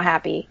 He was not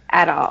happy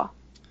at all.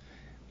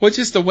 Well,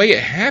 just the way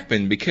it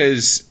happened,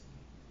 because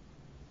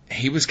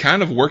he was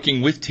kind of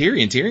working with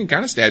Tyrion. Tyrion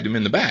kind of stabbed him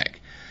in the back.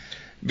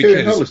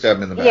 Tyrion totally stabbed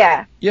him in the back.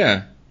 Yeah.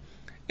 Yeah.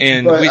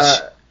 And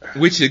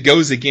which it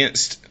goes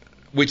against,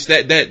 which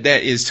that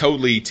is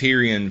totally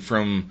Tyrion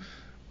from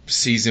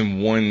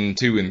season 1,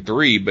 2, and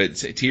 3, but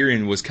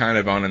Tyrion was kind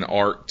of on an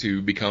arc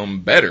to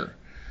become better.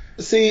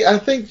 See, I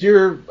think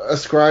you're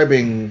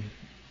ascribing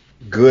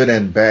good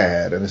and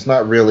bad, and it's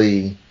not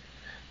really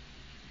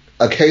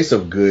a case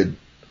of good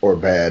or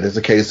bad. It's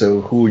a case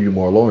of who are you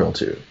more loyal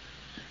to.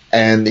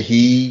 And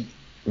Varys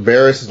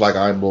is like,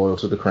 I'm loyal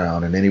to the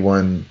crown, and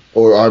anyone,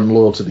 or I'm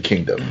loyal to the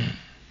kingdom,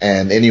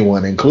 and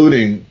anyone,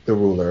 including the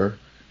ruler,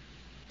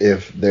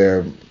 if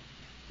they're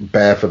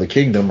bad for the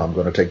kingdom, I'm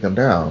going to take them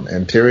down.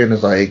 And Tyrion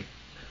is like,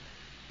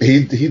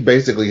 he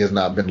basically has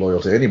not been loyal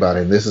to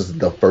anybody, and this is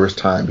the first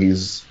time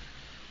he's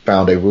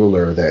found a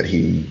ruler that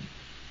he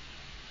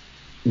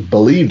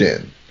believed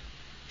in.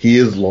 He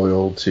is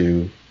loyal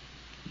to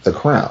the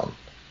crown,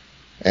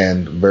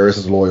 and Varys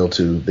is loyal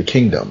to the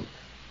kingdom.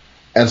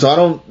 And so I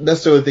don't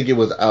necessarily think it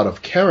was out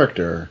of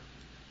character.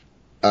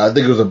 I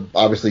think it was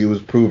obviously it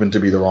was proven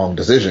to be the wrong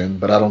decision,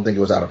 but I don't think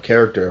it was out of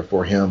character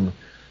for him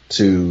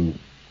to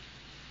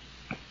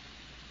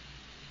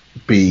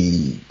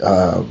be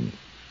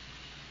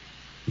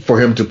for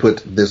him to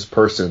put this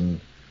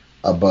person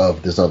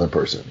above this other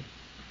person.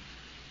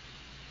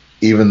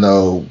 Even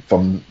though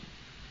from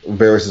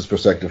Varys'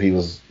 perspective he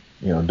was,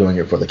 doing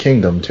it for the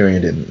kingdom,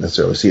 Tyrion didn't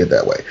necessarily see it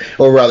that way.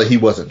 Or rather, he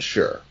wasn't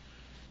sure.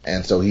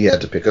 And so he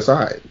had to pick a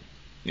side.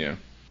 Yeah.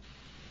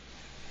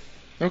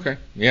 Okay.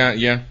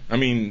 Yeah. I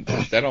mean,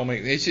 that all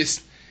makes... It's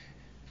just...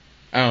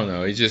 I don't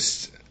know. It's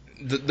just...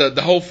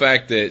 The whole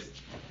fact that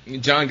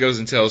Jon goes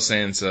and tells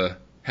Sansa,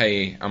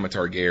 hey, I'm a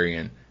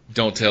Targaryen.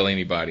 Don't tell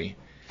anybody.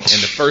 And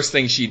the first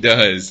thing she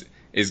does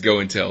is go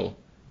and tell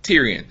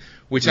Tyrion.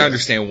 Which I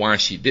understand why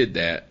she did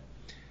that.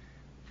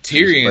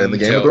 Tyrion... the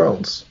Game of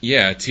Thrones.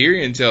 Yeah,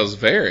 Tyrion tells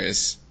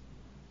Varys.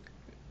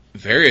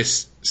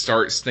 Varys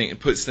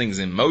puts things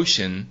in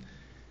motion...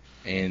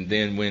 And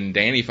then when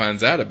Dany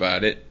finds out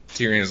about it,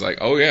 Tyrion's like,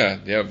 oh yeah,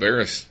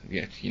 Varys,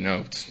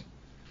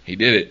 he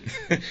did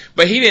it.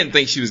 But he didn't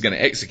think she was going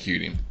to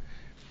execute him.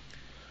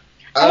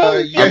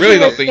 I really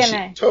don't think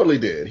she totally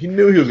did. He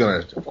knew he was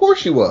going to. Of course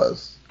she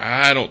was.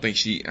 I don't think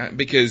she,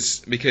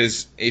 because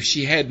if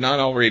she had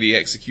not already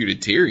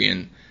executed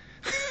Tyrion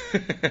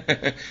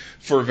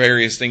for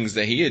various things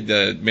that he had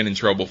been in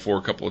trouble for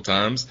a couple of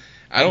times,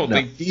 I don't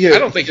think he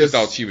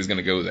thought she was going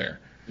to go there.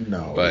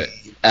 No, but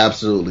he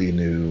absolutely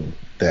knew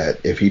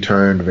that if he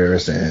turned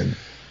Varys in,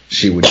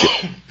 she would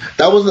kill.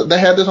 They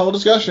had this whole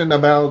discussion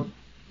about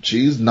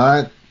she's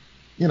not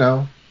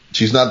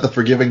the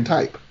forgiving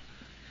type.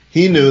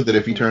 He knew that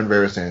if he turned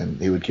Varys in,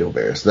 he would kill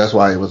Varys. That's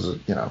why it was a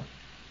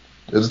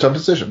tough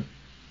decision.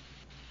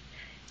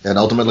 And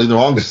ultimately the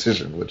wrong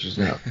decision, which is,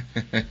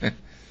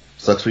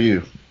 sucks for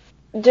you.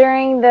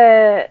 During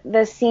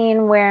the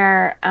scene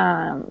where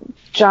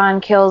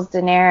Jon kills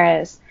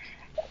Daenerys,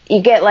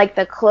 you get like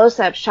the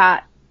close-up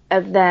shot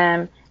of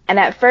them, and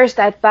at first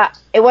I thought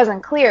it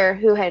wasn't clear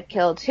who had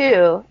killed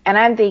who, and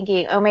I'm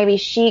thinking, oh, maybe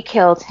she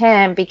killed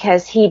him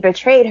because he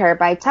betrayed her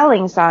by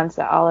telling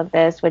Sansa all of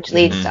this, which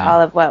leads to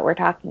all of what we're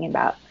talking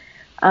about.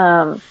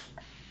 But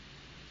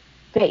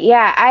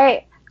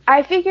yeah,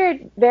 I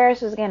figured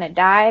Varys was gonna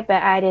die,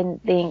 but I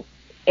didn't think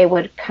it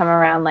would come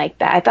around like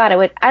that. I thought it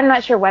would. I'm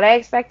not sure what I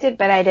expected,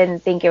 but I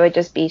didn't think it would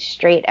just be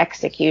straight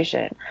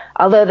execution.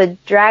 Although the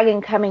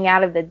dragon coming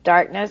out of the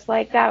darkness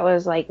like that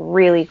was like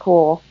really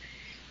cool.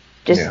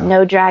 Just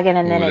no dragon,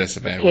 and then it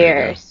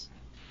appears.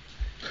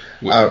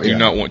 Do you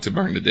not want to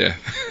burn to death?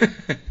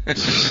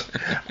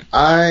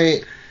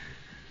 I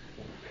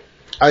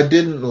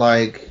didn't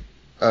like.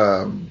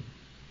 I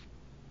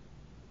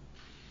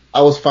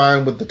was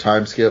fine with the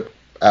time skip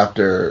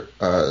after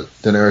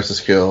Daenerys is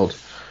killed.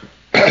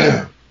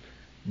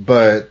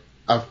 But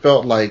I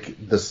felt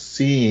like the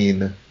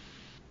scene,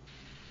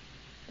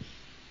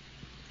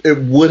 it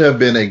would have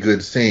been a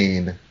good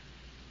scene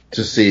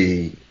to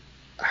see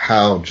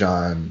how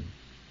Jon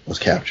was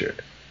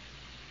captured.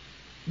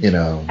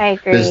 I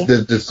agree.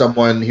 Did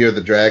someone hear the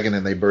dragon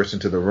and they burst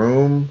into the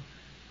room?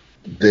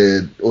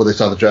 Or they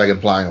saw the dragon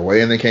flying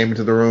away and they came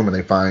into the room and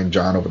they find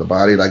Jon over the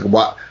body? Like,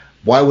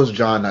 why was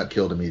Jon not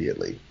killed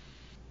immediately?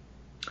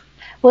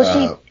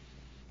 Well,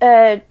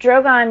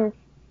 Drogon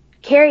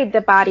carried the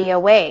body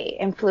away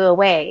and flew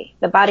away.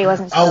 The body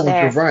wasn't still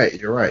there.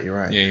 You're right.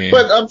 Yeah.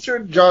 But I'm sure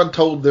Jon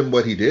told them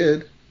what he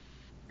did,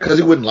 because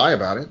he wouldn't lie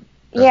about it.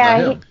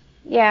 That's not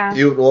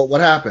him.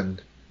 What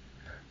happened?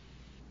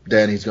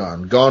 Dany's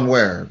gone. Gone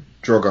where?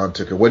 Drogon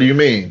took her. What do you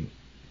mean?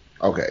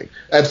 Okay.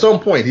 At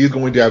some point, he's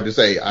going to have to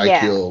say,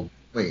 I killed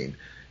Queen.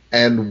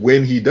 And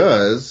when he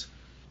does,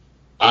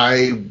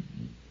 I'm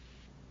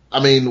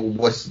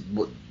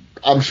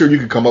sure you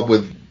could come up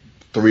with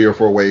 3 or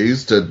 4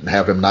 ways to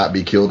have him not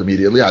be killed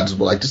immediately. I just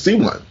would like to see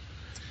one.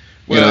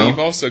 Well, you've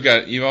also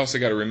got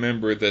to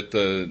remember that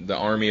the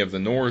army of the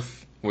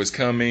North was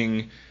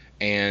coming,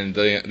 and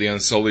the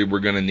Unsullied were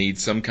going to need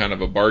some kind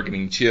of a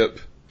bargaining chip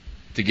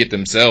to get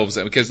themselves,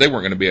 because they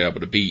weren't going to be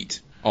able to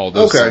beat all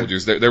those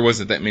soldiers. There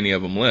wasn't that many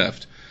of them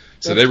left,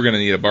 so they were going to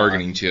need a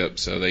bargaining chip.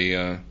 So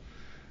they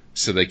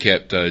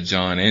kept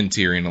Jon and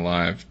Tyrion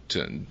alive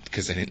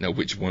because they didn't know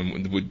which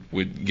one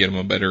would get them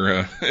a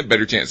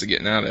better chance of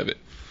getting out of it.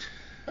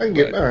 All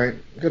right,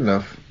 good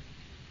enough.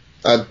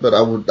 But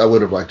I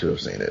would have liked to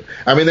have seen it.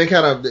 I mean, they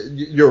kind of,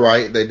 you're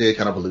right, they did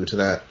kind of allude to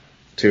that.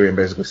 Tyrion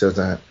basically says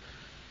that.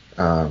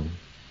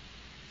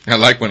 I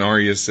like when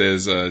Arya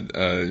says, I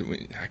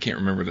can't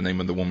remember the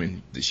name of the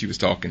woman that she was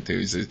talking to.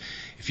 He says,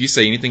 if you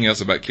say anything else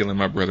about killing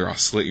my brother, I'll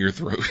slit your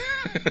throat.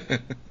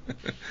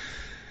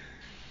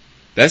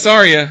 That's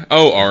Arya.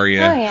 Oh,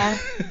 Arya. Oh, yeah.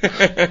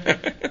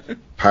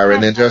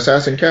 Pirate Ninja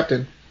Assassin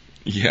Captain.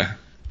 Yeah.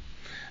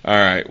 All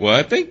right. Well,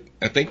 I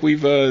think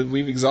we've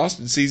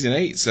exhausted season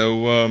 8.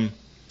 So I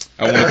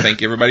want to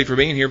thank everybody for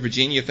being here.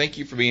 Virginia, thank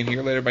you for being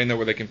here. Let everybody know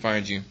where they can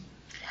find you.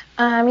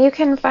 You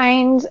can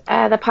find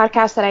the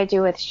podcast that I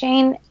do with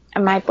Shane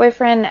and my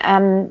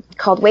boyfriend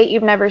called Wait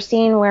You've Never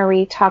Seen, where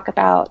we talk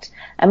about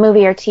a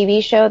movie or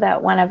TV show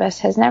that one of us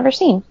has never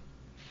seen.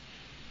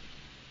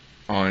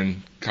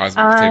 On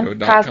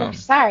CosmicPotato.com.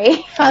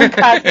 On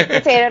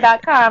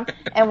CosmicPotato.com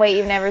and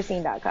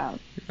WaitYou'veNeverSeen.com.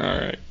 All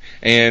right.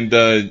 And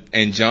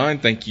John,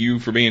 thank you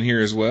for being here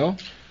as well.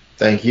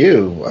 Thank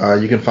you.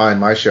 You can find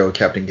my show,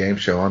 Captain Game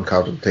Show, on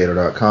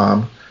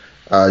CosmicPotato.com.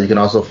 You can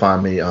also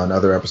find me on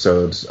other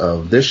episodes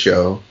of this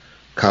show,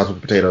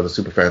 Cosmic Potato, the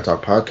Super Fan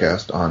Talk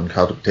podcast, on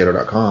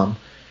CosmicPotato.com,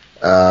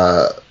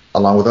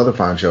 along with other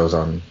fine shows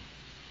on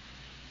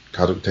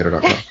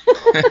CosmicPotato.com.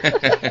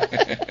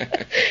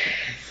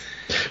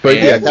 But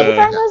yeah, can you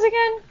find those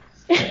again?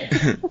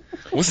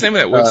 What's the name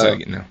of that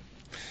website again now?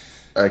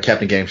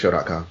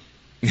 CaptainGameShow.com.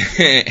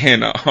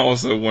 And I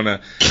also want to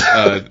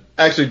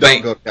actually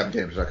don't go to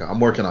CaptainGameShow.com. I'm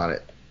working on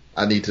it.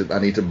 I need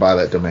to buy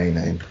that domain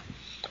name.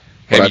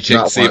 Have you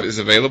checked to see if it's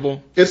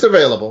available? It's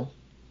available.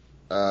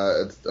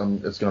 It's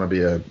going to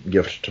be a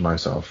gift to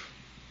myself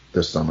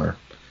this summer,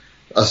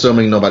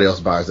 assuming nobody else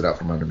buys it out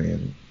from under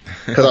me.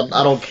 Because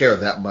I don't care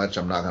that much,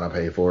 I'm not going to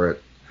pay for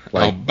it.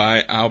 Like,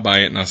 I'll buy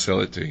it and I'll sell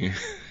it to you.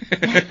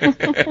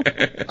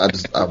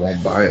 I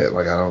won't buy it.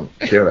 Like, I don't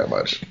care that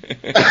much.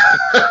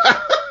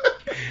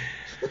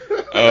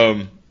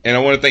 And I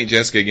want to thank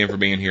Jessica again for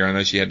being here. I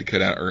know she had to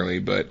cut out early,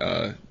 but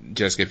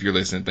Jessica, if you're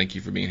listening, thank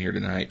you for being here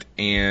tonight.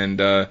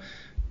 And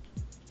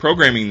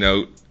programming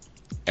note,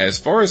 as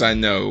far as I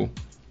know,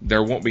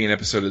 there won't be an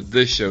episode of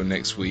this show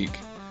next week,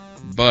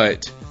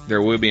 but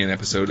there will be an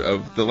episode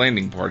of The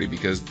Landing Party,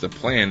 because the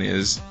plan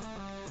is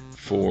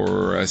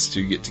for us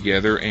to get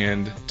together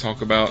and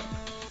talk about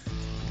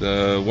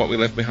the What We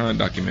Left Behind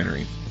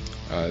documentary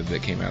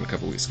that came out a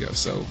couple weeks ago.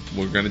 So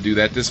we're going to do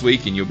that this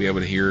week, and you'll be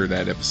able to hear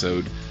that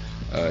episode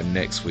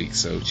next week.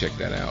 So check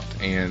that out.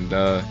 And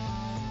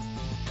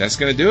that's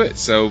going to do it.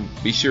 So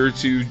be sure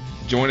to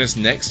join us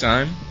next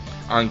time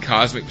on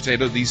Cosmic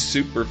Potato, the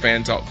Super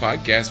Fan Talk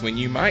podcast, when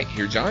you might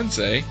hear John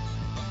say,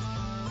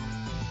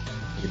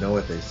 you know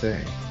what they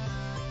say.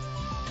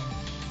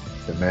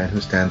 The man who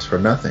stands for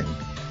nothing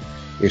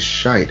is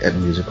shite at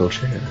musical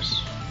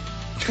chairs.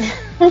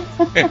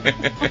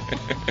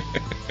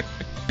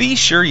 Be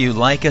sure you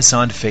like us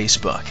on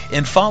Facebook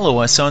and follow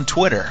us on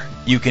Twitter.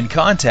 You can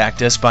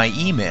contact us by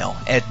email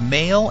at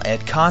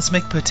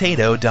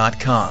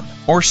mail@cosmicpotato.com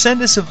or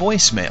send us a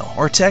voicemail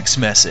or text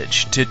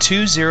message to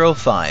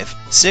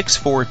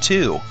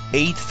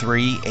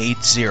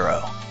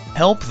 205-642-8380.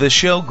 Help the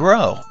show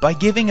grow by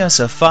giving us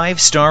a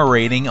 5-star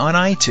rating on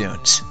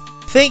iTunes.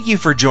 Thank you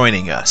for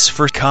joining us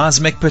for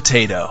Cosmic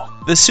Potato,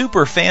 the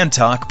Super Fan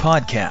Talk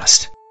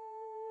podcast.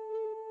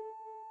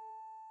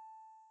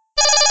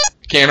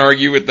 Can't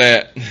argue with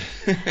that.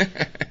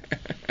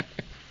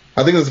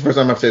 I think this is the first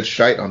time I've said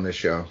shite on this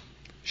show.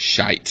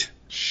 Shite.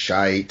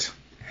 Shite.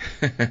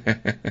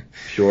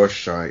 Pure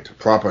shite.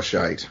 Proper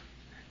shite.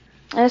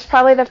 And it's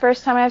probably the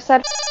first time I've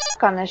said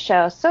on this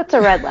show, so it's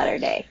a red letter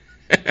day.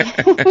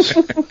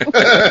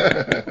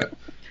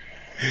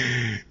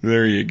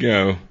 There you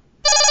go.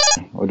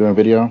 We're doing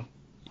video?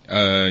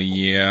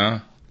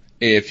 Yeah.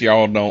 If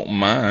y'all don't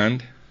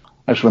mind.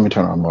 Actually, let me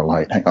turn on more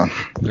light. Hang on.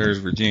 There's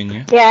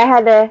Virginia.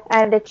 Yeah, I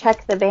had to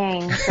check the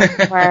bangs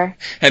before.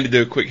 Had to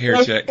do a quick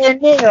hair check. They're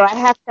new.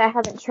 I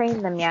haven't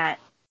trained them yet.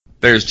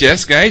 There's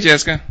Jessica. Hey,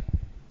 Jessica.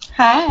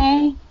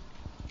 Hi.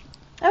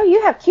 Oh,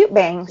 you have cute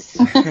bangs.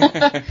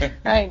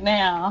 Right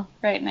now,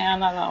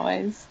 not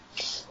always.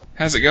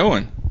 How's it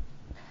going?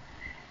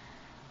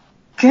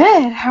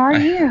 Good. How are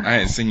you? I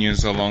hadn't seen you in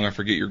so long. I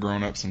forget you're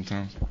grown up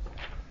sometimes.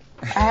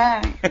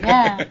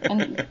 Yeah,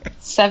 and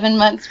 7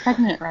 months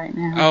pregnant right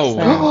now. Oh, so.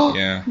 wow.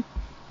 Yeah.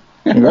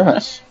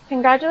 Congrats.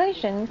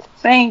 Congratulations.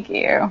 Thank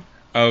you.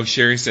 Oh,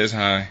 Sherry says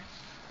hi.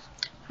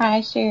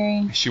 Hi,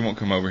 Sherry. She won't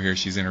come over here.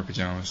 She's in her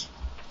pajamas.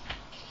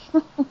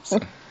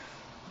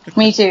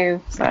 Me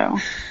too, so.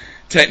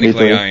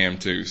 Technically, I am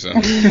too. So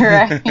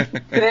right.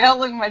 They don't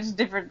look much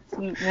different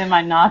than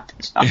my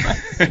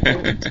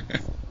non-pajamas.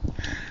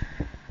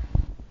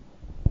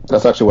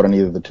 That's actually what I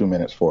needed the 2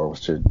 minutes for,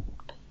 was to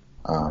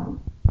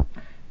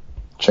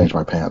change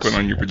my pants. Put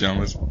on your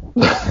pajamas.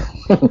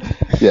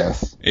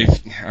 Yes.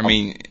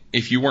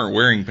 If you weren't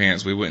wearing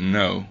pants, we wouldn't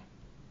know.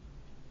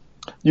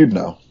 You'd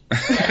know.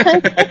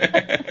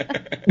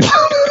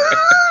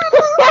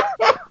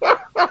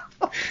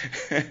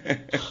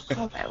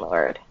 Oh my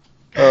lord.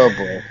 Oh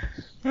boy.